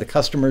live by the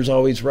customer's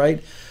always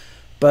right.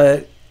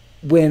 But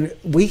when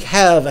we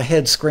have a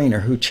head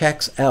screener who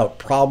checks out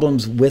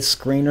problems with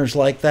screeners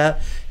like that,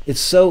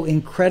 it's so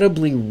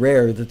incredibly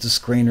rare that the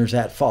screener's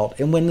at fault.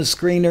 And when the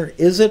screener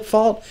is at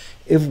fault,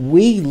 if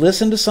we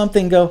listen to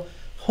something and go,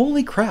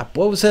 holy crap,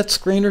 what was that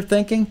screener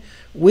thinking?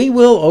 We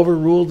will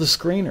overrule the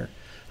screener.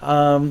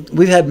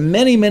 We've had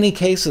many, many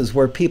cases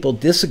where people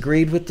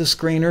disagreed with the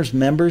screeners,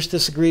 members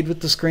disagreed with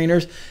the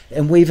screeners,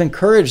 and we've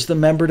encouraged the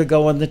member to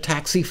go on the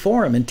taxi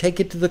forum and take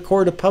it to the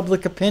court of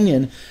public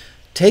opinion.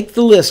 Take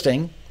the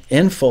listing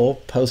in full,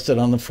 post it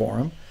on the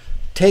forum,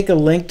 take a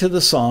link to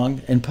the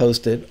song and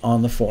post it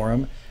on the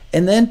forum,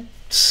 and then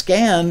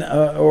scan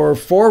or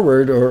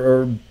forward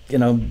or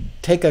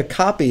take a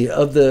copy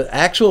of the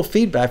actual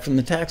feedback from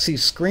the taxi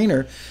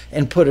screener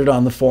and put it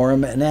on the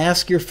forum and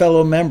ask your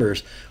fellow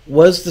members,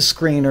 was the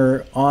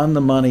screener on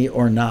the money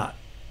or not?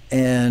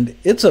 And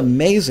it's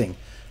amazing.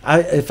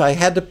 If I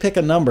had to pick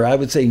a number, I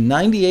would say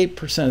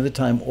 98% of the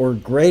time or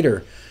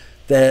greater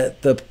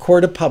that the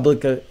court of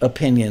public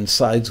opinion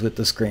sides with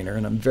the screener.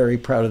 And I'm very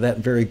proud of that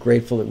and very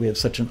grateful that we have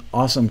such an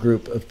awesome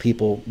group of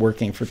people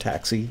working for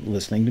Taxi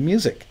listening to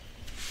music.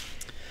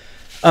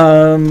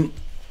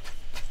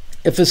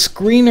 If a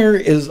screener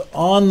is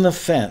on the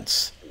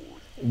fence,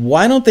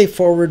 why don't they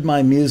forward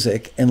my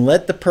music and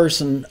let the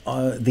person,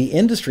 the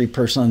industry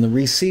person on the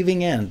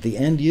receiving end, the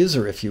end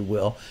user, if you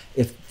will,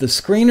 if the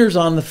screener's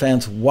on the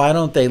fence, why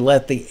don't they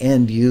let the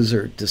end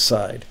user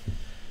decide?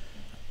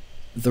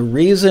 The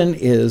reason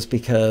is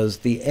because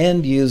the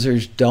end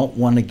users don't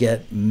want to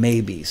get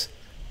maybes.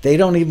 They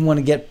don't even want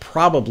to get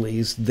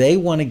probablys. They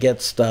want to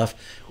get stuff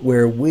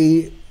where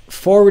we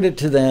forward it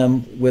to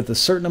them with a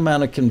certain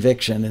amount of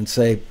conviction and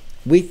say,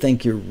 we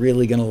think you're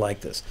really going to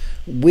like this.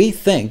 We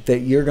think that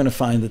you're going to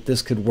find that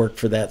this could work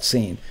for that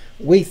scene.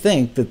 We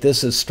think that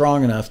this is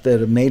strong enough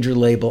that a major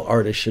label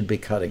artist should be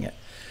cutting it.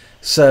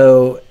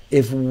 So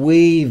if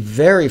we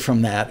vary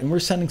from that and we're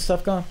sending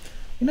stuff going,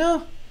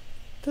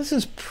 this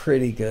is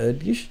pretty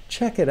good, you should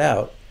check it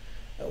out.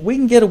 We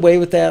can get away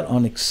with that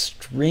on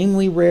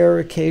extremely rare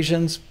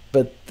occasions,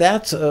 but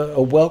that's a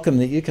welcome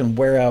that you can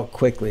wear out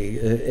quickly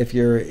if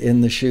you're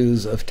in the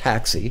shoes of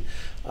Taxi.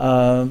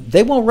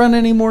 They won't run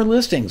any more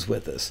listings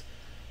with us.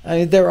 I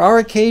mean, there are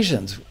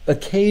occasions,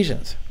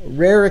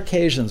 rare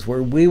occasions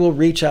where we will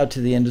reach out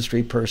to the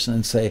industry person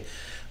and say,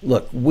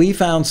 look, we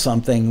found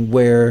something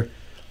where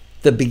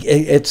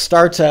it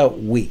starts out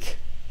weak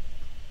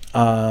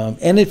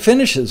and it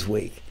finishes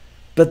weak.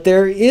 But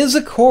there is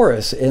a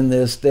chorus in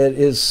this that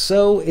is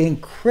so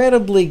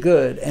incredibly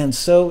good and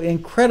so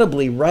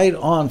incredibly right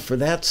on for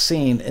that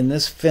scene in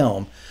this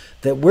film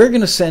that we're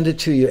going to send it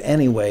to you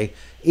anyway,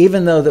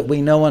 even though that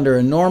we know under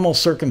a normal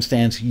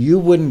circumstance you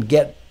wouldn't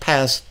get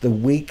past the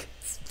weak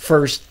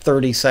first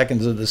 30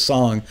 seconds of the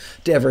song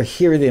to ever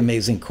hear the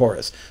amazing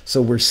chorus.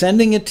 So we're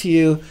sending it to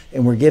you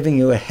and we're giving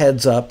you a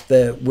heads up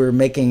that we're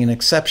making an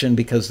exception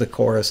because the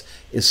chorus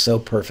is so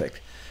perfect.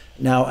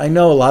 Now, I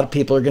know a lot of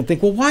people are going to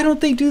think, well, why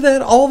don't they do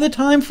that all the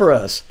time for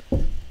us?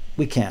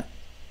 We can't.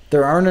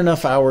 There aren't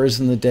enough hours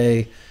in the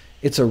day.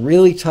 It's a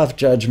really tough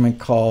judgment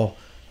call,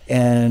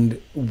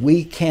 and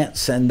we can't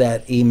send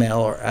that email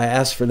or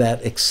ask for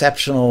that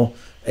exceptional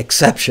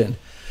exception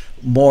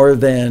more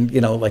than,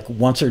 like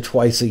once or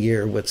twice a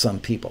year with some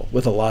people,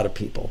 with a lot of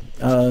people.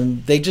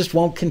 They just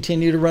won't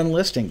continue to run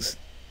listings.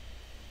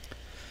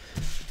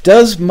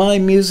 Does my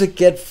music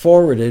get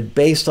forwarded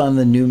based on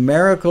the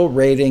numerical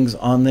ratings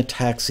on the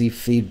Taxi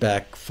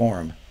feedback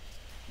form?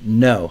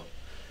 No.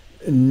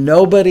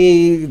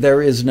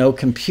 There is no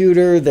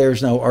computer,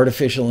 there's no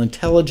artificial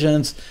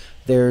intelligence,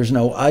 there's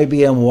no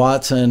IBM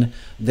Watson,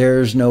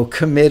 there's no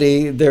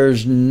committee,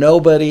 there's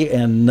nobody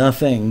and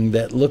nothing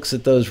that looks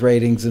at those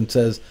ratings and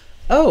says,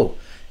 oh,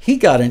 he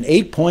got an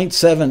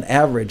 8.7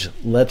 average,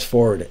 let's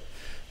forward it.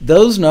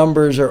 Those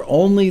numbers are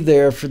only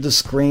there for the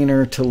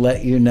screener to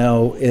let you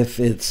know if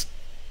it's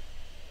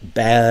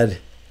bad,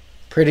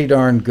 pretty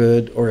darn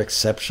good, or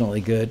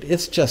exceptionally good.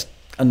 It's just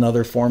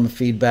another form of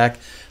feedback,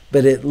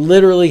 but it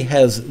literally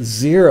has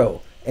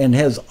zero and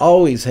has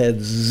always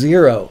had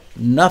zero,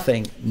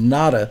 nothing,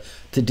 nada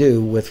to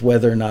do with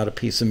whether or not a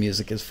piece of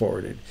music is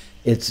forwarded.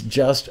 It's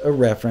just a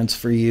reference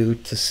for you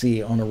to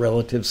see on a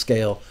relative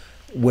scale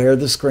where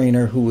the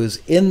screener who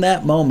is in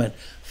that moment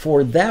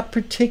for that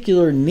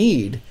particular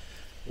need,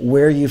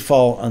 where you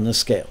fall on the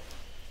scale.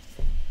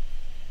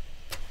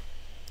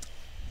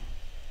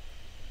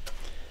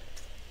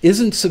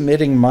 Isn't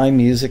submitting my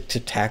music to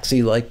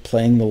Taxi like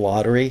playing the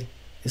lottery?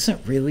 Isn't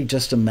it really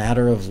just a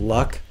matter of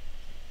luck?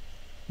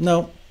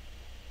 No,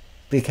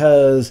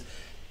 because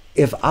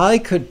if I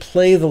could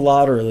play the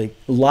lottery,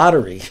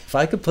 if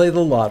I could play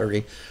the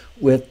lottery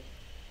with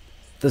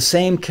the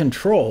same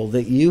control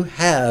that you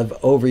have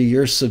over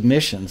your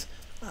submissions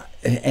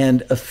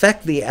and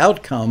affect the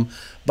outcome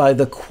by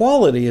the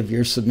quality of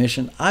your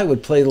submission, I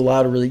would play the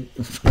lottery.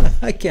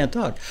 I can't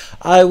talk.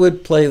 I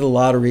would play the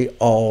lottery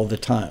all the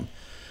time.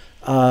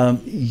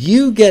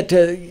 You get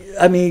to,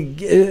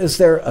 is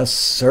there a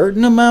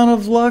certain amount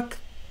of luck?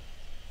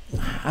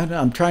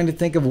 I'm trying to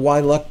think of why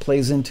luck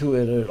plays into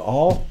it at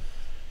all.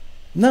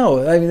 No,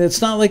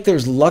 it's not like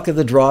there's luck of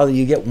the draw that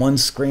you get one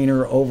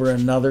screener over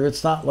another.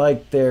 It's not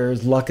like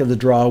there's luck of the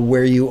draw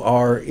where you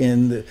are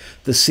in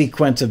the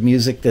sequence of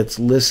music that's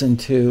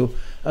listened to.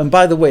 And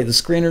by the way, the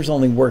screeners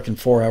only work in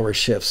 4-hour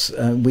shifts.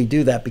 We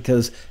do that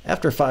because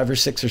after 5 or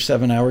 6 or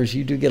 7 hours,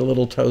 you do get a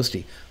little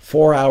toasty.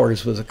 4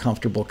 hours was a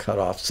comfortable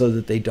cutoff so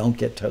that they don't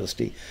get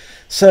toasty.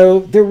 So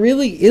there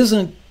really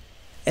isn't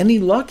any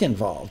luck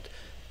involved.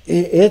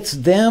 It's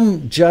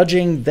them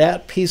judging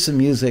that piece of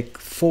music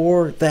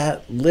for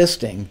that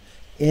listing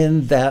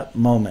in that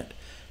moment.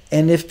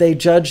 And if they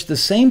judge the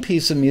same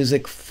piece of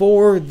music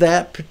for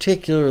that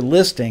particular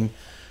listing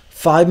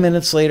 5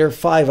 minutes later,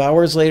 5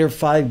 hours later,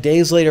 5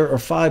 days later, or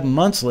 5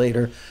 months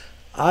later,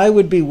 I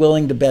would be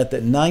willing to bet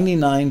that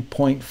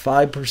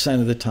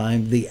 99.5% of the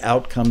time the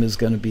outcome is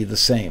going to be the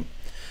same.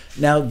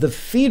 Now, the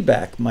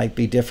feedback might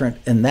be different,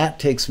 and that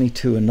takes me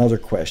to another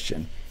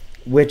question,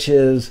 which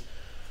is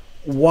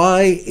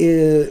why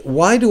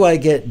do I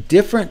get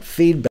different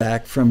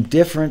feedback from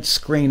different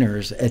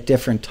screeners at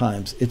different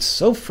times? It's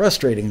so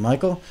frustrating,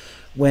 Michael,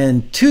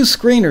 when two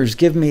screeners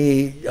give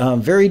me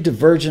very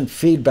divergent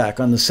feedback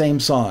on the same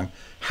song.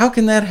 How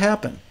can that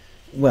happen?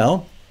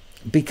 Well,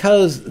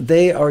 because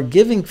they are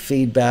giving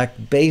feedback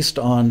based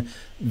on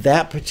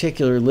that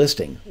particular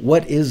listing.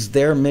 What is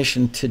their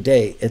mission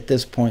today at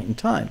this point in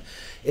time?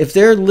 If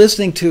they're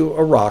listening to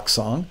a rock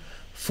song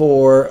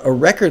for a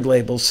record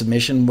label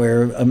submission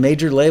where a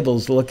major label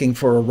is looking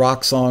for a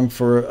rock song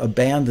for a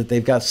band that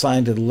they've got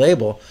signed to the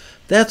label,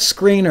 that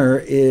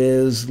screener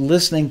is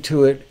listening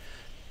to it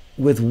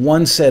with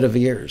one set of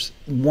ears,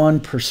 one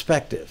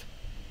perspective.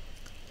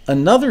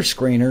 Another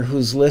screener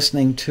who's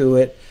listening to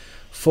it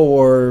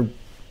for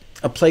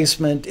a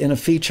placement in a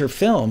feature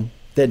film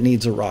that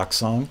needs a rock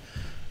song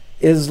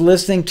is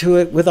listening to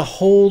it with a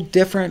whole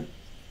different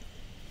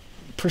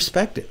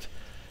perspective.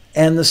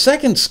 And the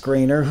second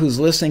screener who's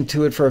listening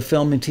to it for a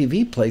film and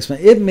TV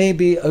placement, it may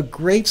be a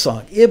great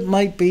song. It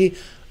might be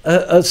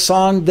a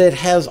song that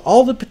has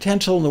all the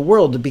potential in the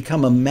world to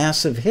become a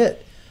massive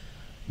hit.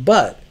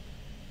 But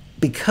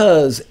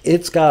because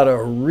it's got a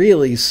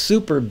really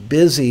super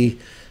busy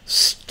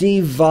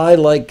Steve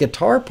Vai-like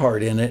guitar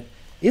part in it,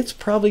 it's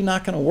probably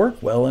not going to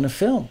work well in a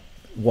film.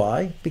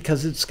 Why?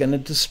 Because it's going to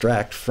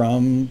distract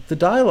from the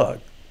dialogue.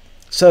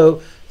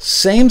 So,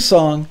 same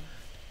song,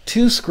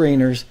 two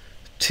screeners,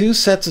 two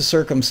sets of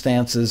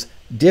circumstances,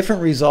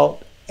 different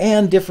result,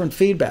 and different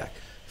feedback.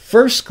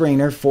 First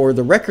screener for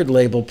the record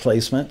label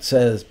placement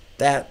says,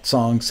 that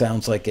song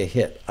sounds like a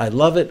hit. I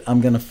love it.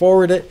 I'm going to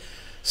forward it.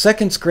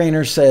 Second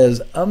screener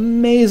says,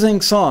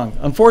 amazing song.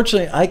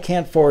 Unfortunately, I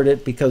can't forward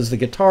it because the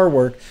guitar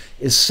work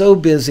is so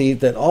busy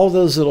that all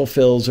those little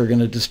fills are going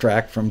to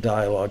distract from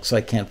dialogue, so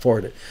I can't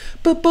forward it.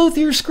 But both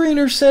your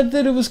screeners said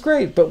that it was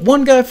great, but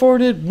one guy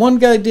forwarded, one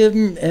guy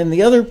didn't, and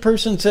the other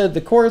person said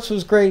the chorus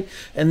was great,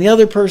 and the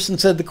other person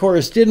said the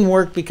chorus didn't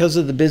work because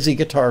of the busy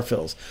guitar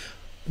fills.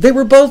 They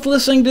were both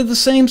listening to the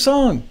same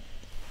song,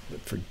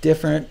 but for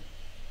different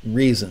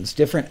reasons,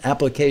 different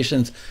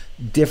applications,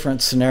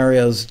 different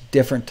scenarios,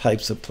 different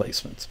types of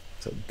placements.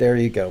 So there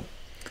you go.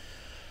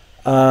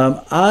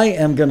 I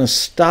am going to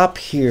stop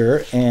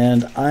here,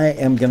 and I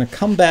am going to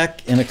come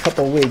back in a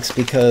couple weeks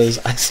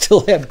because I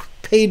still have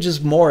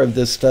pages more of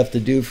this stuff to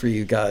do for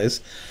you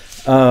guys.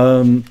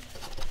 So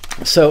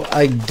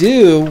I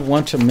do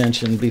want to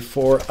mention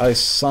before I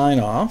sign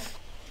off,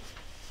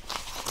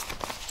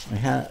 I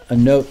had a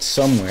note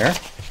somewhere.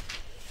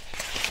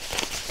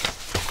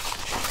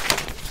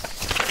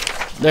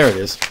 There it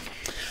is.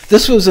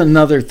 This was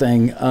another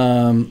thing.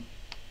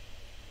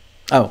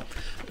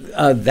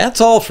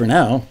 That's all for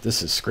now.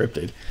 This is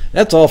scripted.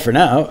 That's all for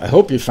now. I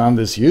hope you found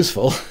this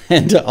useful.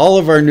 And to all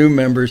of our new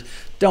members,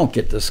 don't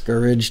get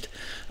discouraged.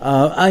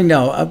 I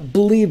know,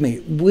 believe me,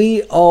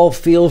 we all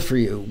feel for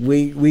you.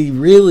 We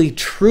really,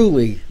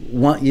 truly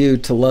want you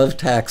to love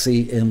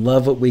Taxi and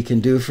love what we can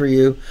do for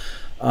you.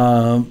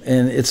 And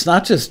it's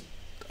not just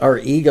our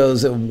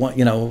egos that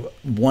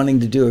wanting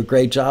to do a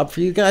great job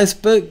for you guys,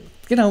 but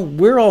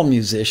we're all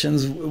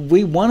musicians.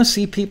 We want to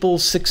see people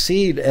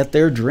succeed at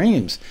their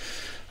dreams.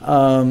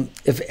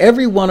 If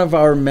every one of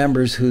our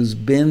members who's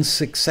been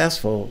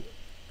successful,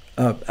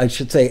 I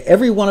should say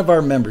every one of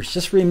our members,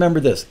 just remember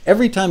this,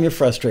 every time you're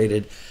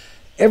frustrated,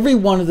 every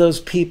one of those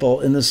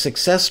people in the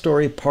success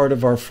story part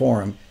of our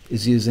forum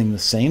is using the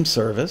same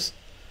service,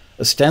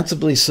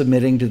 ostensibly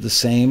submitting to the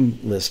same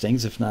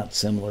listings, if not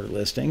similar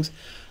listings,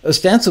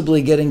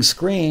 ostensibly getting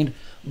screened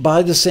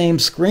by the same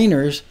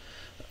screeners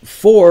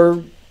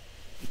for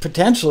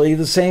potentially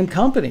the same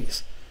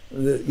companies,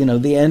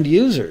 the end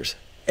users.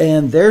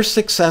 And they're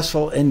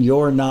successful and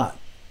you're not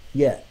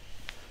yet.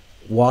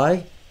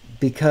 Why?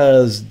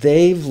 Because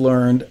they've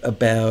learned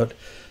about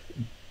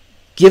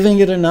giving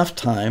it enough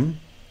time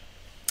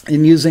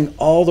and using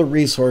all the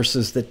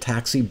resources that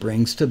Taxi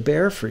brings to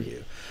bear for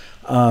you.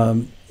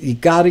 You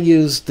got to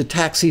use the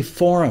Taxi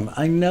forum.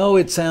 I know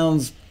it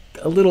sounds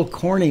a little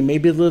corny,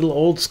 maybe a little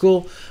old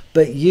school,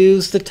 but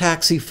use the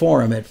Taxi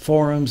forum at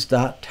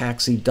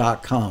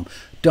forums.taxi.com.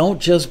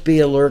 Don't just be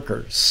a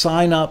lurker.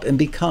 Sign up and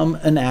become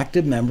an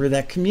active member of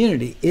that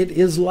community. It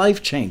is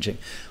life-changing.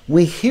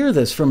 We hear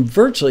this from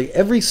virtually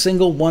every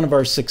single one of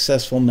our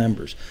successful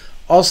members.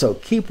 Also,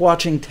 keep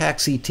watching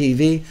Taxi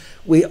TV.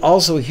 We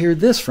also hear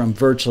this from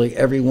virtually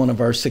every one of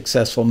our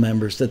successful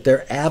members, that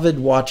they're avid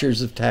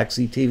watchers of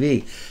Taxi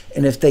TV.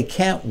 And if they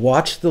can't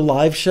watch the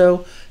live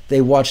show, they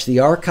watch the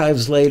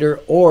archives later,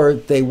 or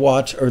they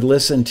watch or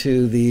listen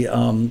to the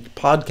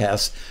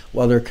podcasts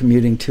while they're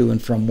commuting to and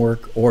from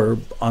work, or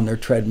on their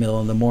treadmill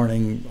in the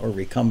morning, or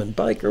recumbent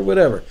bike, or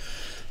whatever.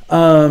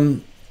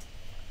 In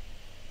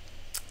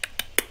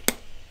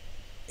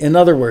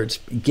other words,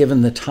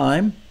 given the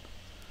time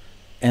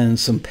and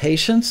some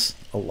patience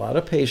a lot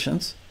of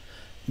patience,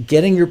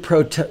 getting your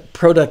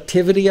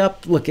productivity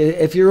up. Look,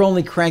 if you're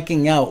only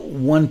cranking out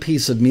one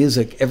piece of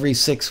music every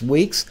 6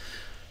 weeks,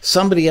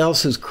 somebody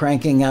else who's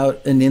cranking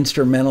out an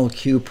instrumental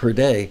cue per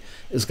day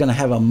is going to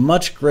have a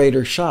much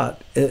greater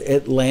shot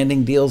at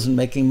landing deals and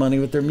making money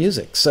with their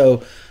music.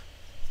 So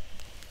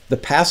the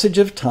passage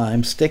of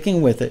time,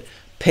 sticking with it,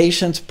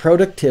 patience,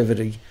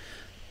 productivity,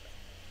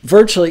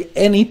 virtually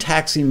any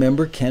taxi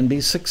member can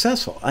be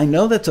successful. I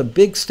know that's a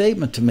big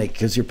statement to make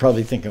because you're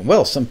probably thinking,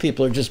 well, some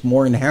people are just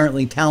more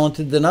inherently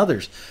talented than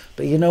others.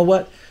 But you know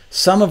what?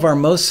 Some of our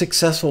most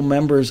successful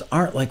members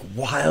aren't like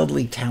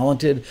wildly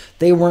talented.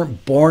 They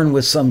weren't born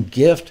with some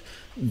gift.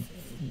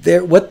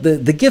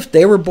 The gift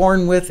they were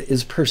born with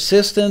is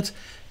persistence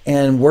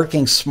and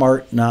working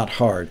smart, not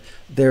hard.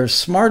 They're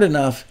smart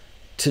enough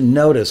to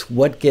notice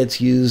what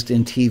gets used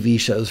in TV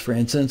shows, for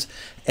instance,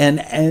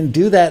 and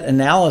do that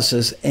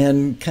analysis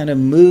and kind of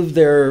move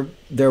their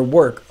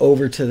work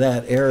over to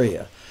that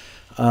area.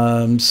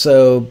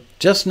 So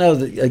just know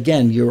that,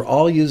 again, you're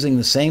all using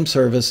the same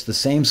service, the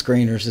same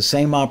screeners, the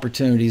same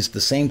opportunities,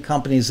 the same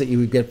companies that you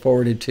would get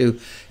forwarded to,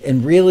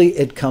 and really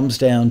it comes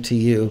down to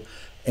you.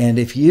 And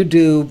if you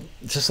do,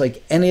 just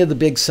like any of the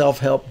big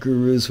self-help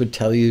gurus would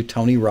tell you,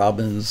 Tony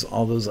Robbins,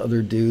 all those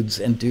other dudes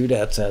and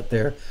dudettes out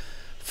there,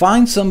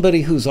 find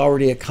somebody who's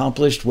already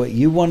accomplished what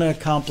you want to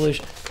accomplish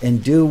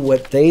and do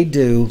what they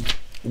do.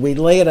 We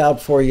lay it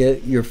out for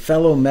you. Your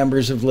fellow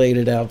members have laid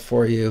it out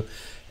for you.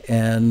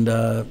 And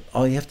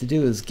all you have to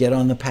do is get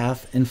on the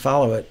path and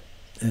follow it.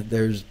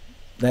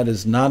 That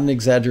is not an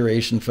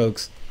exaggeration,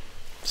 folks.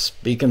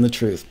 Speaking the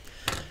truth.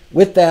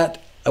 With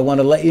that, I want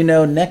to let you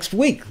know next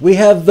week we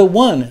have the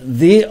one,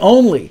 the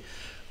only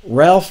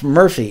Ralph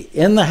Murphy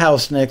in the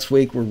house next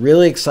week. We're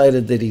really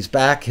excited that he's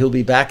back. He'll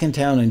be back in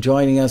town and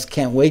joining us.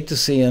 Can't wait to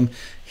see him.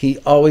 He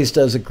always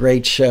does a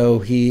great show.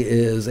 He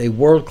is a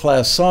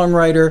world-class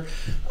songwriter.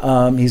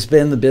 He's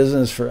been in the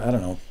business for, I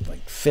don't know,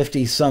 like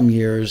 50 some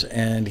years,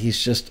 and he's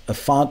just a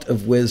font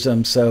of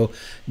wisdom. So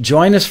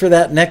join us for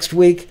that next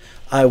week.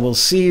 I will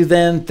see you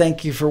then.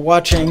 Thank you for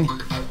watching.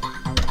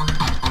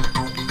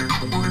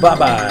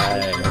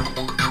 Bye-bye.